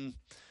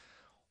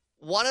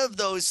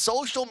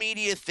social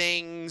media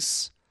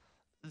things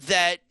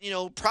that,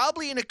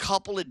 probably in a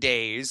couple of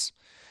days,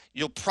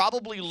 you'll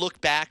probably look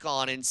back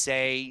on and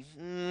say,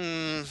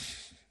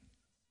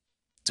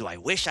 do I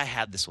wish I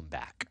had this one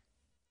back?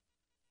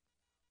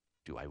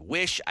 Do I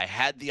wish I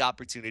had the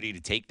opportunity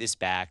to take this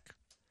back?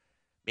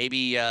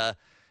 Maybe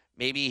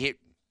hit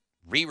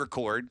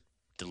re-record,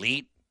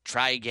 delete,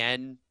 try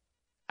again.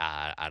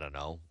 I don't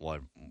know.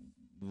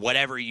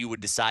 Whatever you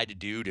would decide to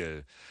do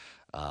to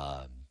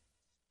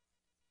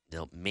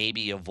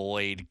maybe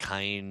avoid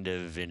kind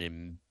of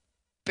an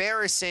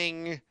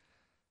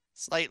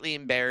slightly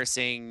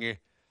embarrassing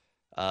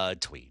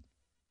tweet.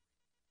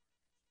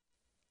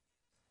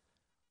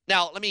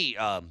 Now, let me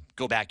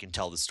go back and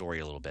tell the story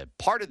a little bit.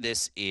 Part of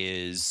this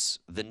is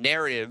the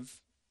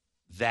narrative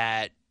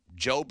that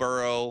Joe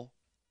Burrow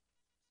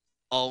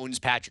owns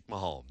Patrick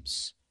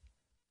Mahomes,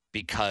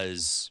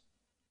 because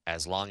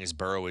as long as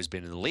Burrow has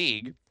been in the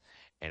league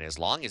and as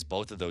long as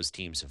both of those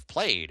teams have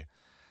played,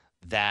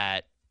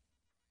 that,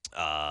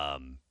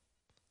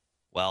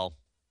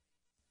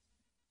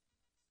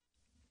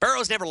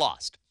 Burrow's never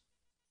lost.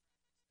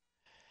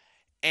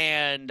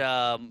 And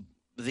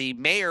the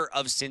mayor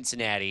of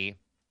Cincinnati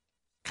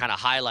kind of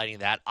highlighting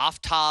that,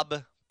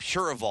 Aftab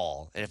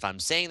Puraval. And if I'm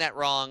saying that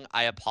wrong,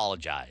 I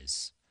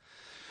apologize.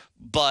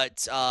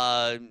 But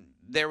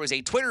there was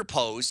a Twitter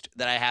post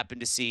that I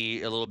happened to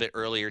see a little bit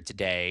earlier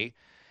today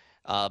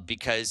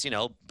because,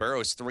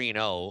 Burrow's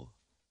 3-0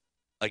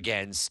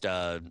 against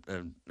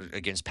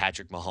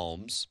Patrick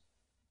Mahomes.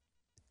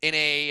 In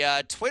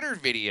a Twitter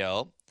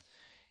video,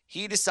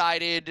 he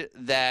decided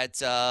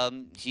that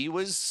he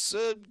was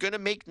going to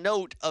make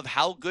note of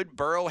how good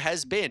Burrow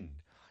has been.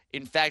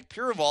 In fact,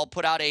 Puraval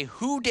put out a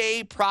Who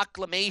Day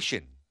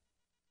proclamation.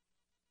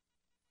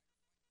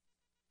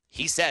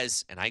 He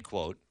says, and I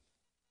quote,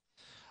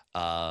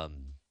 the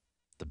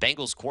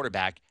Bengals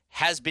quarterback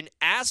has been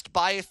asked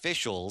by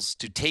officials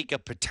to take a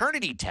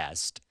paternity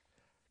test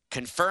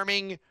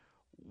confirming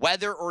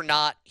whether or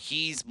not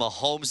he's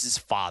Mahomes'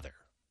 father.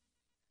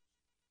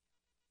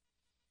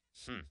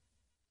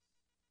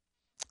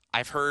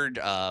 I've heard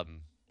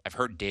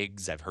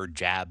digs, I've heard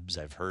jabs,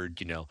 I've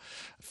heard,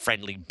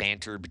 friendly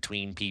banter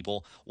between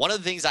people. One of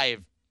the things I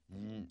have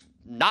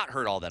not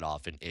heard all that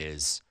often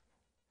is,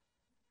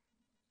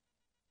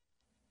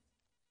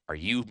 are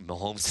you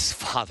Mahomes'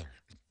 father?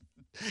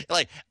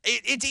 Like,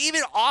 it's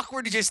even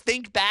awkward to just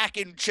think back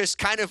and just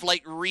kind of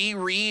like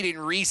reread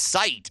and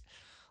recite.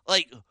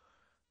 Like,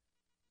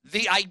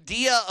 the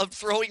idea of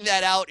throwing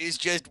that out is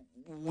just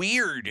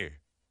weird.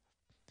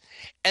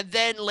 And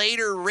then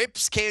later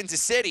rips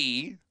Kansas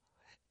City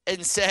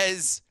and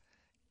says,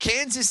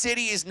 Kansas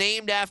City is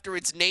named after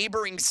its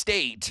neighboring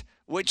state,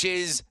 which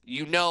is,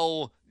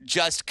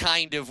 just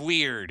kind of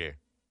weird.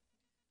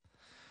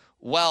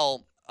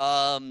 Well,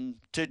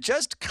 to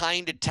just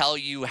kind of tell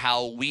you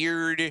how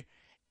weird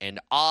and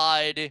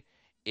odd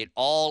it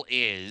all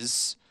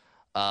is,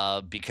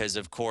 because,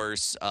 of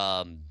course,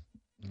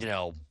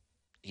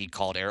 he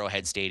called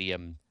Arrowhead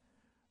Stadium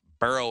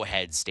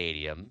Burrowhead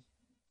Stadium.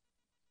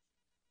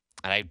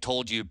 And I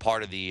told you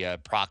part of the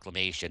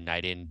proclamation. I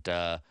didn't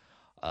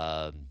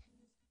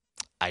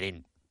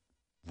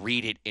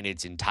read it in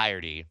its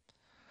entirety.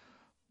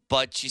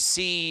 But you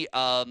see,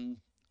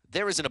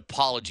 there was an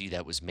apology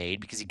that was made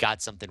because he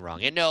got something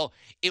wrong. And no,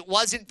 it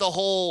wasn't the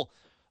whole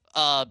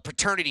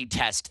paternity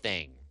test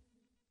thing.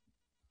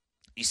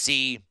 You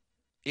see,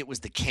 it was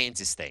the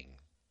Kansas thing.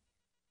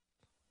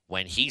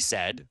 When he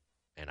said,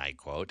 and I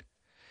quote,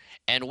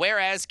 and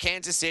whereas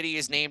Kansas City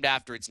is named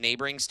after its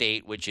neighboring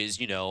state, which is,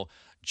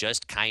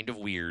 just kind of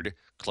weird,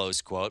 close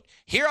quote,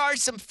 here are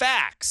some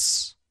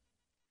facts.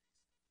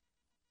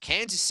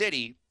 Kansas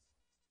City,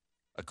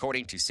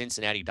 according to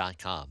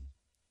Cincinnati.com,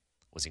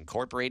 was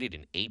incorporated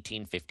in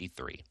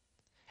 1853,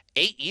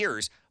 8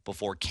 years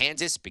before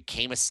Kansas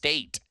became a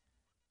state.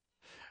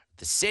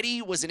 The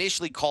city was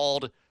initially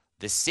called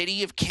the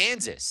City of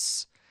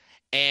Kansas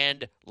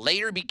and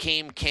later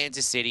became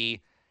Kansas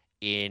City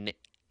in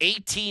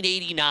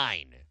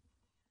 1889.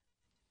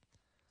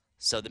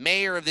 So the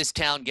mayor of this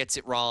town gets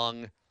it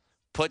wrong,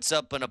 puts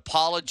up an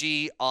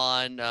apology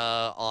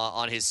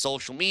on his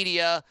social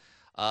media.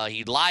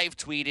 He live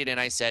tweeted, and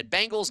I said,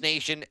 Bengals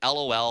Nation,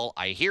 LOL,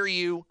 I hear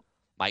you.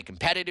 My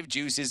competitive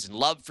juices and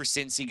love for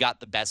Cincy got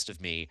the best of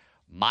me.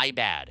 My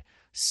bad.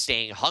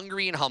 Staying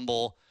hungry and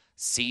humble.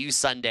 See you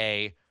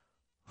Sunday.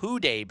 Who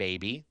Day,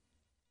 baby.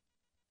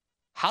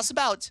 How's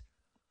about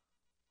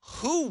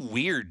who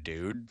weird,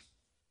 dude?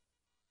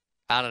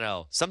 I don't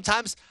know.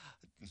 Sometimes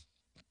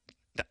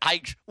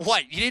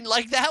what? You didn't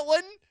like that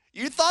one?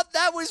 You thought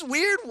that was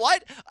weird?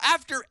 What?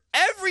 After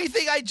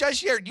everything I just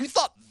shared, you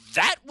thought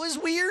that was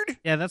weird?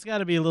 Yeah, that's got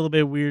to be a little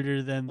bit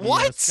weirder than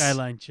the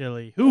Skyline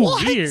Chili.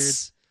 What? Weird?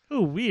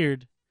 Who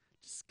weird?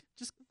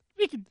 Just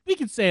we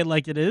can say it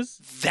like it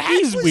is.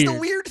 He's weird. The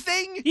weird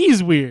thing?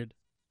 He's weird.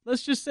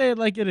 Let's just say it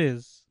like it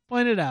is.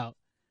 Point it out.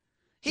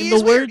 He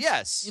is weird,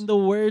 yes. In the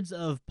words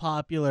of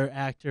popular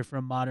actor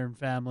from Modern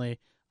Family,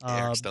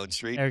 Eric Stone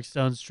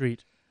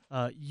Street.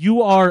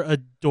 You are a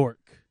dork.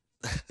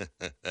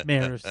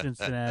 Mayor of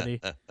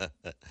Cincinnati.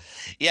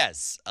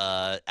 Yes,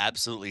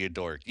 absolutely a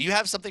dork. You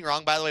have something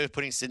wrong, by the way, with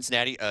putting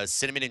Cincinnati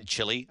cinnamon in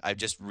chili. I've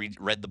just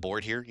read the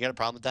board here. You got a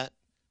problem with that?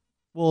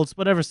 Well, it's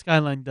whatever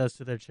Skyline does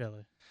to their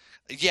chili.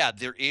 Yeah,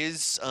 there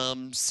is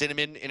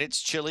cinnamon in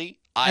its chili.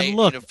 And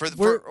look,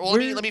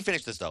 let me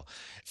finish this though.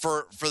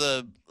 For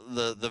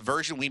the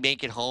version we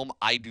make at home,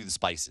 I do the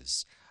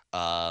spices.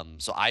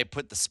 So I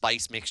put the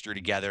spice mixture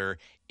together.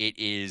 It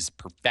is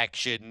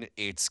perfection.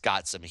 It's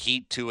got some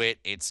heat to it.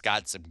 It's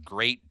got some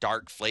great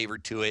dark flavor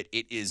to it.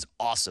 It is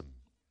awesome.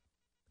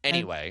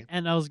 Anyway.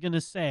 And I was going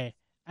to say,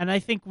 and I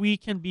think we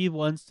can be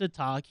ones to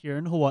talk here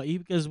in Hawaii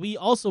because we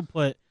also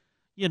put,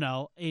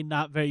 a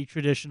not very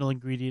traditional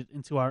ingredient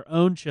into our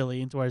own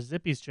chili, into our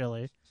Zippy's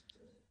chili.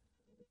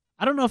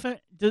 I don't know if you're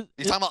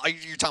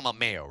talking about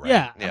mayo, right?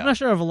 Yeah, I'm not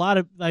sure if a lot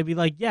of I'd be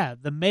like, yeah,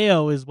 the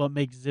mayo is what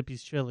makes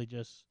Zippy's chili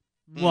just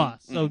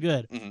so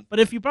good. Mm-hmm. But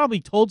if you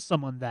probably told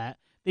someone that,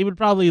 they would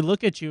probably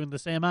look at you in the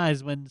same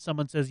eyes when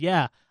someone says,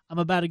 yeah, I'm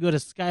about to go to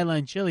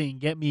Skyline Chili and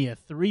get me a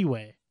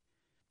 3-way.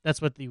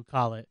 That's what you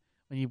call it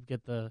when you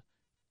get the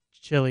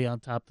chili on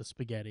top of the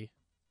spaghetti.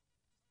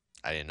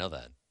 I didn't know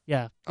that.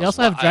 Yeah. They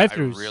also have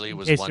drive-thrus in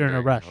case you're in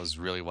a rush. I was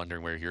really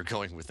wondering where you're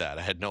going with that.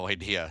 I had no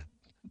idea.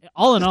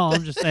 All in all,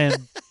 I'm just saying,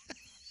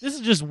 this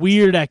is just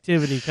weird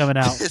activity coming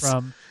out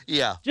from.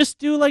 Yeah. Just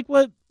do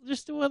what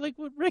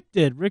Rick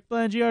did. Rick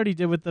Blangiardi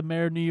did with the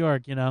mayor of New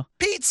York,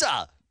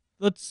 Pizza!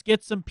 let's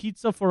get some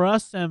pizza for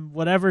us and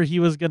whatever he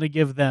was going to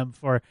give them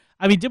for.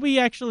 I mean, did we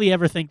actually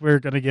ever think we were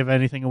going to give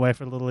anything away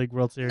for the Little League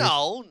World Series?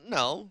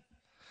 No.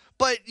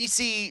 But you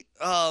see,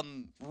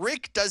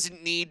 Rick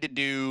doesn't need to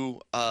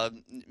do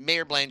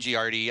Mayor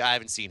Blangiardi. I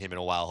haven't seen him in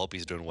a while. Hope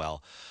he's doing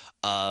well.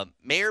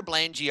 Mayor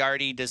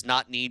Blangiardi does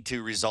not need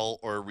to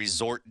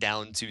resort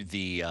down to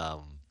the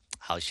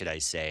how should I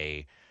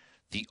say,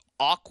 the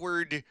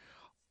awkward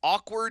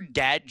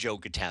dad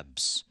joke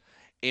attempts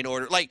in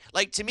order.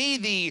 Like to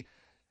me,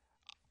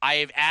 I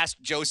have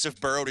asked Joseph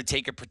Burrow to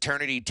take a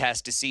paternity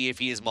test to see if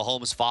he is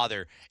Mahomes'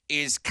 father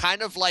is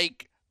kind of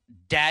like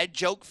dad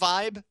joke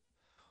vibe,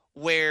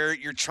 where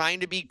you're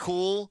trying to be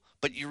cool,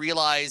 but you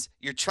realize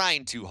you're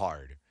trying too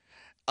hard.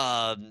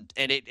 And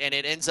it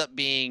ends up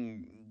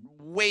being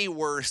way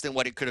worse than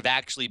what it could have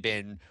actually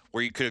been,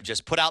 where you could have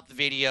just put out the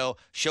video,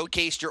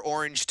 showcased your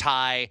orange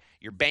tie,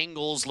 your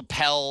Bengals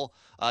lapel,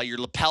 your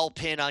lapel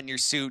pin on your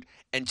suit,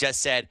 and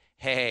just said,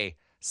 hey,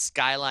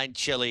 Skyline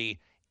Chili,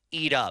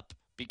 eat up,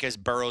 because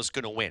Burrow's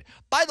going to win.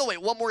 By the way,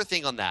 one more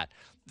thing on that.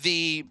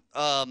 The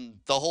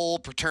whole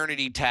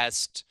paternity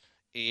test,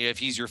 if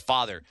he's your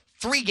father,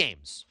 3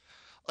 games.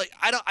 Like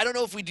I don't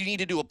know if we do need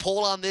to do a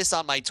poll on this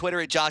on my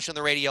Twitter at Josh on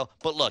the Radio,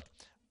 but look,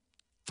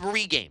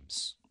 3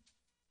 games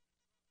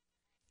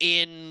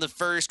in the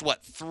first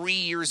 3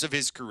 years of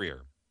his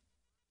career.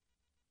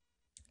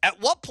 At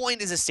what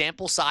point is a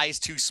sample size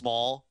too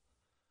small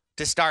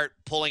to start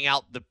pulling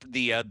out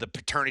the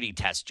paternity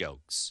test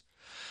jokes?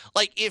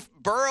 Like if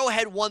Burrow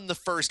had won the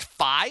first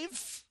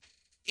 5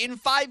 in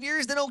 5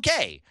 years, then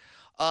okay.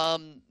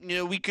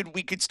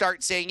 We could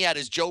start saying, yeah,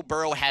 does Joe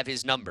Burrow have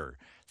his number?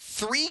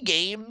 3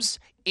 games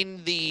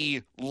in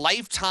the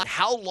lifetime,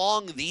 how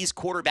long these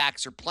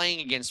quarterbacks are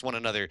playing against one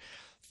another.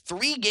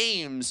 3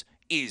 games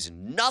is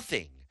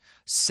nothing.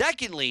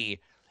 Secondly,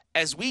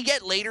 as we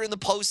get later in the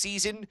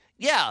postseason,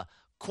 yeah,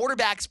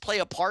 quarterbacks play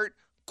a part.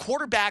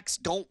 Quarterbacks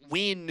don't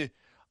win.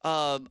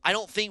 I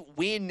don't think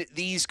win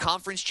these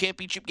conference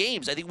championship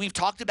games. I think we've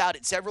talked about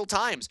it several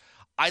times.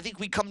 I think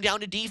we come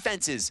down to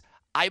defenses.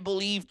 I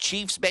believe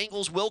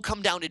Chiefs-Bengals will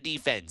come down to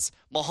defense.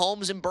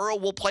 Mahomes and Burrow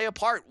will play a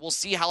part. We'll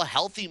see how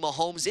healthy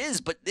Mahomes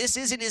is, but this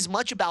isn't as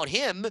much about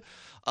him,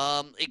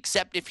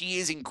 except if he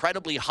is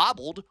incredibly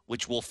hobbled,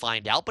 which we'll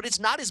find out, but it's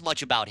not as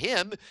much about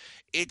him.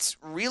 It's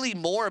really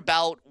more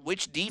about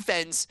which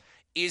defense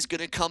is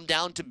going to come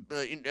down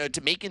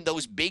to making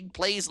those big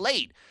plays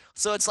late.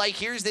 So it's like,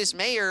 here's this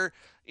mayor,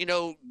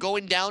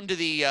 going down to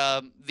the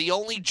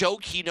only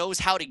joke he knows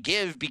how to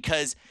give,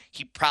 because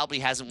he probably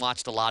hasn't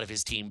watched a lot of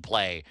his team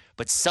play.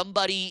 But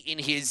somebody in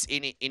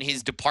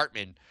his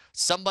department,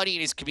 somebody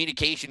in his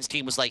communications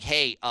team was like,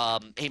 hey,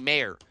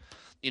 mayor,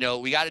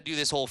 we got to do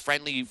this whole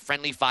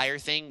friendly fire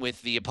thing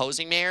with the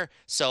opposing mayor.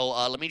 So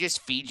let me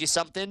just feed you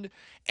something,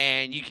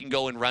 and you can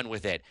go and run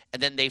with it.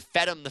 And then they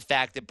fed him the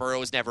fact that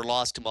Burrow's never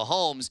lost to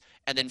Mahomes,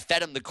 and then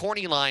fed him the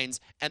corny lines,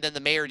 and then the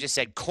mayor just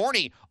said,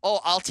 corny? Oh,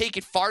 I'll take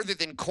it farther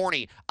than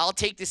corny. I'll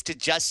take this to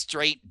just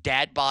straight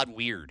dad bod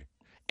weird.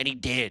 And he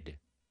did.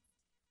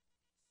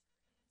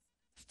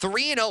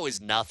 3-0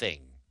 is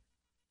nothing.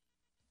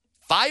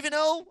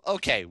 5-0?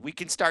 Okay, we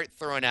can start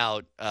throwing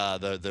out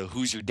the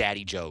who's your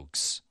daddy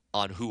jokes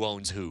on who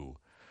owns who.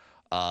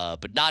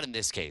 But not in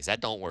this case.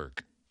 That don't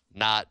work.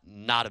 Not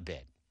a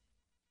bit.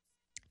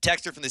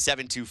 Texter from the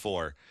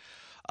 724.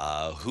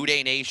 Who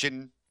Dey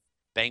Nation,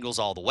 Bengals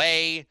all the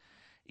way.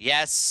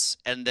 Yes,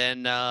 and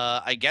then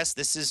I guess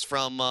this is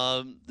from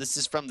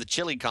the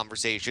chili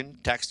conversation.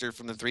 Texter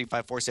from the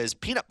 354 says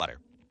peanut butter.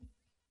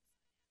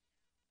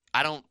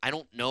 I don't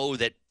know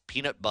that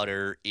peanut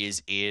butter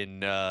is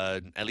in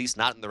at least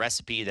not in the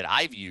recipe that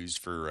I've used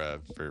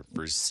for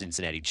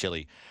Cincinnati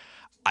chili.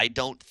 I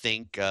don't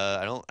think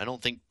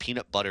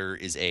peanut butter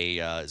is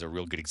a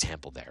real good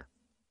example there.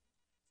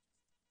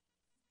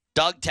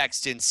 Doug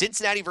texts in,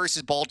 Cincinnati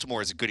versus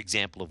Baltimore is a good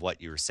example of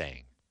what you were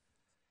saying.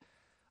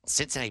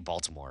 Cincinnati,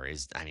 Baltimore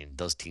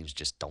those teams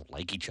just don't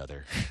like each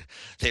other.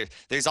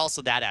 There's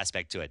also that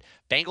aspect to it.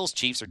 Bengals,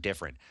 Chiefs are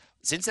different.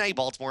 Cincinnati,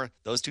 Baltimore,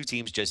 those two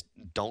teams just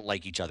don't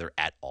like each other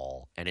at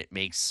all, and it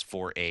makes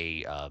for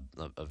a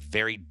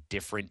very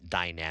different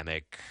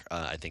dynamic,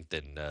 I think,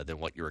 than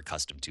what you're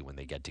accustomed to when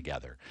they get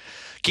together.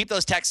 Keep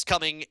those texts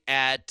coming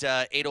at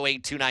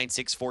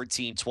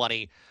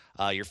 808-296-1420.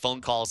 Your phone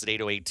calls at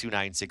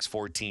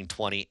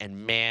 808-296-1420.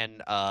 And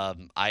man,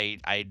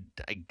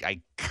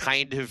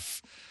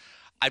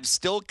 I'm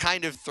still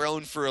kind of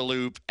thrown for a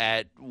loop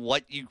at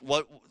what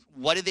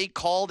do they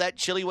call that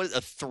chili? What is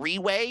a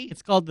 3-way?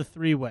 It's called the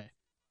 3-way.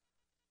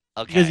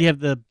 Okay. Because you have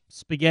the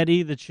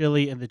spaghetti, the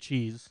chili, and the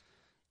cheese.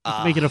 You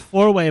can make it a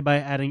 4-way by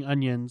adding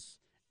onions,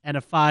 and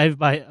a 5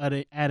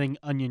 by adding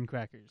onion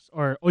crackers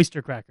or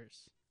oyster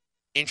crackers.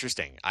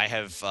 Interesting. I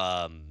have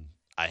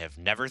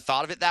never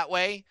thought of it that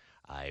way.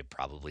 I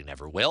probably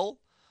never will.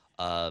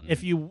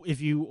 If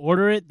you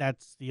order it,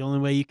 that's the only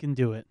way you can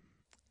do it.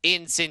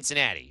 In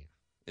Cincinnati,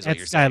 is at what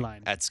you're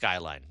Skyline. saying. At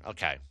Skyline.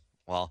 Okay.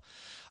 Well,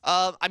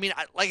 I mean,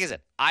 like I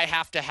said, I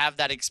have to have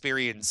that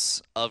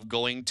experience of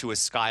going to a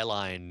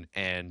Skyline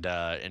and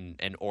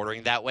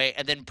ordering that way,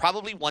 and then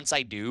probably once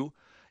I do,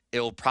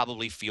 it'll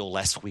probably feel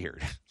less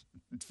weird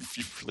if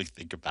you really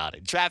think about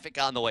it.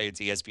 Traffic on the way. It's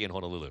ESPN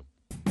Honolulu.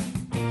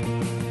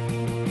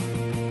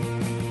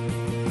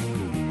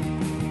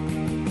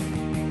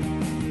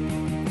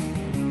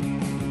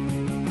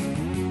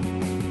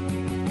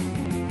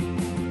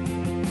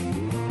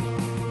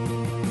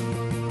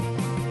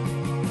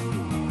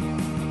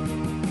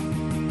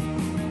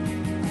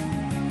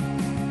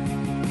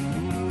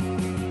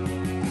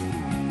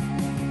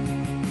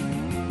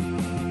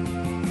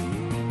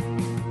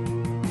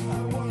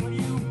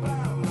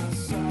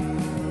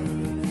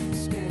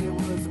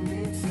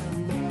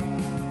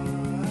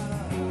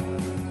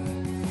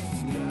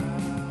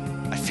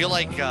 I feel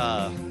like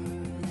that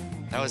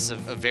was a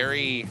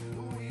very,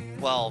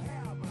 well,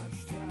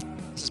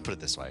 let's just put it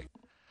this way.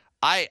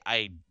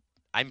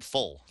 I'm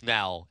full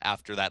now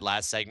after that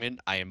last segment.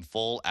 I am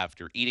full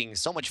after eating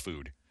so much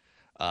food.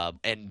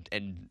 And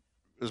it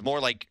was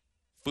more like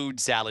food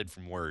salad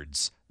from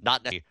words,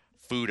 not necessarily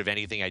food of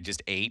anything I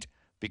just ate,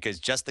 because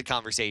just the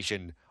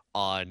conversation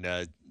on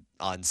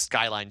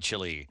Skyline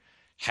Chili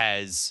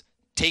has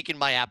taken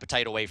my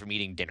appetite away from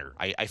eating dinner.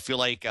 I feel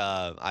like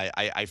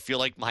I feel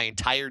like my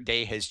entire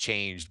day has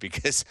changed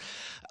because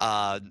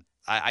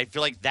I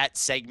feel like that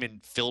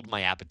segment filled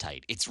my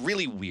appetite. It's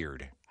really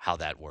weird how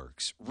that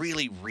works.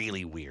 Really,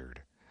 really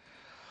weird.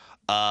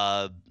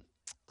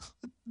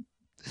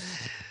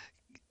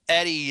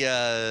 Eddie,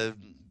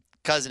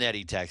 Cousin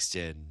Eddie texts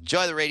in.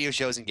 Enjoy the radio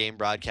shows and game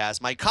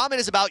broadcasts. My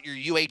comment is about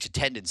your UH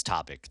attendance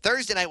topic.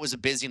 Thursday night was a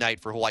busy night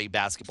for Hawaii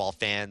basketball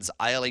fans.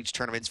 ILH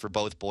tournaments for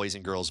both boys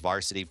and girls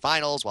varsity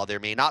finals. While there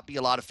may not be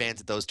a lot of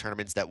fans at those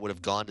tournaments that would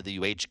have gone to the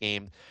UH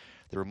game,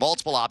 there were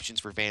multiple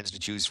options for fans to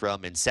choose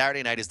from, and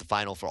Saturday night is the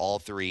final for all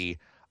three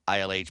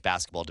ILH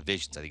basketball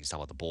divisions. I think he's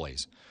talking about the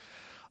boys.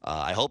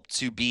 I hope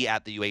to be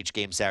at the UH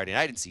game Saturday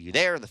night and see you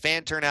there in the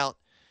fan turnout,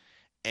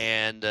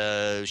 and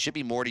should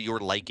be more to your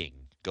liking.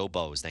 Go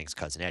Bows. Thanks,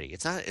 Cousin Eddie.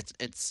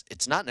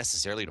 It's not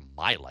necessarily to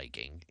my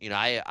liking. You know,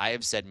 I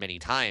have said many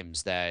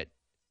times that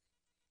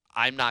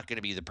I'm not going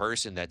to be the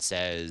person that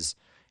says,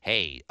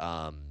 hey,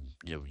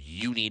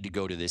 you need to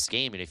go to this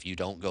game, and if you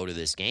don't go to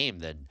this game,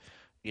 then,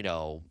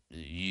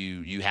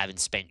 you haven't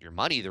spent your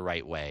money the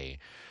right way.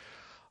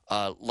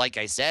 Like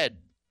I said,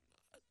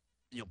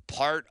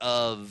 part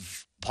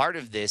of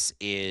this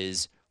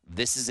is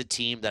a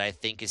team that I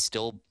think is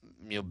still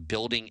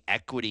building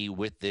equity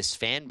with this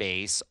fan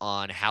base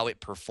on how it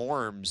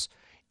performs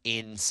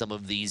in some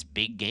of these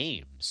big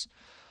games.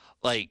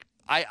 Like,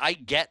 I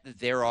get that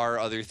there are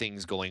other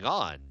things going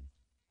on.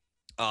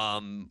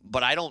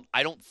 But I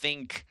don't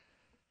think,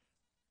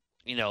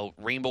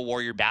 Rainbow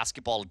Warrior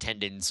basketball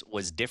attendance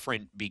was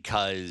different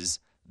because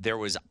there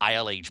was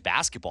ILH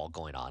basketball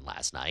going on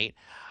last night.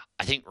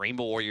 I think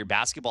Rainbow Warrior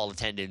basketball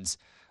attendance,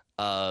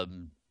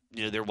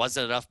 there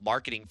wasn't enough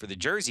marketing for the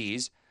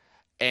jerseys.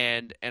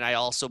 And I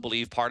also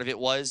believe part of it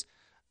was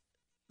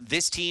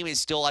this team is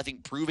still, I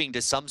think, proving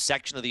to some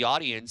section of the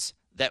audience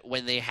that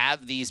when they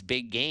have these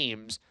big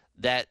games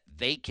that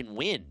they can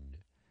win,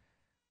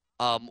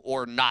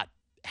 or not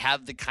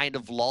have the kind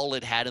of lull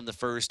it had in the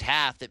first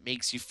half that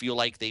makes you feel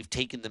like they've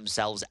taken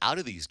themselves out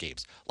of these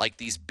games. Like,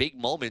 these big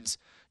moments,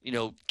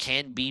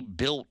 can be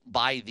built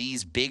by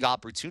these big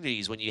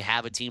opportunities when you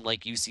have a team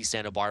like UC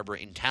Santa Barbara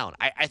in town.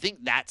 I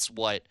think that's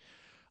what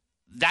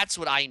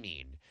I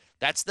mean.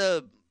 That's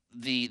the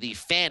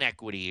fan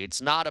equity.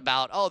 It's not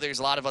about, there's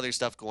a lot of other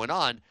stuff going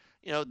on.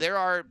 There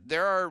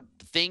are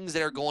things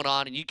that are going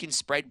on, and you can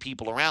spread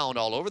people around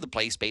all over the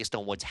place based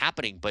on what's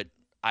happening. But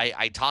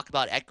I talk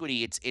about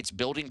equity. It's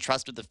building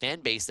trust with the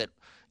fan base that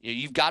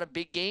you've got a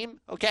big game.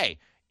 Okay,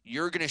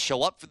 you're going to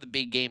show up for the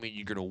big game, and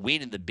you're going to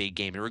win in the big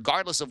game. And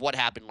regardless of what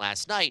happened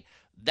last night,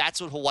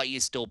 that's what Hawaii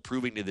is still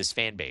proving to this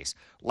fan base.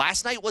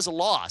 Last night was a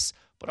loss,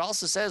 but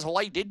also says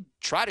Hawaii did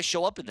try to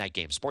show up in that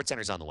game.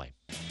 SportsCenter's on the way.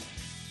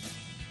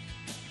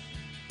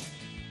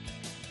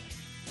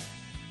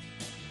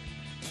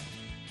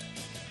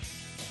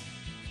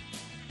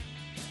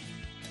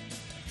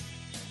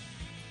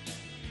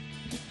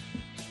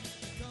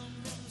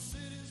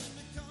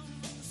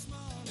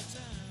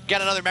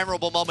 Got another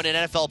memorable moment in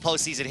NFL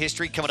postseason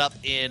history coming up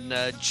in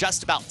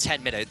just about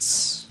 10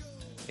 minutes.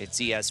 It's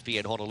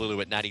ESPN Honolulu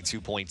at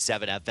 92.7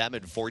 FM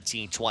and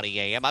 1420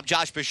 AM. I'm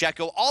Josh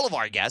Pacheco. All of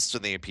our guests,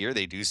 when they appear,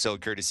 they do so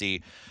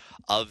courtesy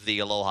of the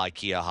Aloha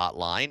Kia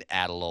hotline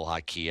at Aloha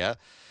Kia.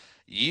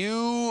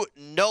 You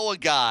know a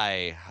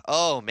guy.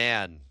 Oh,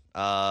 man.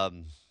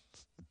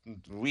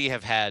 We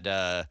have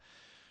had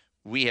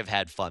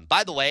fun.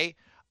 By the way,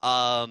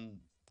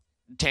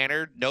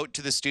 Tanner, note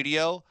to the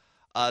studio.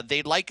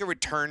 They'd like a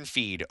return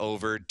feed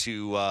over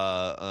to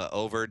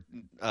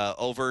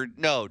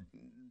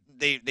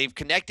they've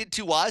connected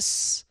to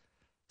us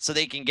so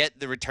they can get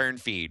the return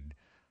feed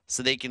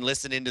so they can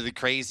listen into the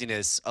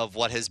craziness of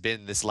what has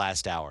been this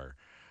last hour.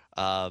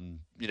 I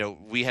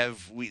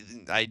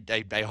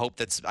hope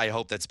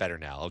that's better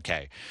now.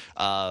 Okay.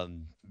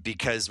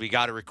 Because we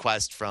got a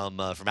request from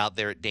out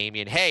there at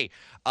Damien. Hey,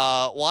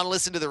 want to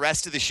listen to the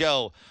rest of the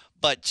show,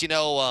 but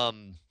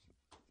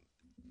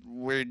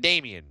we're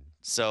Damien.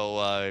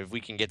 So if we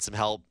can get some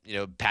help,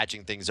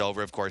 patching things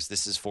over. Of course,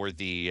 this is for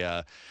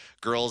the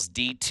girls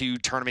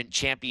D2 tournament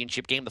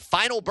championship game, the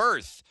final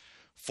berth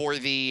for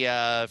the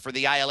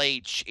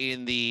ILH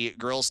in the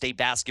girls state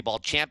basketball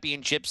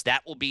championships.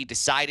 That will be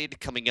decided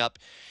coming up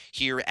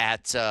here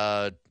at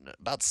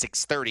about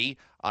 6:30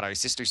 on our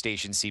sister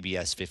station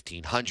CBS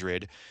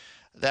 1500.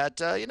 That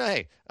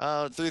hey,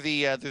 through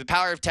the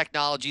power of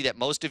technology that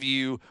most of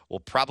you will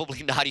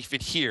probably not even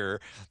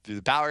hear, through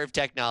the power of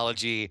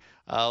technology,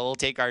 we'll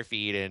take our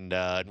feed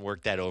and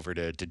work that over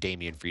to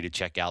Damien for you to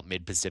check out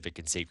Mid Pacific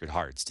and Sacred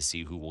Hearts to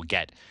see who will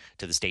get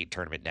to the state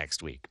tournament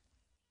next week.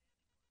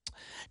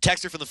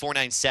 Texter from the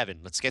 497.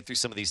 Let's get through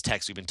some of these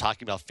texts. We've been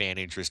talking about fan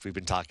interest. We've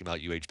been talking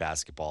about UH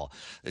basketball.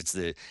 It's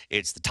the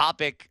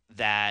topic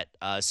that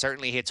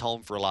certainly hits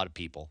home for a lot of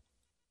people.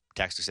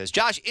 Texter says,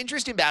 Josh,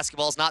 interest in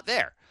basketball is not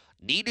there.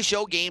 Need to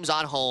show games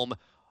on home,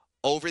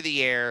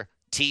 over-the-air,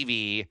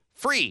 TV,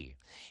 free.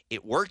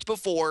 It worked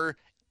before.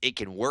 It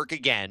can work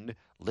again.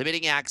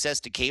 Limiting access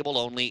to cable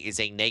only is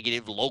a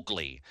negative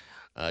locally.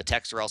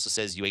 Texter also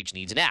says UH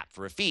needs an app.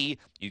 For a fee,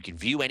 you can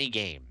view any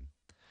game.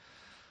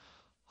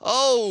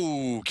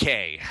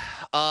 Okay.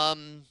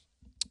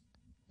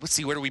 Let's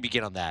see, where do we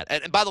begin on that?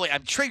 And by the way,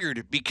 I'm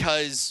triggered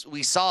because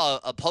we saw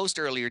a post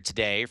earlier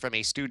today from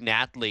a student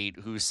athlete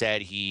who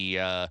said he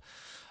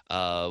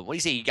what do you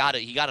say? He got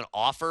an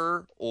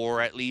offer,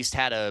 or at least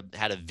had a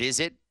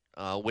visit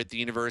with the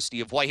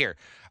University of Hawaii. Here,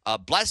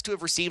 blessed to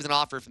have received an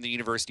offer from the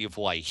University of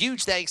Hawaii.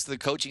 Huge thanks to the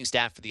coaching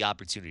staff for the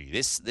opportunity.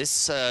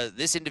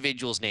 This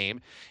individual's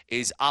name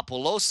is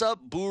Apolosa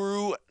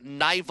Buru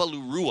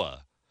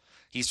Naivalurua.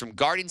 He's from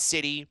Garden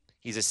City.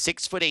 He's a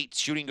 6'8"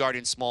 shooting guard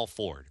and small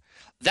forward.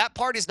 That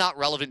part is not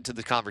relevant to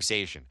the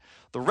conversation.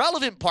 The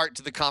relevant part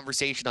to the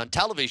conversation on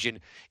television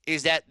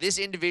is that this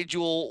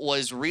individual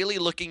was really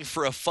looking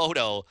for a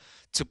photo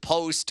to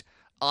post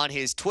on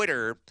his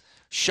Twitter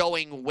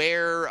showing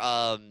where,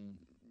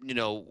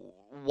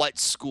 what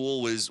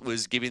school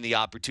was giving the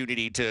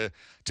opportunity to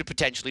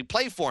potentially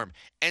play for him.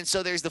 And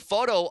so there's the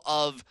photo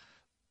of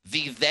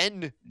the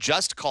then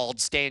just called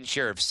Stan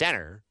Sheriff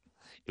Center.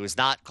 It was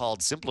not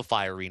called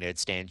Simplify Arena at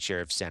Stan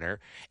Sheriff Center.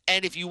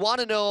 And if you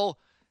want to know,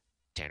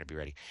 Tanner, be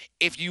ready.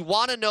 If you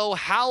want to know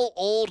how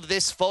old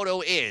this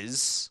photo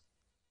is,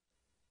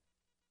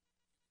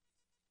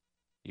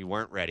 you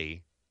weren't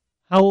ready.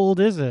 How old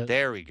is it?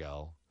 There we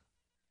go.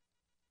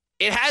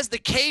 It has the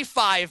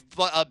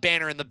K5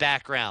 banner in the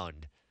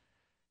background.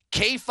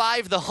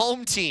 K5, the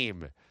home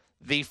team,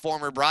 the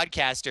former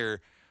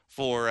broadcaster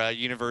for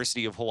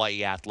University of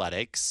Hawaii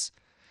Athletics.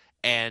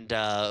 And,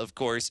 of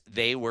course,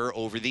 they were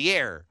over the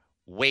air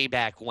way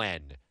back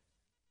when.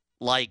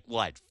 Like,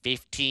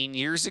 15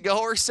 years ago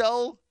or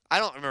so? I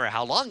don't remember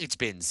how long it's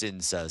been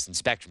since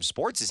Spectrum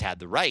Sports has had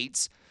the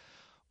rights.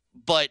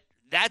 But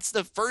that's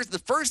the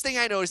first thing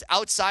I noticed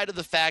outside of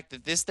the fact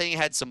that this thing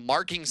had some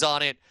markings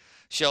on it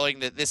showing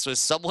that this was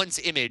someone's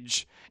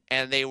image,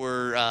 and they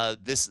were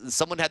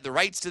someone had the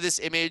rights to this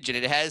image, and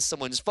it has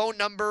someone's phone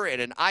number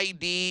and an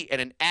ID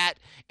and an @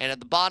 and at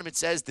the bottom it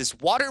says this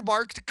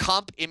watermarked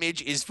comp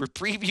image is for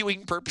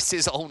previewing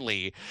purposes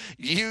only,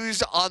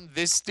 used on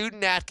this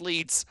student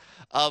athlete's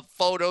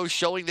photo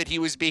showing that he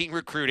was being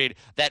recruited.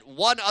 That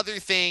one other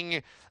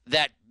thing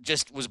that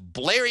just was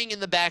blaring in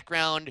the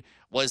background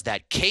was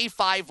that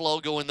K5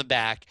 logo in the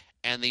back.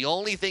 And the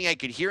only thing I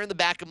could hear in the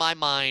back of my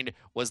mind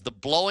was the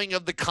blowing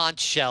of the conch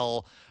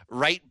shell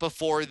right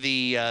before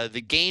the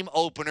game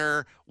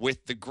opener,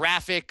 with the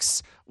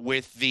graphics,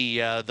 with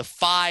the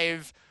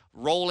 5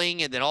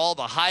 rolling, and then all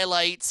the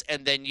highlights,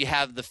 and then you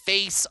have the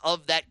face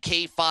of that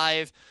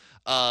K5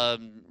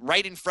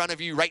 right in front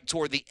of you, right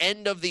toward the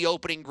end of the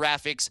opening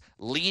graphics,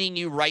 leading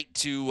you right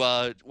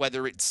to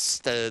whether it's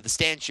the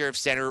Stan Sheriff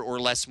Center or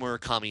Les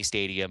Murakami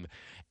Stadium,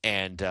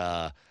 and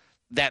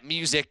that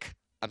music.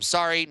 I'm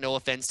sorry, no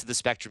offense to the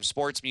Spectrum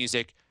Sports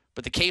music,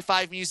 but the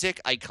K5 music,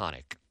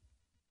 iconic.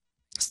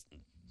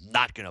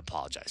 Not going to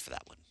apologize for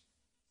that one.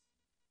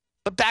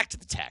 But back to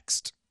the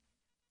text.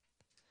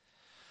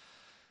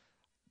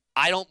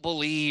 I don't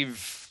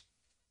believe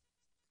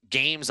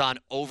games on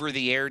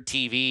over-the-air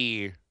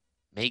TV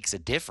makes a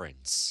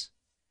difference.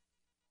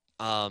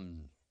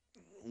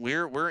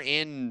 We're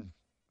in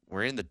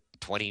the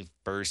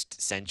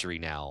 21st century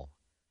now,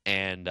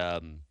 and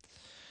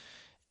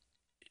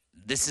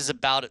this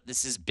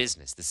is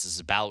business. This is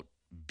about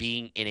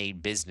being in a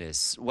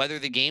business. Whether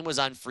the game was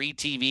on free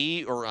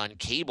TV or on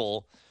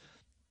cable,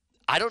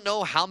 I don't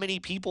know how many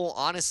people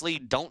honestly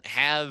don't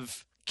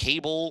have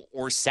cable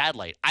or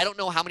satellite. I don't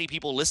know how many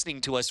people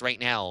listening to us right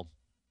now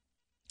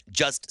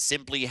just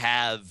simply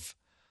have,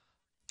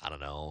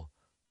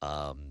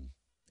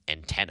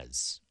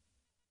 antennas.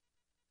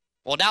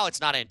 Well, now it's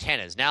not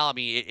antennas. Now, I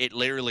mean, it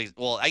literally,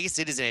 well, I guess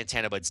it is an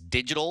antenna, but it's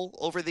digital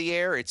over the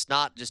air. It's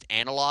not just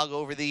analog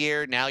over the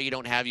air. Now you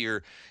don't have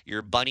your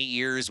bunny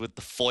ears with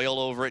the foil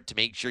over it to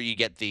make sure you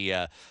get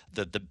the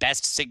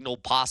best signal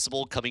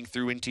possible coming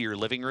through into your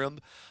living room.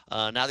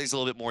 Now there's a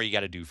little bit more you got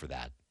to do for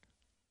that.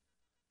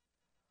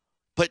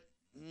 But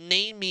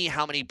name me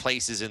how many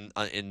places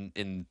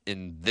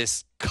in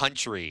this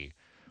country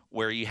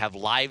where you have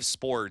live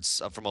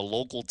sports from a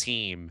local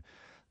team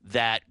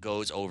that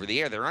goes over the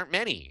air. There aren't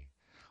many.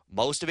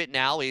 Most of it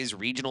now is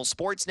regional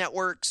sports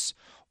networks,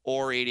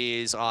 or it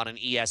is on an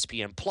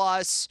ESPN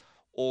Plus,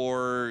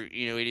 or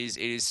it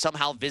is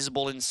somehow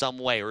visible in some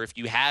way. Or if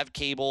you have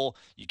cable,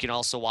 you can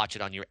also watch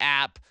it on your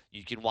app.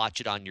 You can watch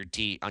it on your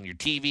TV,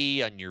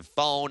 on your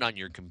phone, on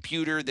your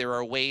computer. There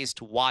are ways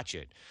to watch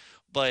it.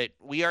 But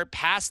we are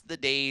past the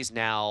days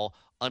now,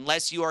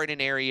 unless you are in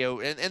an area,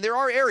 and there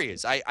are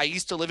areas. I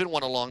used to live in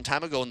one a long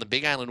time ago in the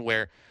Big Island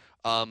where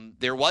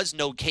there was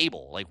no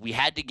cable. Like, we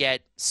had to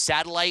get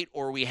satellite,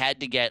 or we had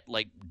to get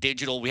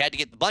digital. We had to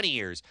get the bunny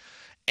ears.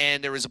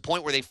 And there was a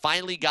point where they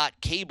finally got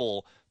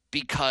cable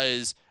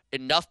because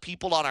enough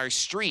people on our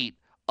street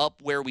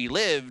up where we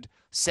lived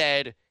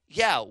said,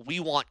 yeah, we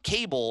want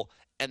cable.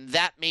 And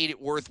that made it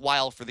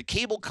worthwhile for the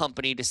cable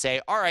company to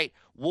say, all right,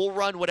 we'll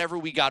run whatever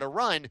we got to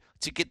run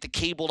to get the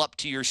cable up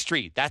to your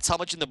street. That's how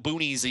much in the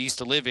boonies I used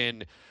to live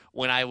in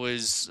when I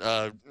was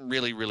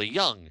really, really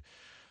young.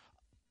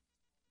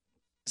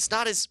 It's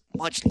not as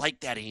much like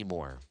that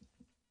anymore.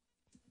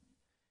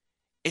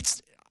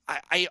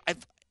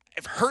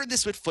 I've heard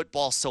this with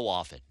football so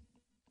often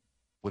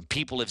when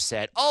people have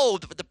said, oh,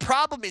 the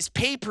problem is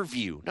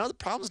pay-per-view. No, the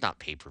problem's not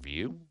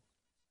pay-per-view.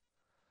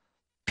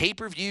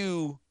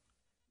 Pay-per-view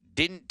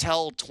didn't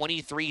tell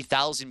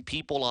 23,000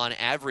 people on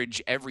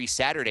average every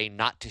Saturday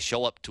not to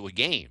show up to a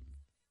game.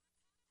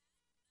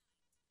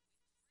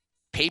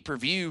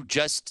 Pay-per-view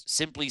just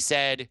simply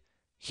said,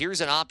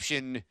 here's an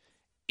option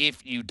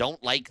if you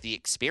don't like the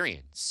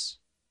experience.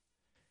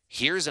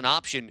 Here's an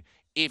option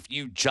if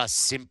you just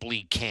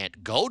simply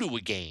can't go to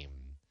a game.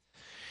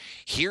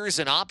 Here's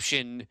an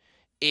option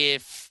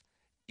if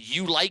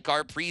you like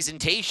our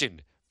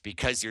presentation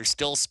because you're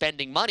still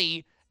spending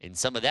money, and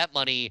some of that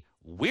money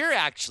we're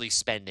actually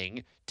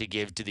spending to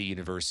give to the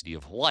University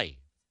of Hawaii.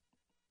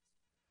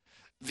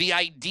 The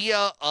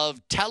idea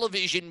of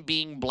television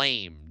being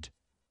blamed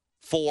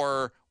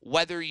for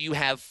whether you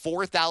have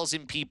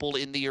 4,000 people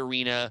in the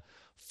arena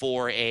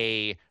for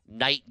a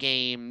night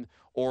game,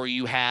 or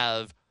you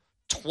have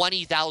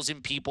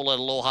 20,000 people at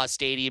Aloha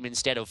Stadium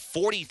instead of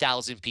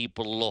 40,000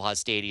 people at Aloha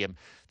Stadium.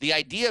 The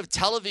idea of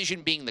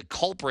television being the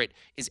culprit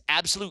is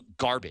absolute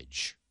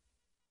garbage,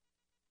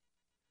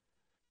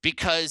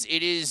 because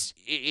it is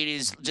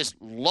just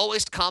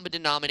lowest common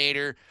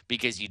denominator,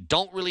 because you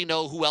don't really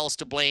know who else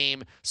to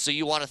blame. So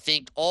you want to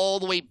think all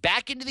the way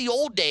back into the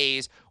old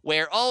days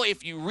where, oh,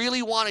 if you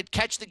really want to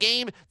catch the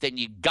game, then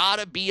you got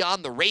to be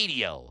on the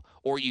radio,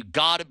 or you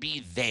got to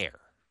be there.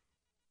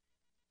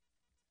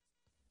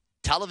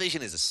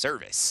 Television is a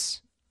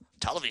service.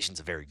 Television's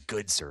a very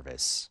good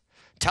service.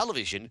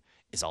 Television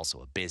is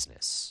also a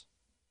business.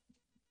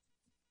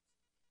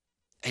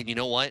 And you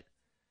know what?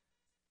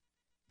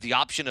 The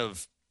option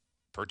of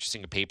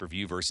purchasing a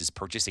pay-per-view versus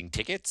purchasing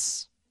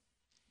tickets,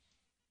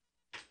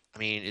 I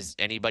mean, is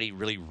anybody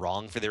really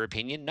wrong for their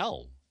opinion?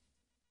 No.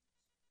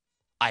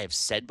 I have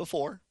said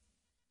before,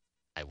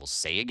 I will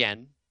say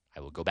again,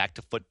 I will go back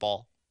to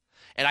football,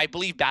 and I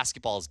believe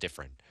basketball is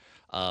different.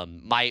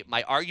 My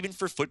argument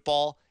for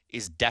football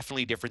is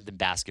definitely different than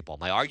basketball.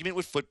 My argument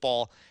with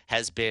football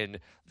has been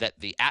that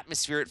the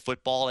atmosphere at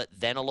football at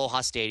then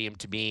Aloha Stadium,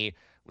 to me,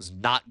 was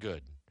not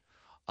good.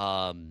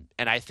 And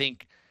I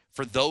think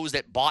for those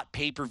that bought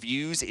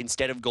pay-per-views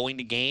instead of going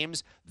to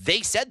games,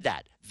 they said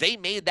that. They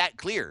made that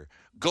clear.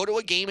 Go to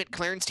a game at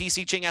Clarence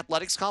T.C. Ching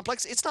Athletics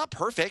Complex. It's not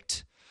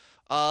perfect.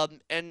 And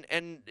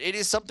it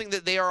is something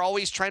that they are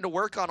always trying to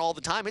work on all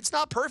the time. It's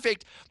not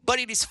perfect, but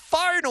it is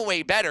far and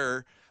away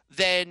better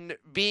than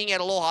being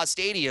at Aloha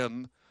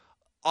Stadium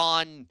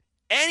on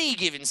any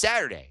given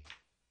Saturday.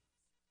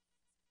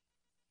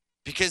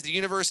 Because the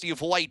University of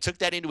Hawaii took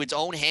that into its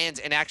own hands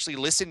and actually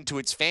listened to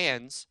its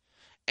fans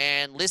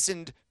and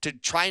listened to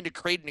trying to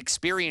create an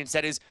experience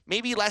that is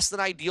maybe less than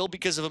ideal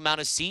because of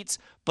amount of seats,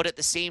 but at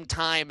the same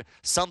time,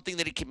 something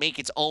that it can make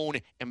its own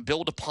and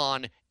build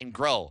upon and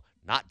grow.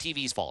 Not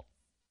TV's fault.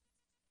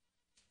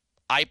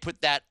 I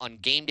put that on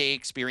game day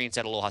experience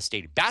at Aloha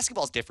Stadium.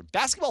 Basketball is different.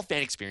 Basketball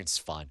fan experience is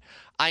fun.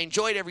 I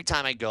enjoy it every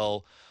time I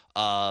go.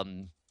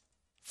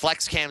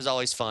 Flex cam is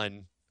always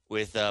fun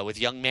with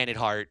young man at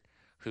heart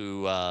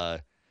who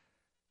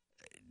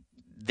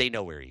they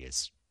know where he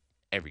is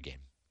every game,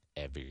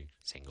 every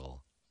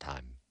single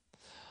time.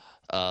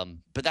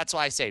 But that's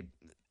why I say, and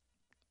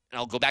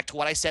I'll go back to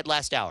what I said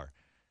last hour.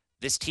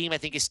 This team, I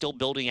think, is still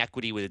building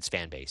equity with its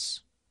fan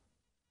base.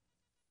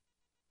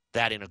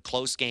 That in a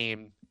close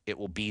game, it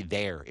will be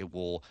there. It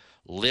will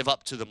live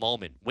up to the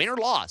moment. Win or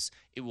loss,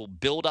 it will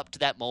build up to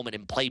that moment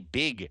and play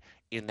big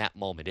in that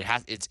moment.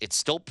 It's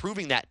still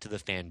proving that to the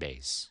fan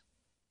base.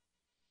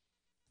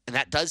 And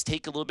that does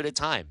take a little bit of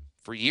time.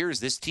 For years,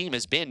 this team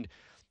has been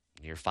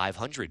near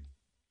 500,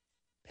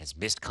 has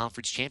missed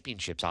conference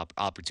championships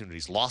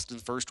opportunities, lost in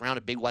the first round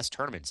of Big West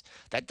tournaments.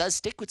 That does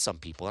stick with some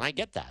people, and I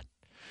get that.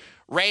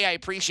 Ray, I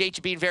appreciate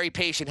you being very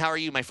patient. How are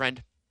you, my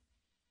friend?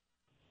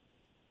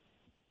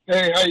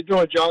 Hey, how you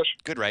doing, Josh?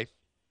 Good, Ray.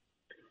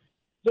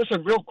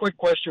 Listen, real quick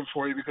question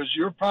for you, because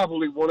you're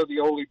probably one of the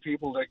only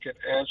people that can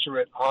answer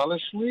it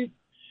honestly,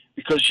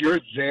 because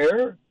you're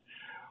there.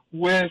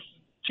 With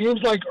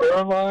teams like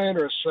Irvine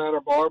or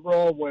Santa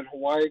Barbara, when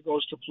Hawaii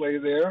goes to play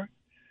there,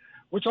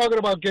 we're talking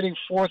about getting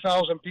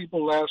 4,000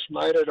 people last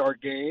night at our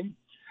game,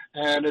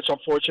 and it's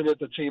unfortunate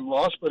the team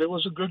lost, but it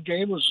was a good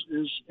game. It was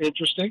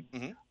interesting.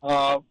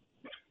 Mm-hmm.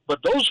 But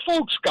those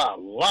folks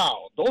got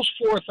loud. Those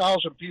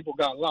 4,000 people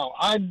got loud.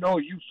 I know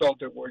you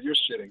felt it where you're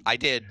sitting. I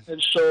did.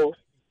 And so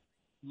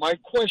my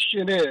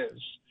question is,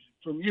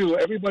 from you,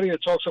 everybody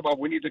that talks about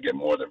we need to get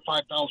more than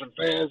 5,000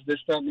 fans, this,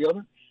 that, and the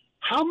other,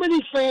 how many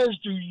fans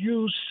do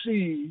you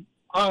see,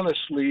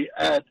 honestly,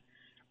 at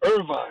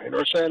Irvine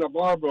or Santa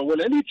Barbara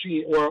when any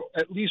team, or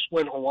at least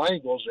when Hawaii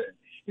goes in?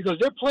 Because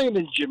they're playing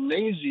in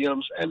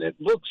gymnasiums, and it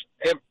looks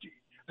empty.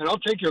 And I'll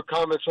take your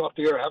comments off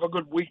the air. Have a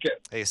good weekend.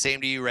 Hey,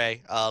 same to you,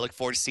 Ray. Look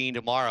forward to seeing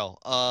you tomorrow.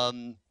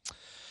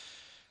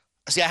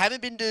 See, I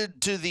haven't been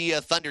to the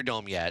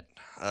Thunderdome yet.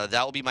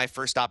 That will be my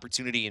first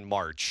opportunity in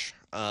March.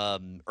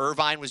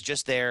 Irvine was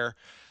just there.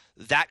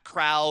 That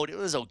crowd, it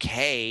was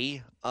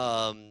okay.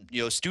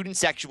 Student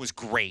section was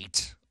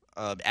great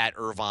at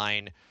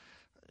Irvine.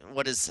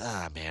 What is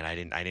man?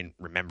 I didn't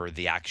remember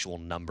the actual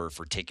number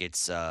for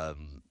tickets.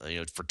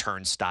 For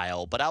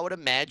Turnstile, but I would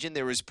imagine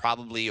there was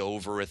probably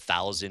over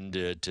 1,000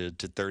 to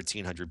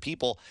 1,300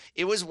 people.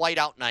 It was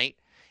whiteout night.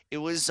 It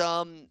was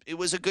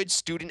a good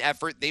student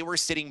effort. They were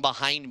sitting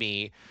behind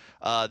me.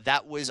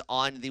 That was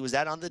on the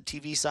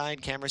TV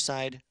side, camera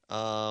side?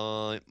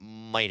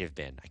 Might have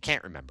been. I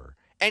can't remember.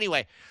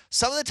 Anyway,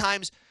 some of the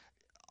times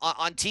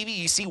on TV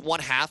you see one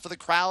half of the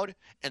crowd,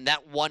 and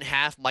that one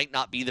half might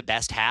not be the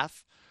best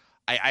half.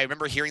 I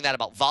remember hearing that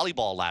about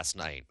volleyball last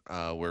night,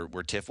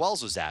 where Tiff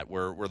Wells was at,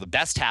 where the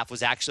best half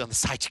was actually on the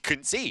side you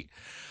couldn't see,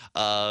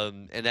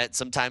 and that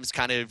sometimes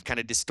kind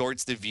of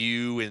distorts the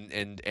view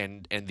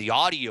and the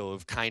audio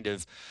of kind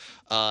of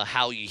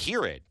how you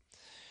hear it.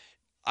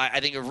 I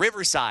think of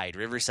Riverside,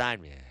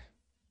 man,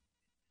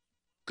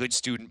 good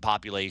student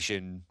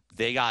population.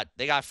 They got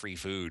free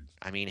food.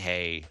 I mean,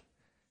 hey,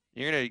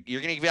 you're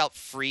gonna give out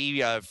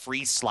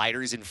free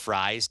sliders and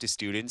fries to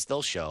students.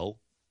 They'll show.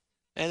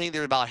 I think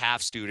there were about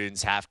half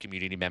students, half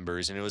community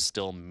members, and it was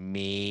still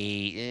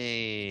maybe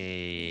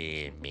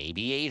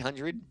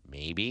 800,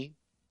 maybe.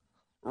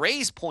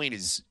 Ray's point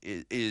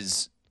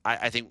is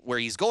I think where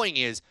he's going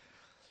is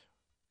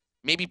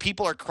maybe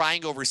people are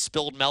crying over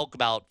spilled milk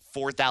about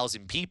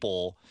 4,000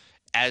 people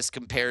as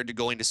compared to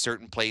going to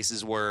certain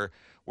places where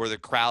the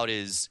crowd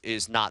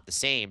is not the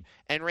same.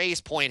 And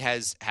Ray's point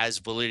has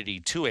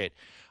validity to it.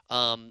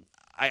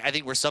 I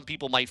think where some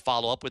people might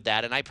follow up with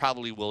that, and I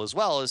probably will as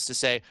well, is to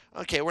say,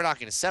 okay, we're not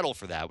going to settle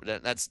for that.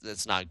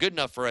 That's not good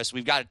enough for us.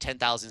 We've got a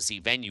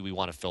 10,000-seat venue. We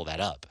want to fill that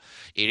up.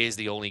 It is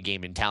the only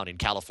game in town. In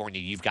California,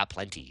 you've got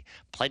plenty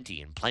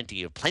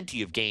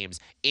of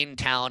games in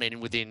town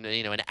and within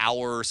an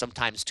hour or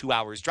sometimes 2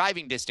 hours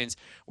driving distance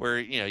where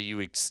you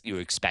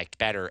expect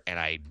better, and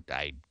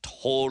I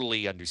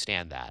totally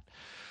understand that.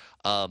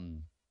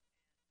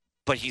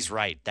 But he's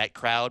right. That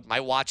crowd,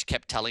 my watch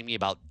kept telling me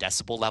about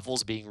decibel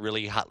levels being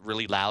really hot,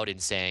 really loud, and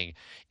saying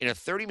in a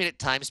 30-minute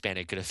time span,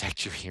 it could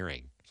affect your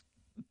hearing,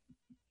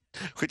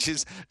 which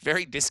is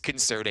very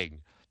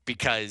disconcerting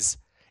because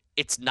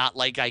it's not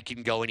like I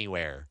can go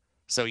anywhere.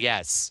 So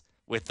yes,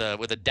 with a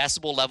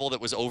decibel level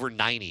that was over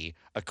 90,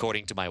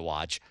 according to my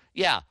watch,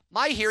 yeah,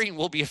 my hearing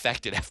will be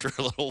affected after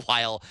a little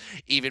while,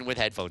 even with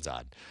headphones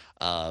on.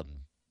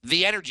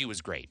 The energy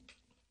was great.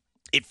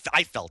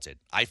 I felt it.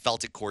 I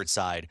felt it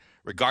courtside,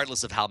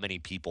 regardless of how many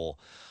people.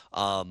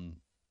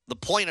 The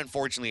point,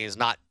 unfortunately, is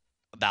not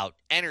about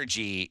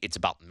energy. It's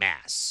about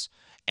mass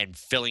and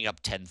filling up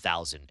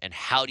 10,000. And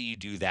how do you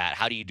do that?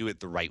 How do you do it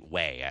the right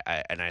way?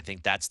 And I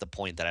think that's the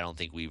point that I don't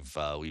think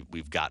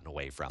we've gotten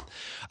away from.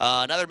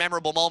 Another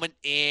memorable moment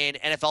in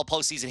NFL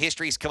postseason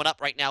history is coming up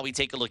right now. We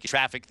take a look at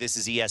traffic. This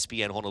is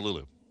ESPN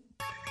Honolulu.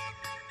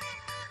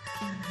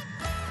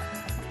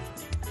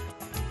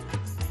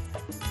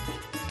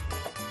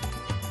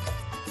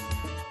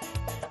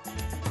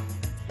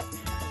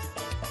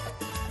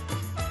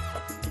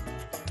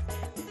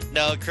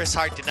 No, Chris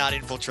Hart did not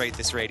infiltrate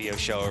this radio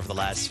show over the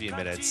last few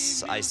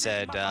minutes. I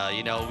said,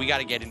 we got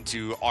to get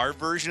into our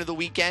version of the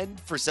weekend.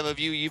 For some of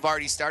you, you've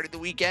already started the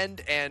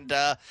weekend. And,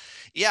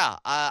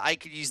 I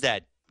could use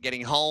that.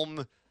 Getting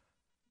home,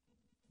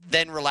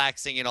 then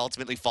relaxing, and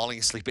ultimately falling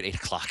asleep at 8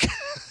 o'clock.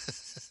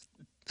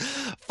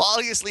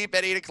 Falling asleep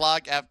at 8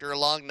 o'clock after a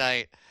long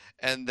night.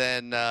 And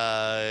then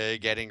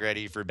getting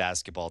ready for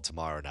basketball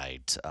tomorrow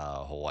night,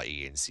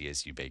 Hawaii and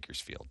CSU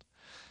Bakersfield.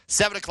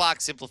 7 o'clock,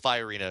 Simplify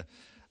Arena.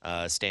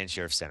 Stan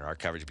Sheriff Center. Our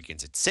coverage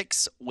begins at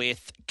 6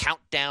 with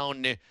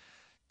countdown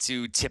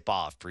to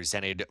tip-off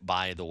presented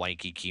by the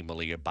Waikiki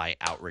Malia by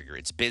Outrigger.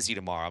 It's busy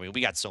tomorrow. I mean,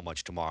 we got so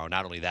much tomorrow.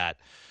 Not only that,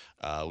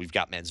 we've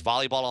got men's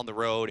volleyball on the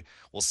road.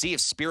 We'll see if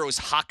Spiros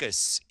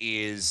Hakas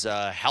is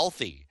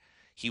healthy.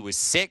 He was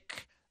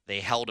sick. They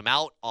held him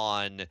out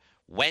on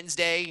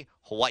Wednesday.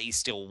 Hawaii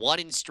still won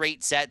in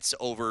straight sets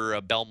over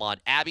Belmont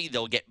Abbey.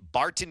 They'll get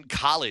Barton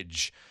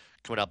College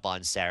coming up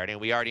on Saturday.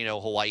 And we already know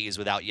Hawaii is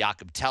without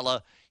Jakob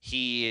Tella.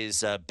 He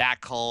is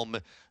back home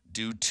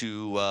due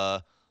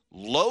to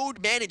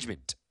load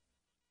management.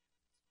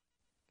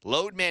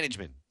 Load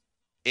management.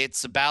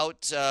 It's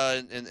about,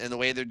 and the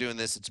way they're doing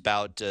this, it's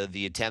about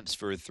the attempts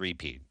for a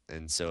three-peat.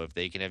 And so if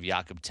they can have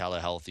Jakob Tella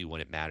healthy when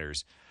it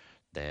matters,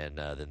 then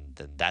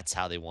that's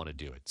how they want to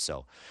do it.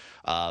 So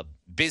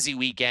busy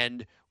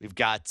weekend. We've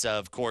got,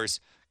 of course,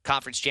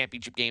 conference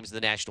championship games in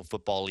the National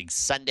Football League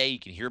Sunday. You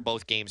can hear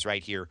both games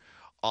right here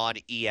on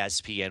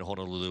ESPN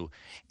Honolulu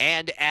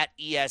and at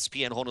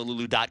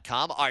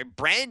ESPNHonolulu.com, our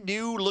brand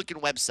new looking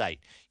website.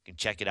 You can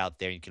check it out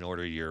there. You can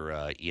order your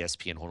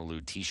ESPN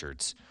Honolulu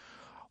t-shirts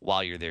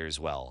while you're there as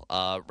well.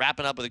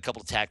 Wrapping up with a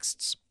couple of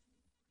texts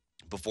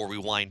before we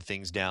wind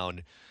things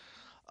down.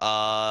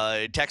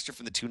 Texter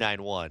from the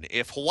 291.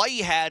 If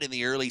Hawaii had in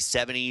the early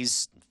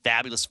 70s,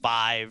 Fabulous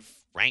Five,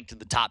 ranked in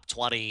the top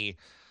 20,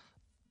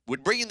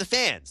 would bring in the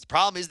fans. The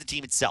problem is the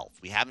team itself.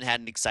 We haven't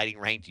had an exciting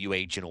ranked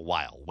UH in a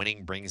while.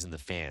 Winning brings in the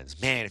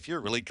fans. Man, if you're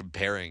really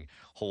comparing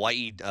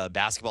Hawaii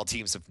basketball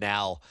teams of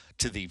now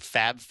to the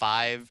Fab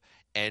Five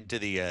and to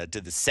the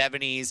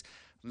 70s,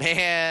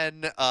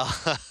 man,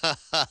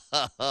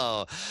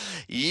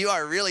 you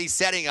are really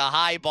setting a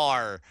high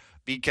bar,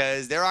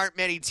 because there aren't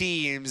many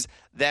teams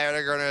that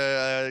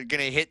are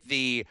gonna hit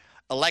the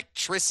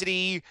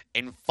electricity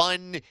and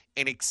fun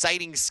and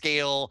exciting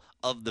scale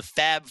of the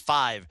Fab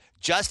Five.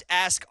 Just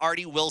ask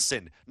Artie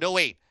Wilson. No,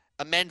 wait,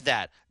 amend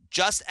that.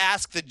 Just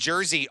ask the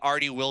jersey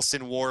Artie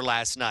Wilson wore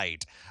last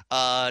night.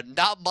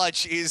 Not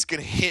much is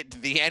going to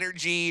hit the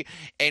energy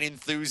and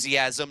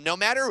enthusiasm, no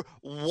matter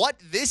what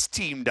this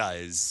team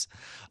does.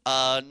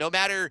 No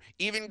matter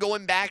even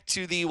going back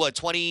to the,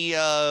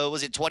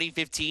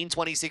 2015,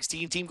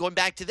 2016 team, going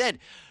back to then.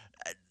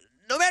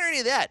 No matter any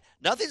of that,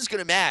 nothing's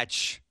going to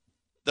match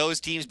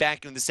those teams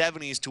back in the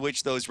 70s, to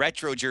which those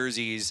retro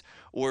jerseys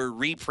were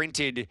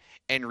reprinted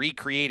and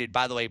recreated.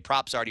 By the way,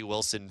 props Artie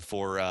Wilson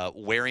for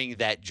wearing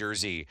that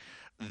jersey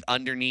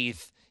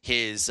underneath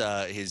his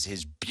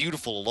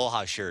beautiful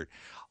Aloha shirt.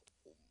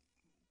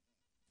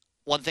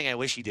 One thing I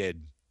wish he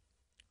did,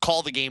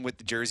 call the game with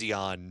the jersey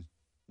on,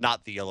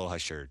 not the Aloha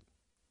shirt.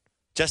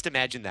 Just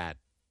imagine that.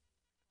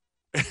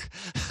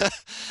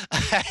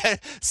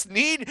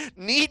 Need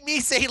me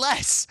say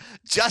less.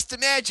 Just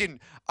imagine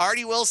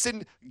Artie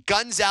Wilson,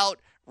 guns out,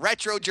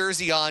 retro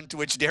jersey on, to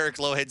which Derek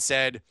Lowe had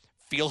said,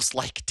 feels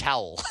like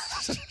towel.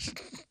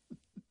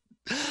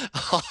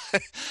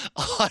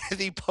 on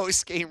the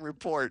post-game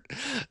report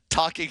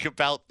talking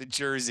about the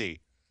jersey.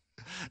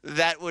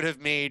 That would have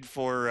made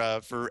for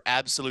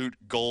absolute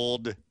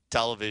gold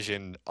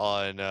television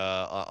on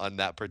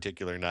that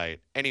particular night.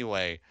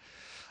 Anyway,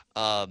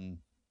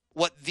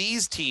 what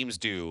these teams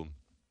do,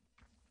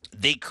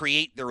 they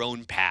create their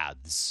own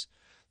paths,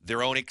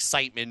 their own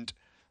excitement,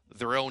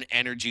 their own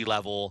energy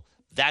level.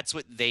 That's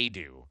what they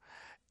do.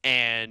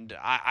 And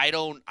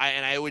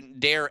I wouldn't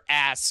dare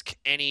ask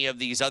any of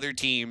these other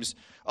teams,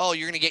 oh,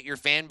 you're going to get your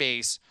fan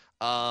base,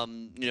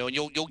 and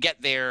you'll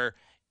get there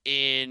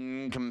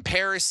in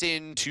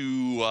comparison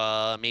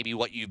to maybe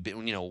what you've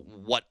been,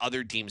 what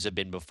other teams have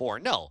been before.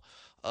 No,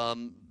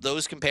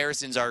 those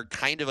comparisons are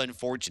kind of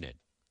unfortunate.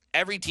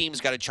 Every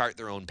team's got to chart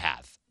their own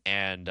path.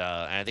 And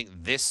I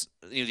think these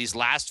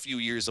last few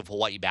years of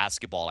Hawaii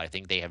basketball, I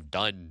think they have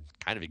done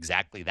kind of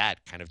exactly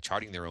that, kind of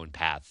charting their own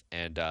path.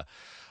 And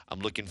I'm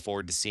looking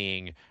forward to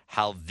seeing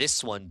how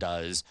this one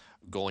does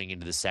going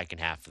into the second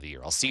half of the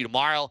year. I'll see you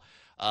tomorrow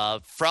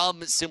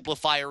from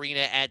Simplify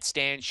Arena at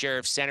Stan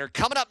Sheriff Center.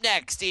 Coming up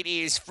next, it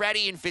is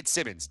Freddie and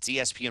Fitzsimmons. It's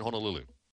ESPN Honolulu.